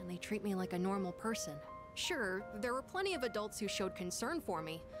 and they treat me like a normal person. Sure, there were plenty of adults who showed concern for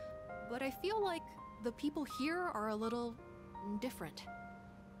me, but I feel like the people here are a little different.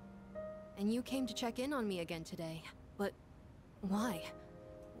 And you came to check in on me again today, but why?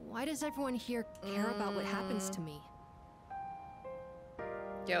 Why does everyone here care about what happens to me?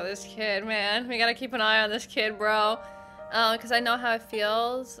 Yo, this kid, man. We gotta keep an eye on this kid, bro. Because I know how it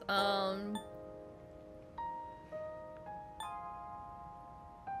feels. I'm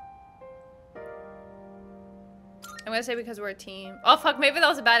gonna say because we're a team. Oh, fuck. Maybe that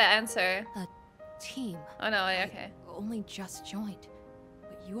was a bad answer. A team? Oh, no. Okay. I only just joined.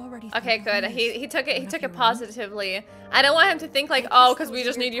 But you already Okay, good. He took it positively. I don't want him to think like, oh, because we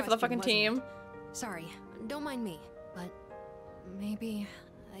just need you for the fucking team. Sorry, don't mind me, but maybe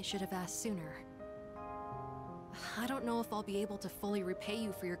I should have asked sooner. I don't know if I'll be able to fully repay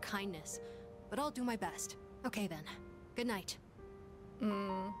you for your kindness, but I'll do my best. Okay then. Good night.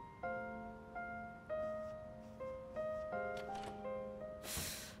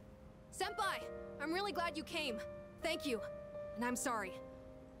 Senpai, I'm really glad you came. Thank you. And I'm sorry.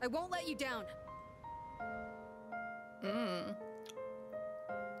 I won't let you down.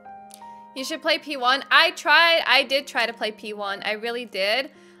 You should play P1. I did try to play P1. I really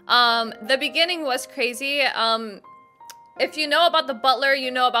did. The beginning was crazy. If you know about the butler,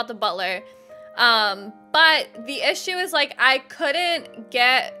 you know about the butler. But the issue is like I couldn't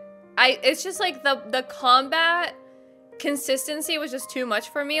get it's just like the combat consistency was just too much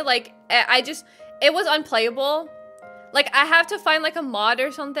for me. Like it was unplayable. Like I have to find like a mod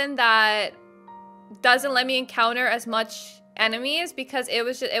or something that doesn't let me encounter as much enemies because it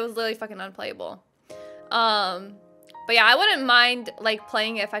was literally fucking unplayable. But yeah, I wouldn't mind like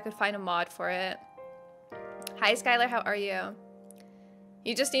playing it if I could find a mod for it. Hi Skylar, how are you?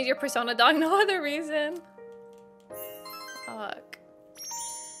 You just need your Persona dog, no other reason. Fuck.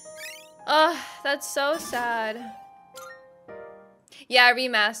 Ugh, that's so sad. Yeah,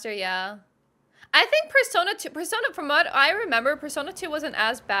 remaster, yeah. I think Persona, from what I remember, Persona 2 wasn't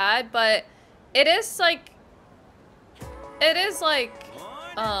as bad, but it is like, it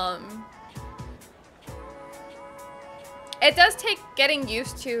does take getting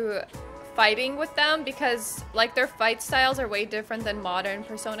used to fighting with them because like their fight styles are way different than modern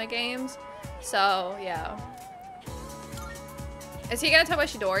Persona games. So yeah. Is he gonna talk about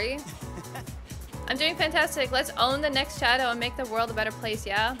Chidori? I'm doing fantastic. Let's own the next shadow and make the world a better place,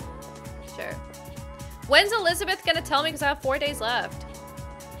 yeah? Sure. When's Elizabeth gonna tell me because I have 4 days left?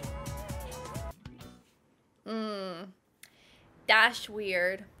 That's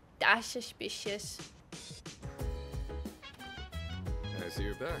weird. That's suspicious. I see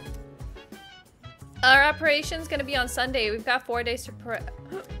you're back. Our operation's gonna be on Sunday. We've got 4 days to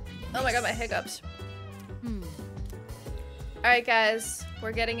Oh my god, my hiccups. Alright guys,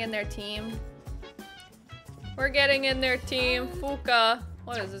 we're getting in their team. We're getting in their team. Fuka.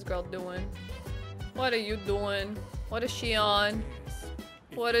 What is this girl doing? What are you doing? What is she on?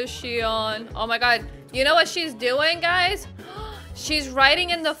 What is she on? Oh my god. You know what she's doing, guys? She's writing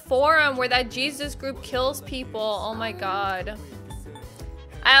in the forum where that Jesus group kills people. Oh my god.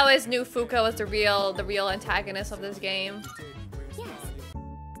 I always knew Fuka was the real antagonist of this game.